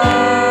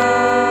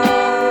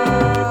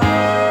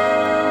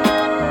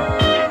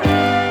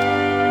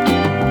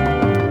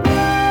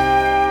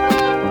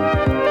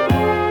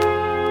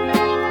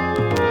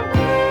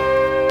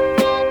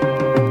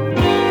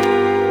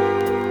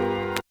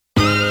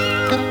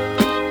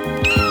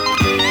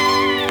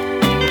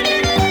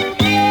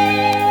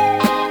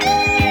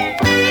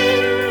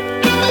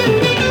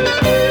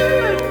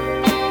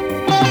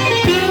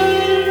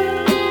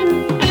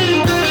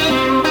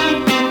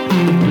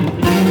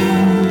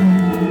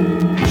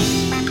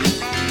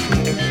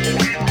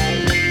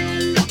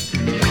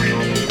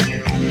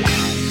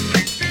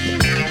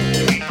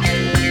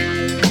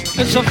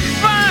 It's a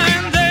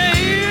fine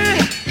day.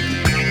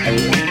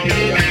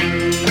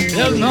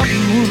 There's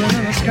nothing moving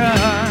in the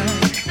sky.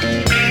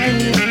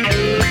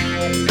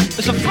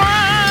 It's a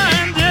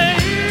fine day.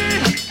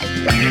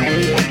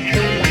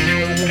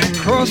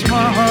 Cross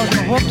my heart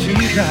and hope to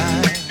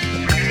die.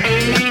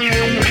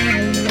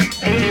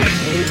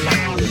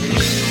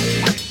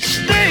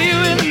 Stay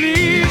with me,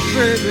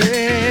 baby.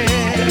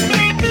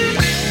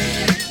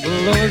 The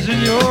love's in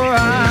your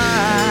eyes.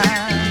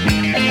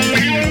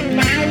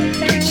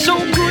 So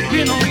good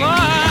being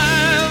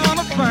alive on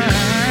a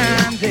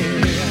fine day.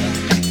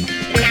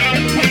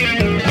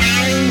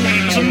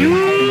 It's a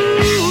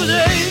new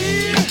day,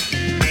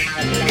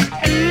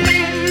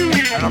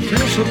 and I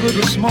feel so good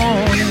this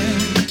morning.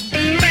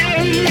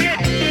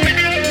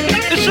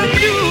 It's a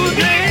new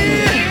day,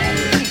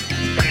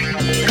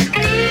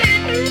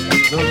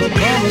 there's a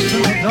promise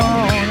in the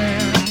dawning.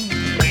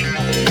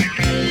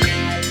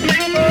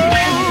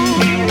 Oh,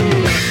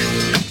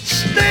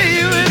 stay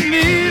with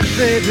me,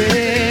 baby.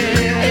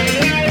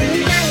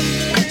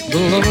 The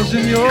love's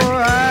in your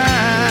eyes.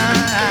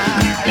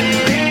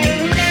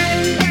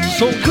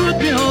 So good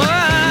being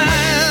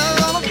alive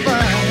on a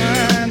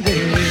fine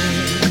day.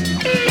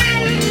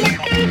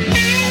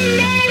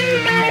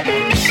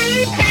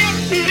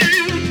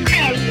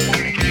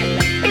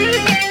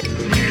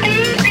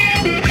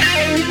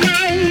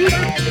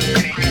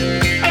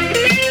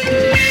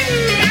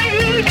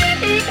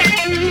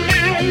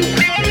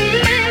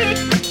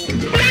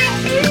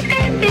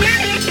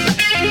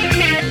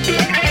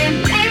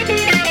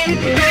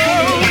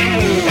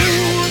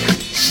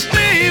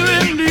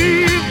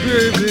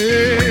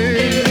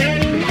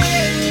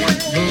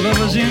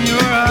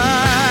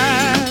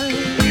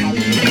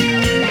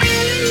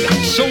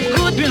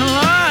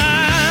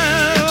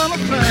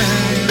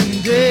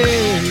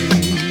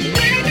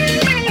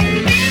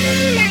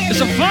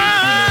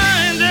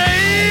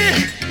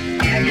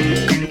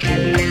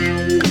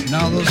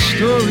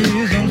 Story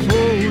is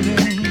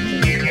unfolding.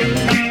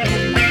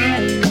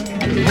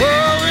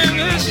 Oh,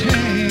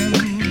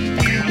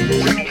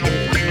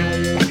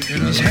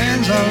 in his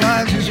hands our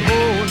lives is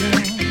holding.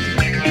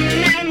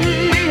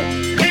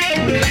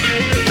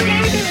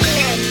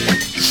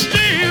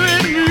 Stay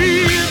with me,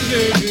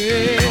 baby.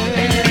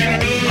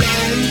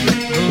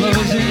 The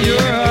love's in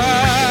your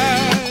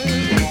eyes.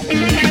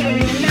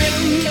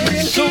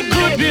 So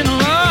good being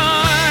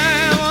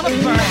alive on a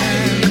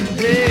fine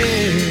day.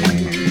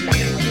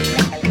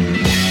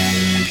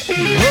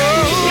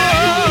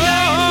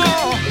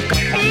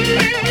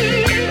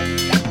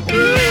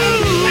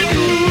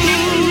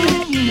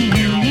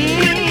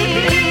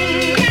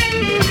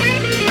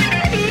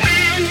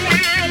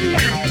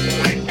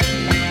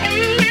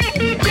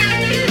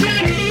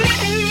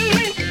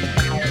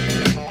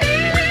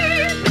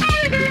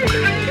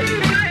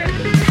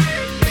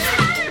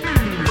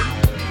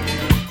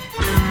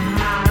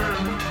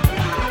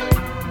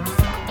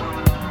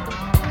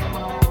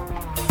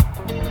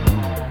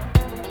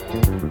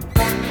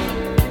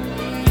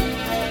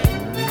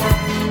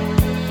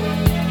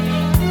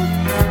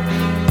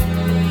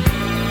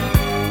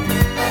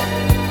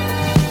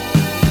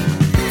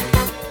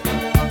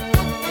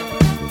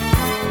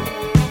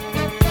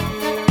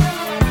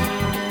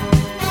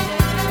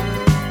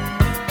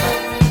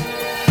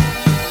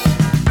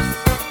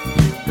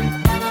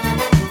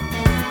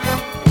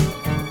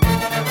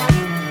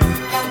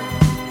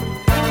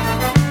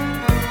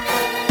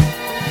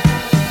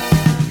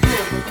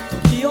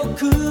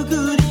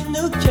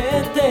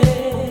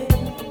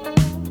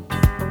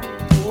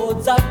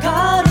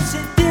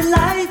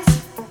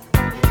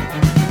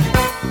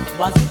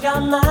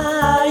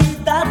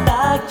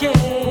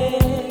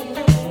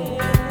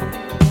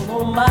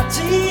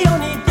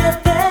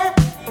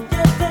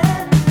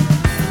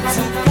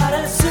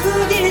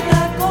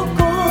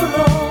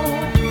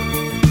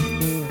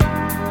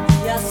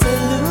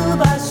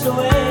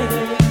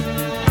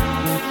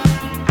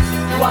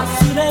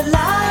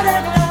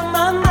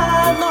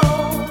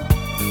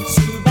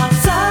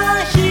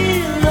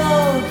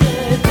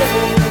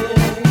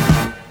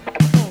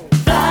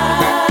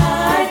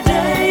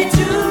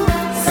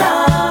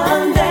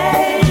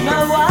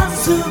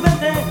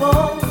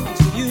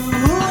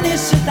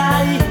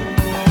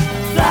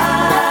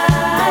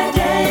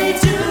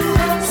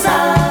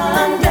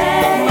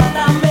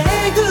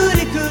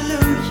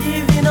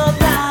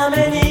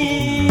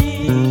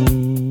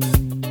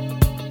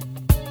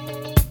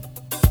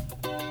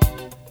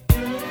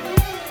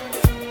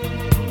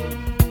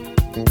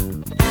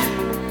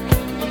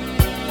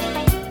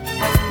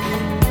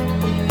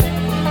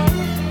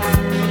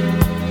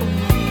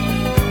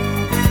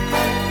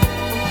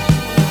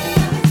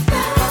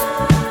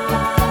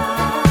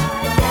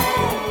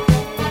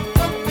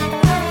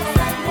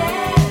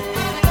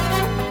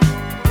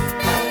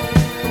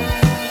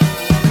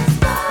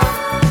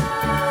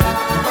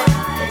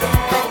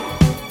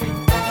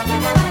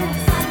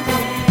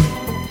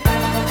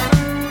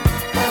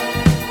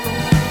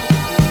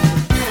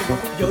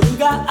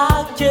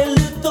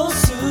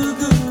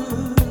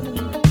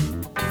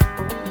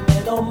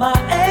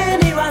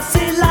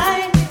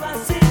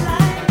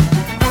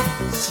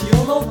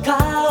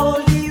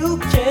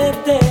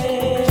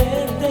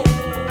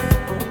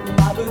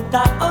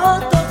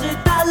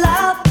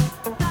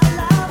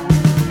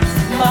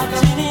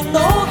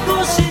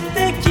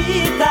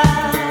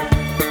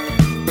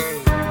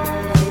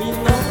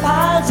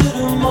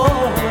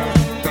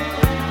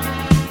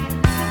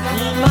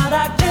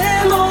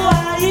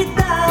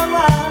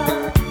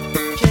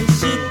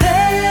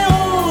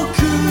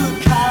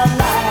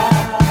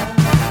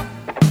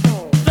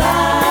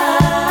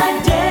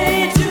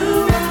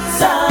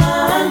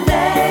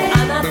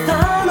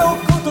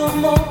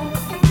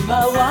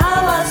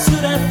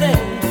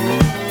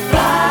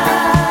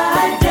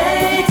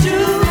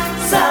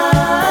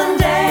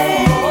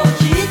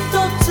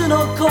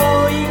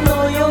 恋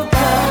の予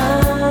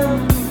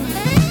感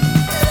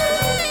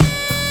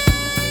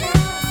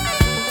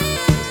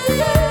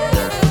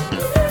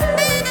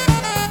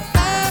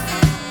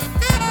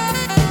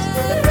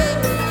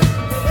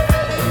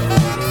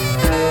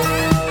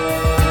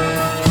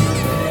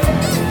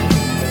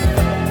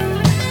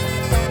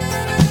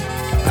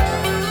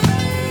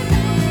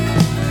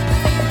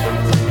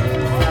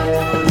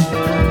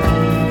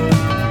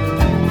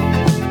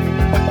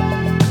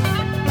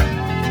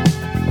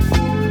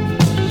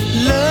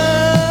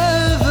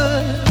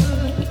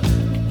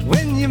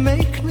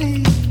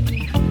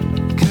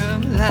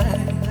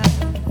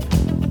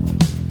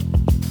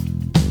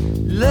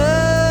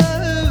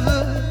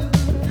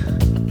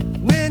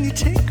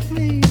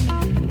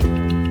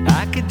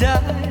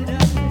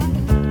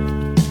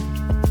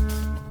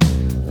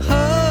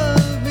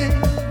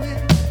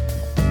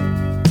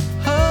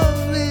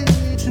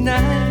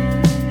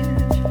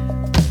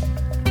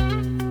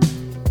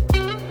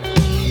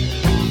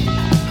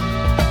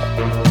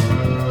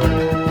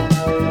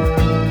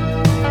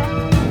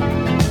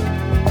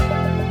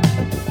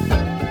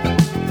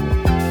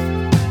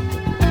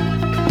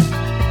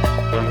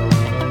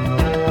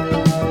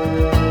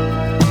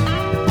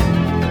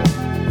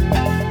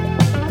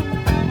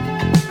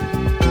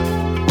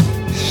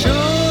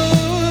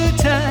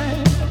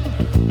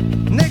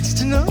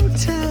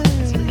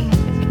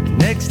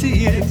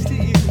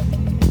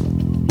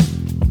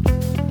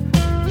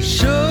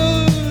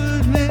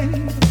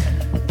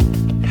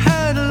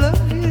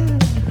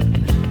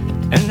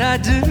I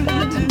do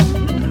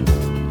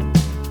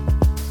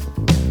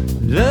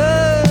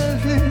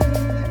love you,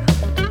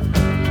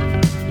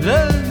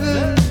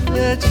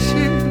 that's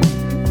you.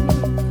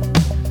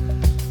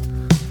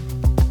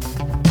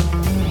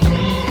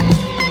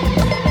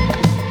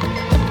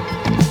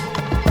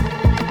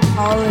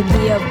 All of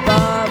the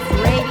above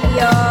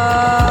radio.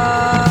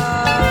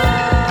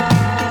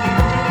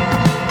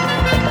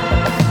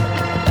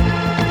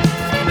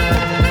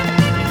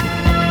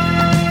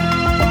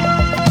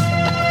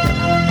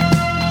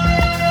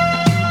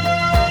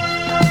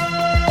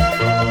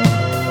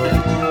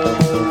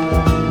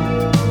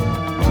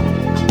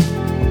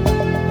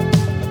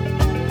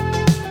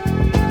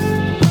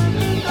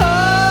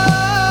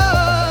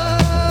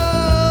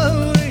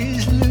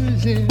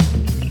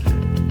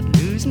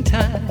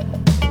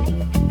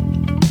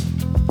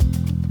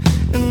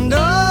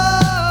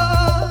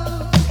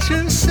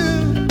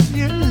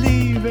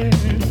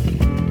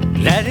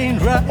 That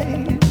ain't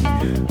right.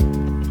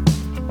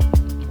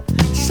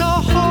 So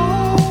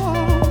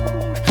hold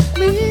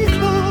me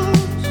close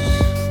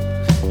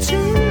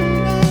tonight.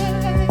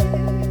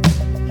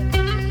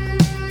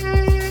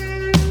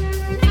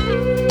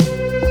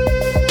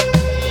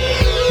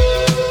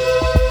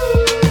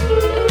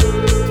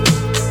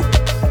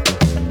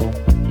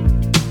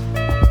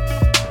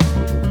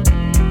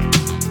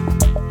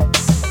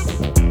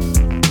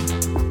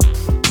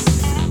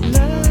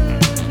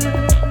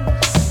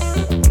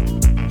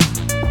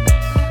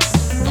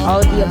 All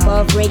of the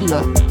above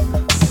radio.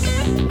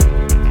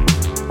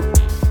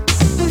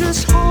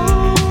 Just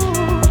hold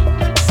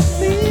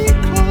me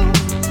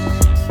close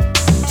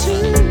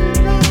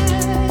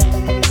tonight.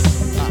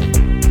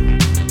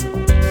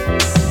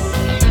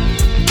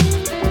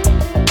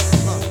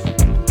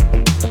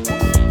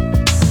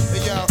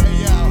 Hey yo,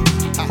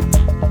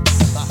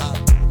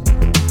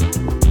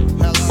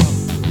 hello.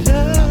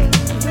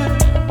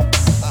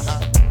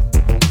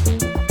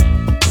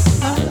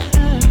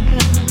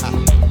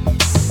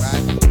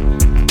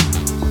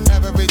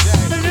 Every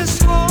day.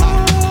 Just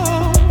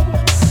hold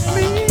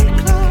me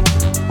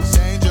close.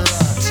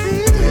 Dangerous.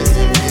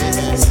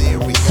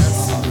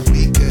 Serious.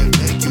 We could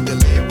make you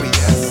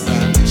delirious.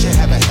 You should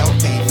have a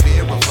healthy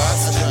fear of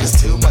us. Cause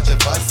too much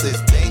of us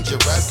is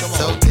dangerous.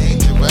 So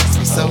dangerous.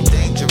 We so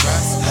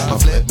dangerous. My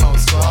flip mode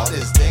squad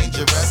is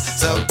dangerous.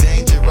 So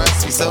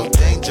dangerous. We so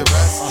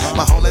dangerous.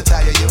 My whole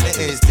entire unit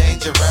is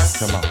dangerous.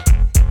 Come on.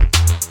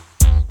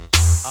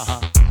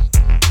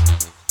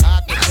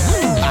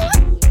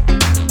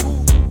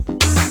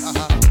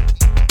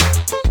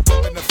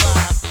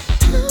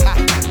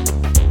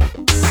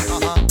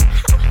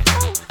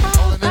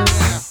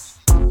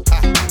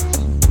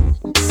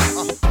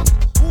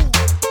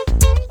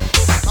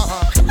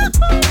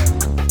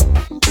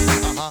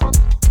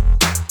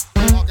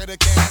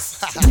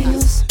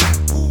 Wheels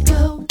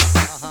go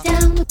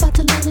down, about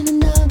to land in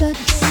another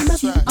dream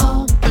of you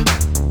all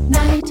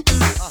night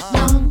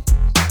long.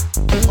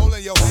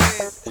 Holding your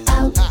head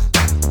Out of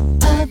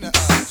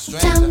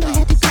town, I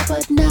had to go,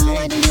 but now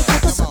I need to go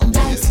for something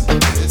nice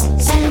and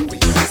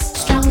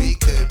strong.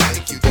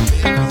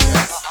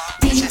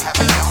 Deep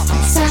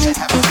inside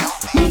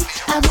me,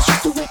 I was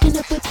used to waking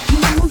up with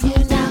you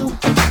here now.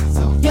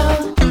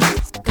 You're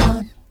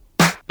gone.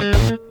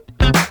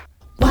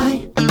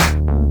 Why?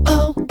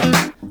 Oh,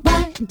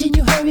 why didn't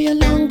you hurry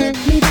along with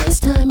me this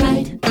time?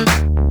 Right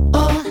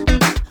or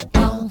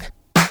wrong?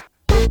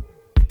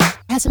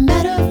 As a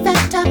matter of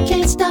fact, I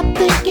can't stop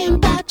thinking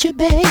about you,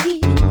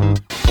 babe.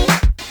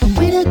 When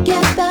we're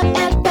together,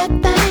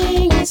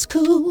 everything is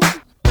cool.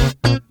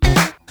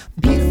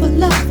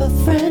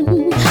 forever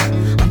friend.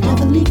 I'll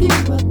never leave you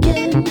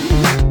again.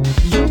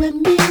 You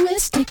and me, we're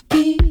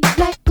sticky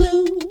like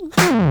glue.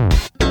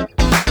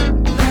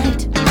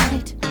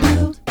 Bright,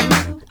 blue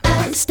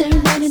eyes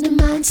staring right into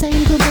mine,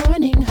 saying good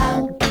morning.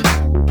 How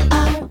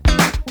are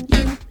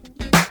you?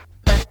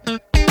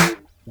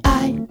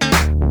 I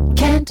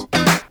can't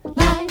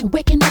lie.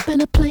 Waking up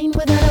in a plane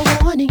without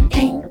a warning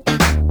ain't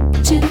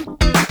too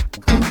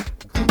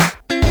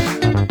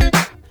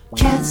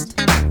cast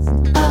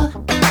a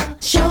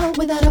show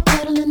without a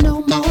pedal and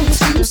no more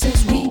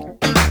excuses. We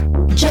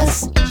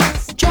just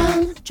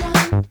drown.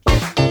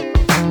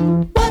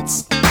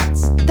 What's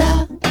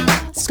the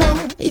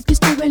score? If you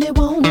still really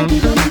wanna be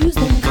used,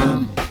 then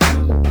come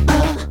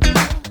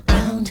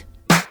around.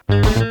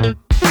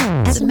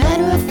 As a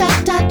matter of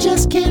fact, I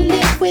just can't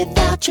live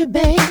without you,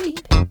 babe.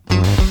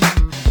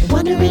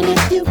 Wondering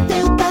if you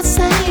feel the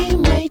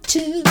same way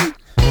too.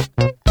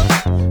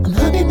 I'm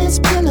hugging this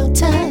pillow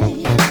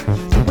tight,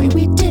 the way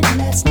we did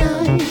last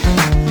night.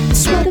 I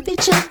swear to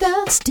each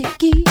other,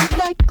 sticky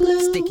like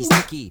glue.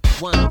 Sticky,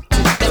 1, 2,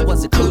 that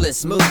was the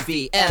coolest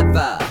movie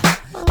ever.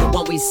 The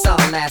one we saw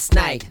last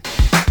night.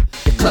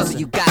 The closer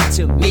you got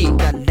to me,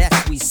 the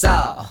less we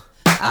saw.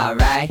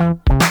 Alright.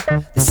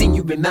 The scene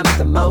you remember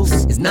the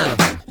most is none of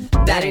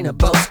them. That ain't a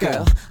boast,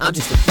 girl. I'm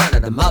just in front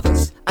of the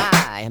mothers.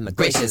 I am a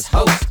gracious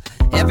host.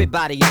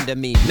 Everybody under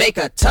me, make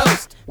a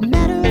toast.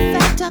 Matter of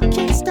fact, I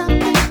can't stop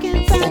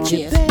thinking about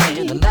you,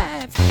 babe.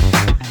 Alive.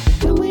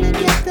 When we're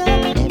together,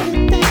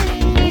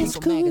 everything is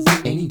cool.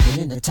 Ain't even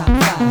in the top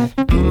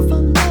 5.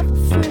 Beautiful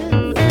love,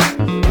 friend.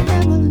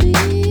 I'll never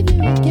leave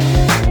you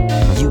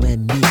again. You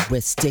and me,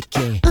 we're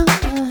sticky.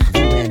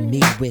 You and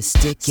me, we're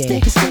sticky.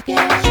 Sticky. You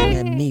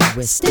and me,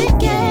 we're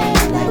sticky.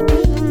 Like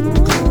glue.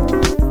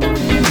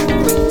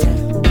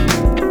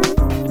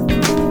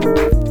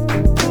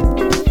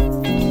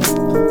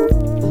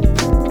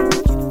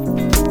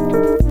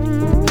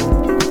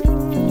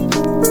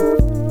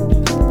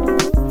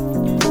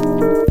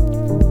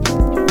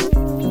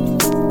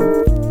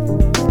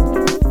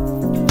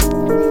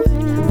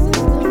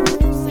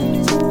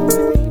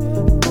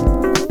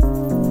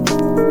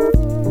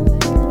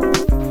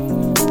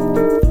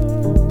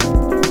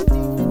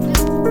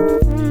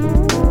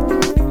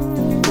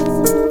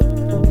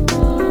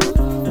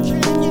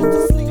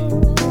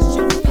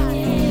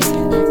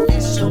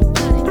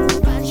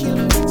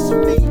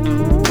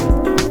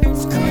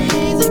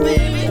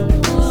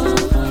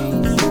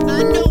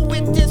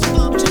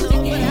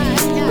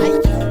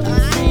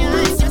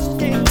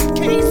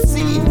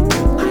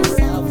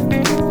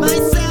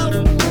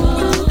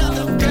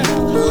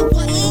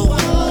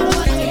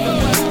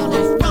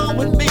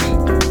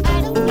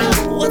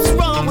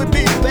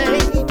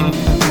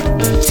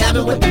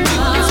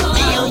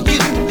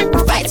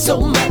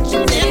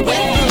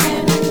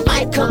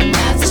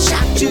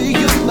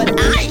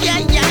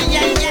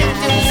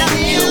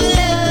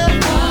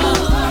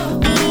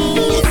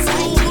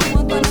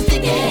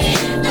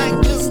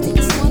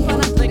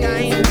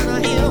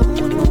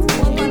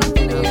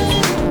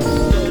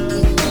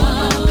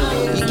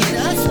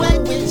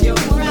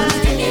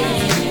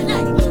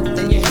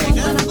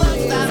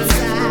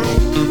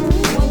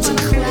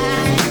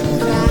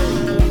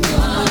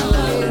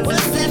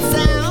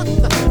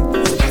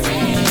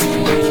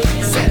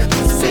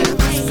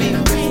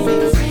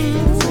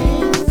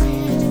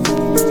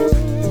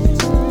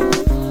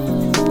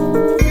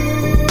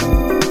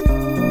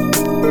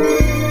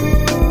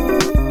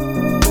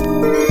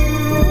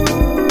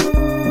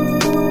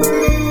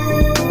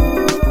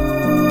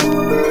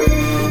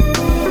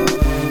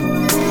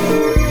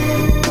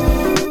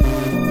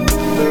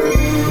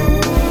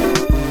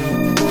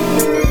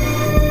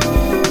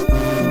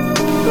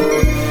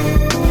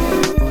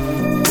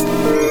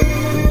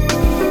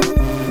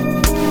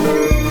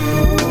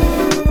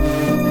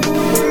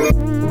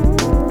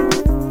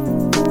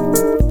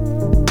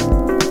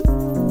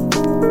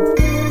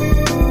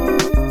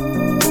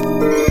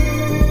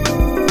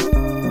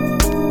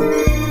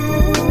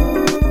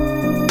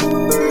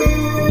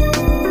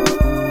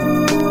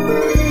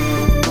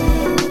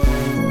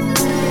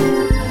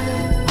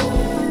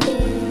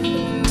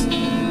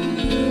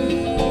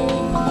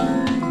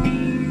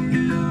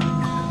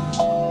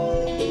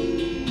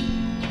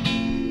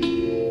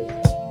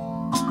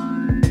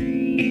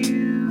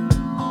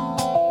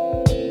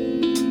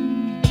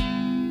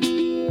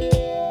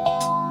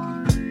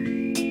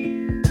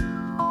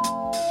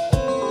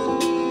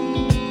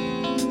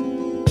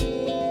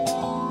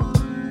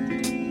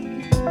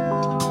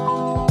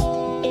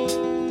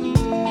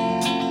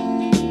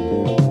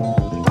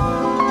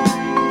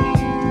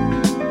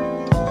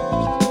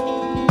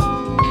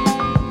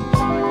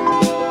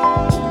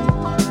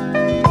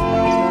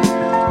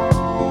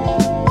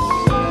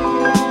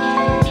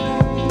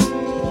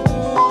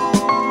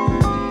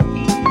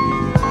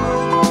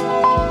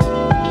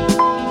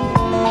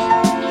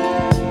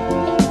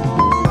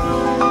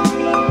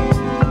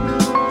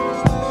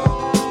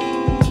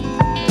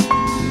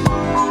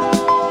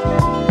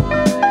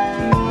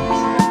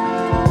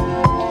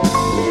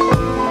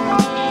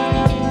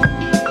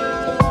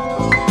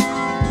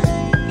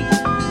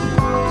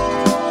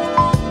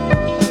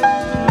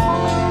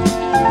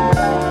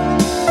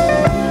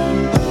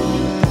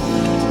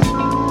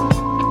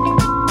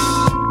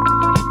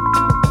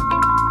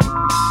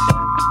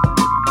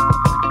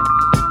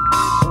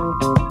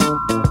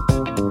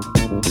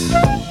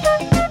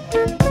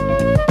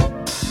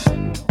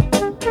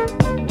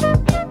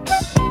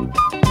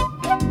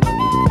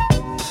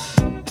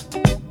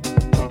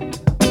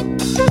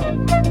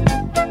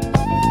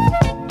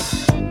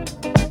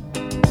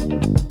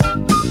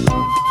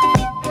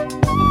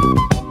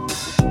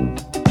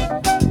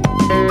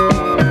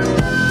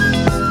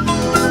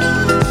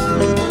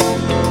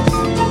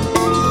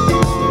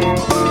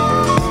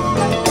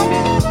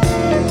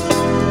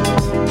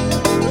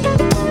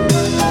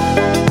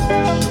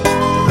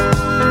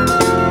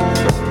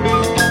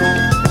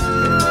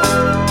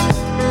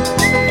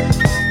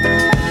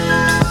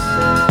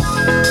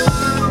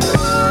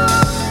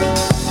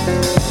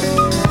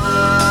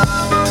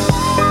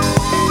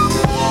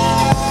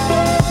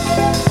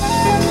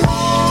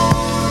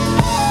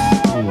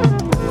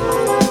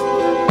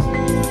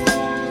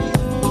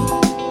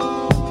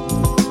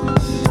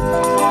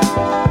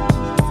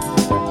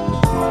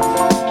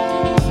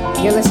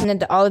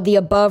 listening to All of the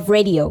Above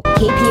Radio,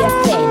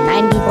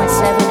 KPFK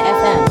 90.7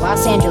 FM,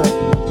 Los Angeles.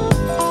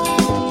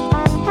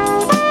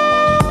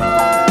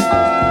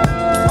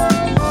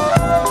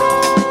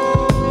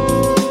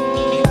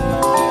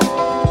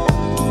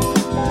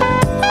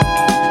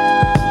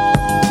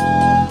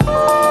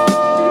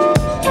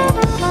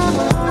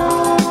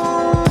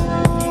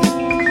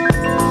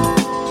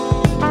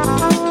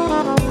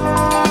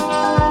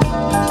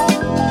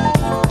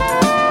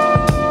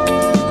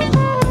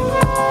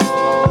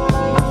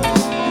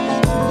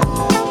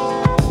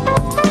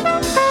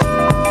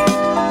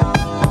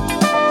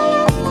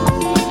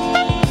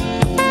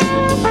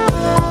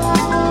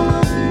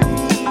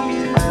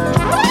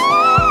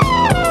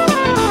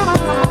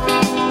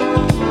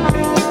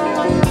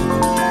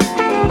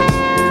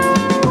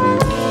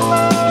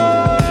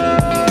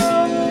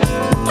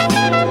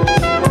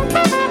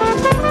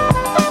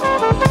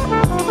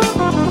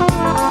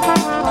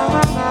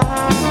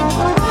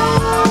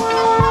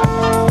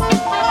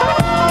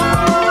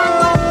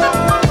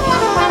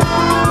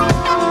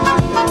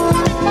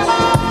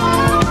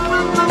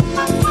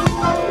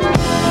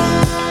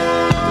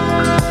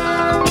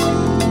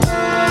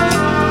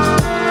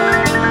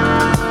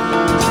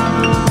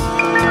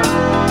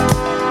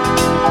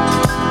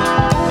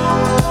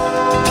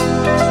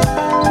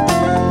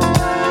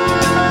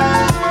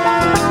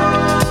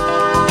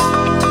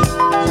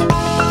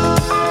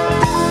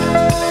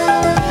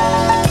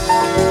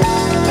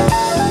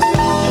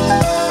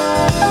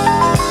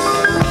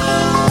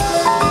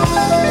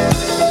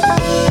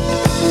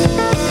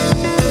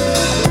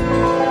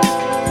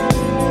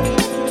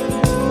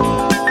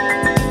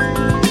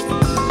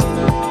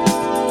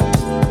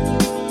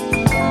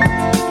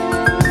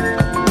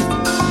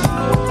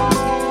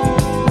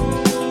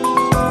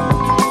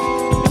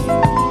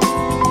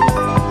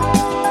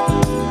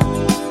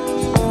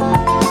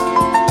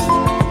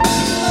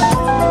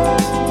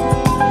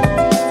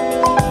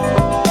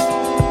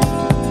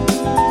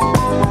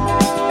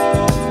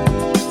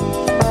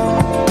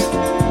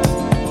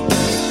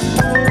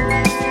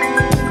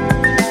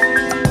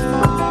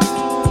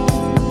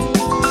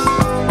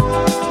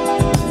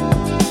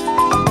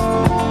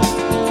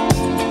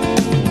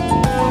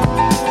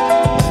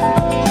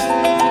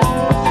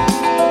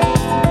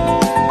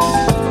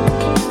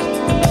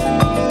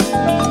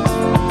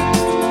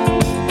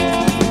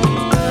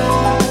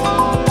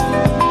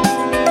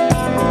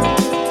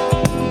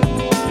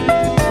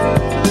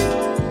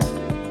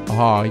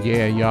 Oh,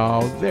 yeah,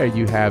 y'all. There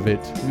you have it.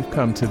 We've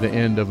come to the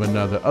end of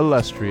another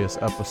illustrious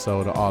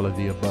episode of All of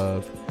the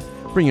Above.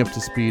 Bring you up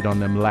to speed on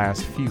them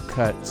last few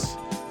cuts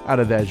out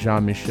of that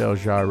Jean-Michel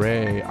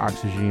Jarre,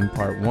 Oxygen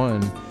Part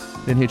 1.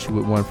 Then hit you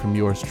with one from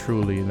yours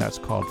truly, and that's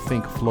called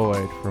Think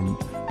Floyd from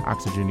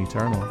Oxygen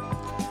Eternal.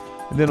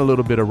 And then a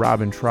little bit of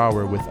Robin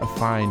Trower with A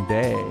Fine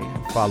Day.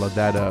 Followed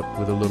that up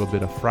with a little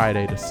bit of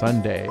Friday to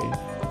Sunday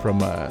from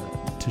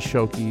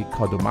Toshoki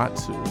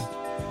Kodomatsu.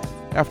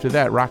 After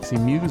that, Roxy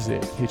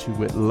Music hit you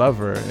with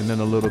Lover, and then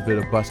a little bit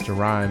of Busta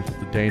Rhymes with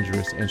the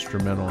Dangerous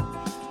instrumental,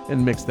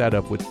 and mix that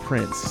up with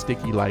Prince,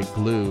 Sticky Like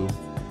Glue,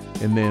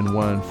 and then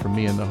one for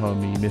me and the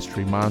homie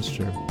Mystery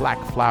Monster,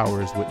 Black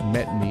Flowers with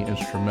Met Me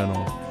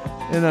instrumental,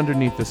 and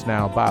underneath us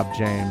now, Bob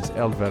James,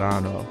 El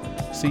Verano.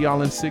 See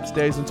y'all in 6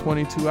 days and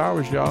 22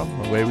 hours, y'all.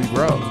 Away we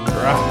grow.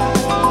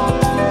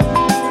 Right.